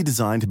specifically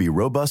designed to be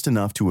robust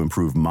enough to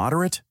improve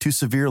moderate to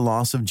severe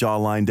loss of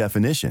jawline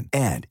definition.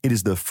 And it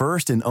is the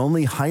first and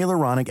only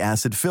hyaluronic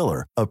acid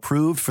filler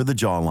approved for the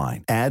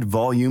jawline. Add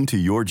volume to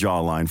your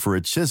jawline for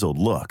a chiseled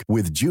look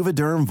with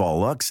Juvederm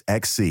Volux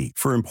XC.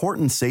 For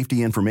important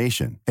safety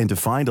information and to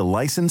find a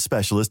licensed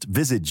specialist,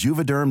 visit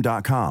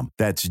juvederm.com.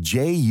 That's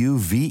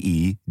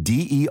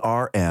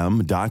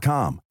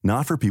JUVEDERM.com.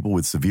 Not for people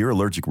with severe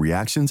allergic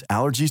reactions,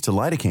 allergies to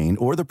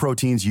lidocaine, or the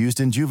proteins used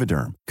in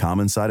Juvederm.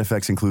 Common side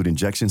effects include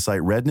injection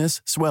site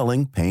redness,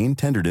 swelling, pain,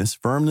 tenderness,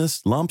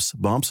 firmness, lumps,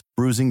 bumps,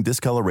 bruising,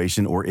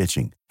 discoloration, or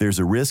itching. There's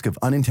a risk of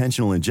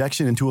unintentional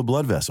injection into a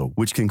blood vessel,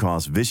 which can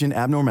cause vision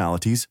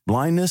abnormalities,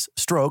 blindness,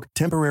 stroke,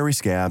 temporary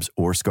scabs,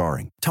 or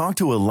scarring. Talk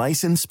to a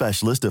licensed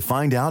specialist to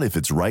find out if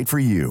it's right for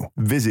you.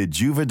 Visit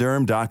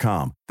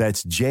Juvederm.com.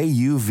 That's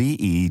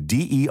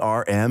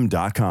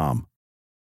JUVEDERM.com.